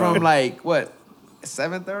talking from like what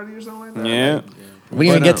 7:30 or something like that. Yeah. We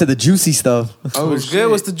didn't even get to the juicy stuff. Oh, it was good.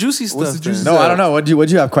 What's the juicy stuff? No, I don't know. What'd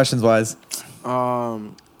you have questions wise?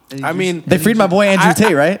 I mean, they freed my boy Andrew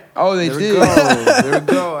Tate, right? Oh, they did. There we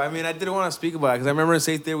go. I mean, I didn't want to speak about it because I remember in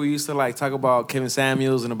State there we used to like talk about Kevin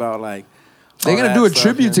Samuels and about like they're gonna do a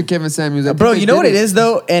tribute to Kevin Samuels, bro. You know what it is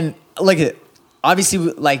though, and like obviously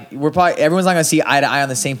like everyone's not gonna see eye to eye on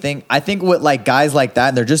the same thing. I think with like guys like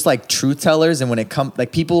that, they're just like truth tellers, and when it comes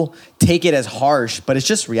like people take it as harsh, but it's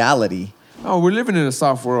just reality. Oh, we're living in a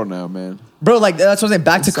soft world now, man. Bro, like that's what I'm saying.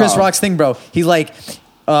 Back to Chris Rock's thing, bro. He's like.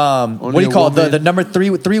 What do you call it? The number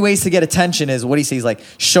three ways to get attention is what he says. He's like,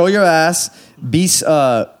 show your ass, be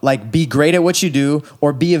great at what you do,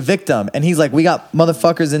 or be a victim. And he's like, we got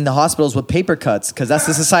motherfuckers in the hospitals with paper cuts because that's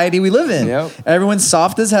the society we live in. Yep. Everyone's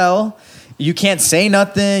soft as hell. You can't say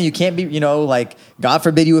nothing. You can't be, like, God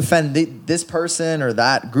forbid you offend this person or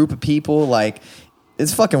that group of people. Like,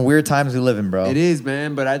 it's fucking weird times we live in, bro. It is,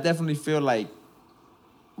 man. But I definitely feel like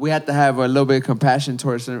we have to have a little bit of compassion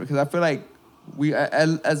towards them because I feel like we,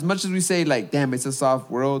 as much as we say like, damn, it's a soft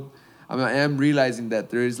world, I am realizing that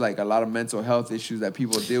there is like a lot of mental health issues that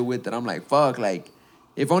people deal with that I'm like, fuck, like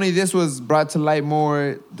if only this was brought to light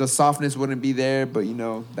more, the softness wouldn't be there. But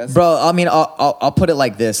that's bro. I mean, I'll put it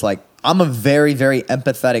like this, like I'm a very, very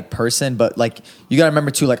empathetic person, but like you gotta remember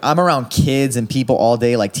too, like I'm around kids and people all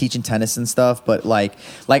day, like teaching tennis and stuff. But like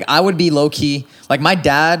I would be low key, like my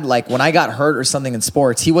dad, like when I got hurt or something in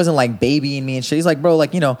sports, he wasn't like babying me and shit. He's like, bro,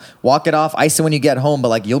 like walk it off, ice it when you get home, but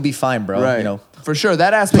like you'll be fine, bro. Right. For sure,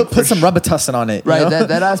 that aspect. Put some Robitussin on it, right?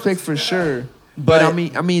 That aspect for sure. But I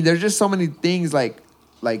mean, there's just so many things like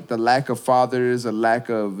like the lack of fathers, a lack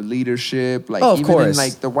of leadership. Like of even course. in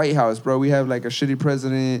like the White House, bro, we have like a shitty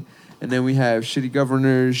president, and then we have shitty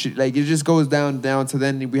governors. Like it just goes down to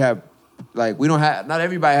then we have like we don't have not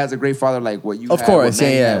everybody has a great father like what you of had, course, what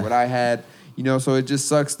yeah, had, what I had. You know, so it just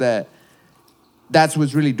sucks that that's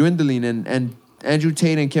what's really dwindling. And Andrew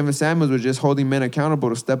Tate and Kevin Samuels were just holding men accountable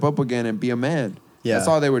to step up again and be a man. Yeah. That's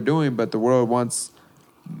all they were doing, but the world wants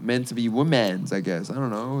men to be women's, I guess. I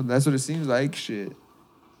don't know. That's what it seems like. Shit.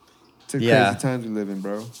 It's crazy times we live in,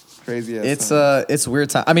 bro. Crazy ass times. It's weird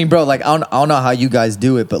time. I mean, bro, like I don't know how you guys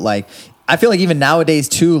do it, but like I feel like even nowadays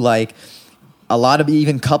too, like a lot of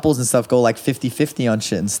even couples and stuff go like 50-50 on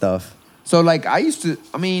shit and stuff. So like I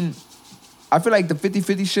feel like the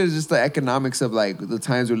 50-50 shit is just the economics of like the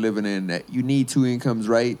times we're living in, that you need two incomes,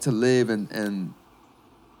 right? To live and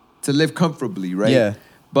to live comfortably, right? Yeah.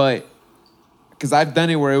 But because I've done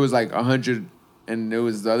it where it was like 100 and it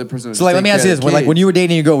was the other person. So like, let me ask you this: when you were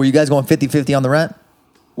dating your girl, were you guys going 50-50 on the rent?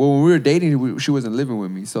 Well, when we were dating, she wasn't living with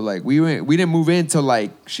me, so like we didn't move in till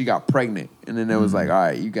like she got pregnant, and then it was like, all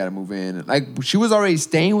right, you got to move in. And, like she was already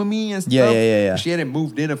staying with me and stuff. Yeah. She hadn't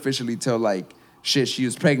moved in officially till like shit. She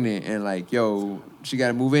was pregnant, and like yo, she got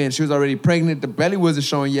to move in. She was already pregnant. The belly wasn't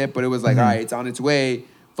showing yet, but it was like, all right, it's on its way.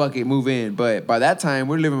 Fuck it, move in. But by that time,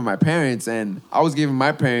 we're living with my parents, and I was giving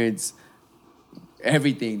my parents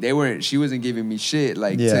everything. She wasn't giving me shit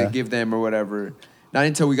like to give them or whatever. Not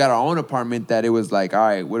until we got our own apartment that it was like, all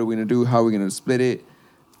right, what are we gonna do? How are we gonna split it?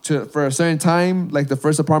 For a certain time, like the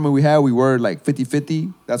first apartment we had, we were like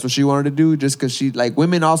 50-50. That's what she wanted to do, just because she like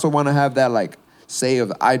women also want to have that like say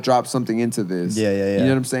of I dropped something into this. Yeah. You know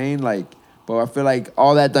what I'm saying? Like, but I feel like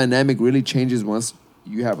all that dynamic really changes once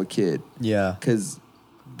you have a kid. Yeah, because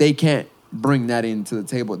they can't bring that into the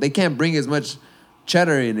table. They can't bring as much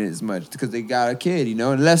cheddar in as much because they got a kid, you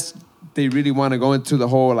know, unless they really want to go into the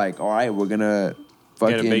whole like, all right, we're gonna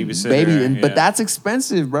fucking get a babysitter, baby, but that's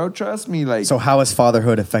expensive, bro. Trust me. Like, so how has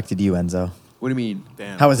fatherhood affected you, Enzo? What do you mean?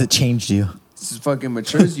 Damn. How has it changed you? It just fucking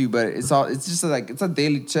matures you, but it's just like it's a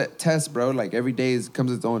daily test, bro. Like every day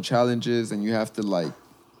comes with its own challenges, and you have to like,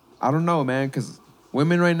 I don't know, man, because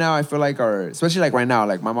women right now, I feel like are especially like right now,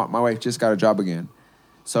 like my wife just got a job again,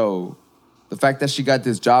 so the fact that she got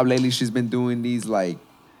this job lately, she's been doing these like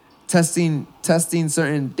testing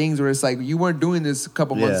certain things where it's like you weren't doing this a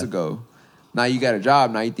couple months ago. Now you got a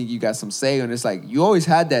job. Now you think you got some say, and it's like you always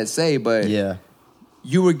had that say, but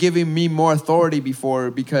you were giving me more authority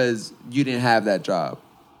before because you didn't have that job.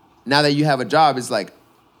 Now that you have a job, it's like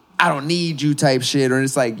I don't need you type shit, or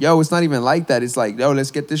it's like yo, it's not even like that. It's like yo,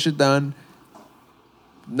 let's get this shit done.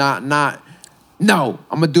 Not no,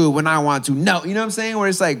 I'm gonna do it when I want to. No, you know what I'm saying? Where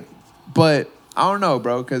it's like, but I don't know,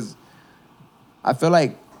 bro, because I feel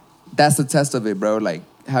like that's the test of it, bro. Like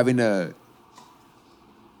having to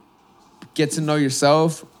get to know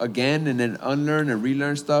yourself again and then unlearn and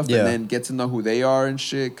relearn stuff and then get to know who they are and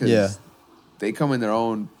shit because they come in their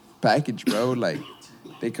own package, bro. Like,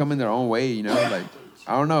 they come in their own way, you know? Like,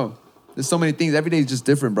 I don't know. There's so many things. Every day is just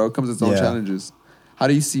different, bro. It comes with its own challenges. How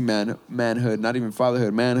do you see manhood, not even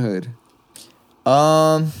fatherhood, manhood?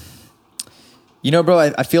 You know, bro,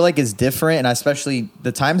 I feel like it's different, and especially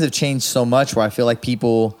the times have changed so much where I feel like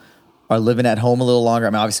people are living at home a little longer. I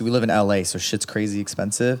mean, obviously, we live in LA, so shit's crazy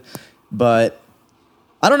expensive. But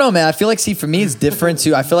I don't know, man. I feel like, for me, it's different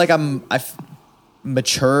too. I feel like I've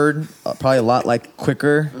matured probably a lot like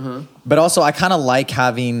quicker, but also I kind of like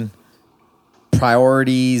having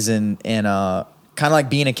priorities and kind of like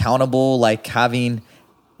being accountable, like having.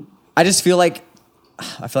 I feel like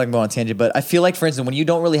I'm going on a tangent, but I feel like, for instance, when you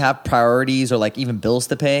don't really have priorities or like even bills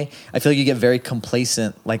to pay, I feel like you get very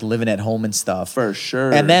complacent, like living at home and stuff. For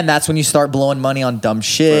sure. And then that's when you start blowing money on dumb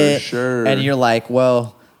shit. For sure. And you're like,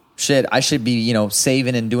 well, shit, I should be, you know,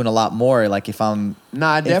 saving and doing a lot more. Like if I'm...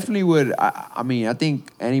 Nah, I definitely would. I mean, I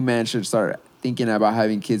think any man should start thinking about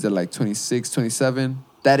having kids at like 26, 27.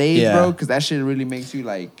 That age, bro, because that shit really makes you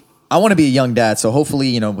like... I want to be a young dad, so hopefully,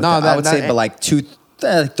 you know, I would say, but like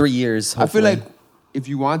 3 years, hopefully. I feel like if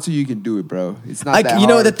you want to, you can do it, bro. It's not that hard. You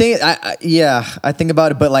know, the thing, I think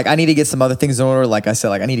about it, but like I need to get some other things in order. Like I said,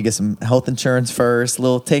 like I need to get some health insurance first,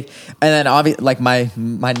 and then obviously, like my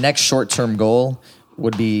next short-term goal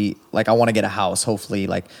would be like I want to get a house. Hopefully,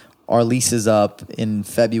 like our lease is up in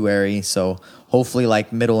February, so hopefully,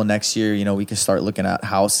 like middle of next year, you know, we can start looking at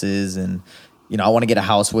houses, and you know, I want to get a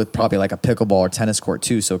house with probably like a pickleball or tennis court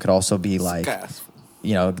too, so it could also be like,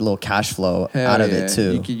 you know, a little cash flow out of it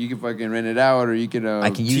too. You can fucking rent it out, or you can. I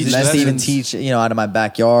can use this to even teach, you know, out of my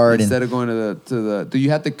backyard instead of going to the. Do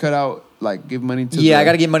you have to cut out? Like give money to I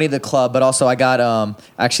got to give money to the club, but also I got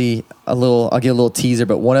actually I'll give a little teaser,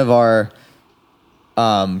 but one of our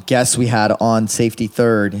guest we had on Safety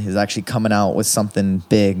Third is actually coming out with something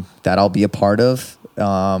big that I'll be a part of.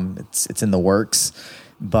 It's in the works.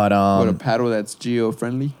 But what, a paddle that's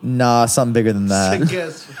geo-friendly? Nah, something bigger than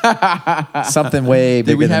that. Something way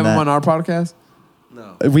bigger than that. Did we have him on our podcast?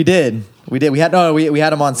 No. We did. We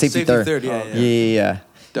had him on Safety Third. Yeah.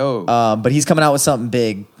 Dope. But he's coming out with something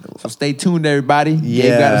big. So stay tuned, everybody. Yeah.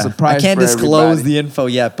 Gabe got a surprise. I can't for disclose everybody. the info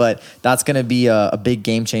yet, but that's gonna be a big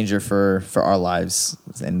game changer for our lives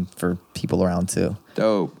and for people around too.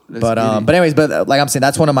 Dope. But anyways, like I'm saying,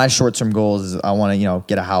 that's one of my short term goals. Is I want to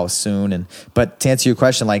get a house soon. But to answer your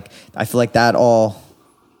question, like I feel like that all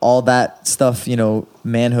that stuff,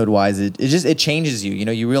 manhood wise, it changes you.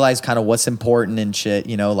 You realize kind of what's important and shit.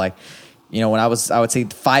 When I would say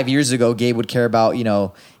 5 years ago, Gabe would care about,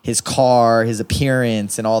 his car, his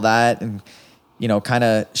appearance and all that. And, kind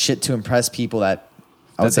of shit to impress people that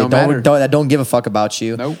I would say don't give a fuck about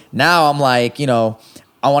you. Nope. Now I'm like,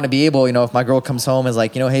 I want to be able, if my girl comes home and is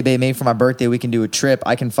like, hey babe, maybe for my birthday, we can do a trip.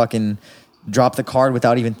 I can fucking drop the card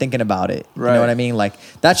without even thinking about it. Right. You know what I mean? Like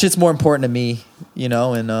that shit's more important to me,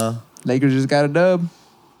 and, Lakers just got a dub.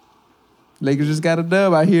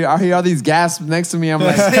 I hear all these gasps next to me. I'm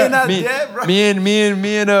like, me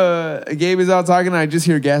and Gabe is out talking. And I just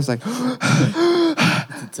hear gasps like,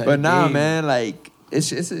 but nah, man, like it's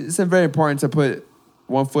very important to put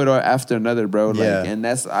one foot after another, bro. Like, yeah. And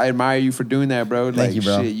I admire you for doing that, bro. Thank you,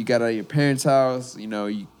 bro. Shit, you got out of your parents' house.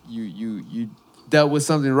 You dealt with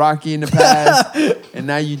something rocky in the past, and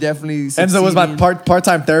now you definitely Enzo was my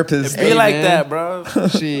part-time therapist. It be like that, bro.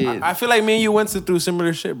 Shit. I feel like me and you went through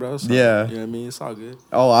similar shit, bro. So, yeah. You know what I mean? It's all good.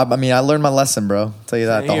 Oh, I learned my lesson, bro. I'll tell you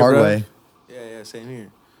that the hard way. Yeah, same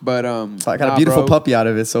here. But so I got a beautiful puppy out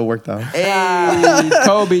of it, so it worked out. Hey,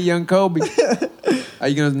 Kobe, young Kobe. Are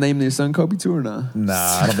you gonna name your son Kobe too or not? Nah,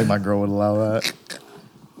 I don't think my girl would allow that.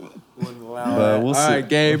 But we'll see. All right,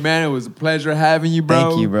 Gabe, man, it was a pleasure having you, bro.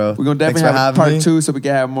 Thank you, bro. We're gonna definitely have part 2 so we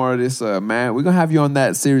can have more of this, man. We're gonna have you on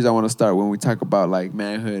that series I want to start when we talk about like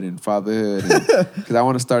manhood and fatherhood, because I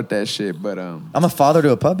want to start that shit. But I'm a father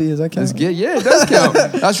to a puppy. Does that count? Yeah, it does count.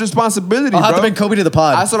 That's responsibility. I'll have bro. to bring Kobe to the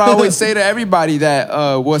pod. That's what I always say to everybody,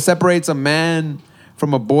 that what separates a man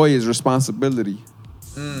from a boy is responsibility.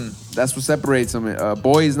 That's what separates them. A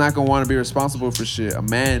boy is not gonna want to be responsible for shit. A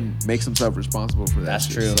man makes himself responsible for that. That's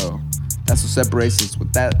shit. true. So that's what separates us.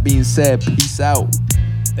 With that being said, peace out.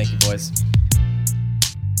 Thank you, boys.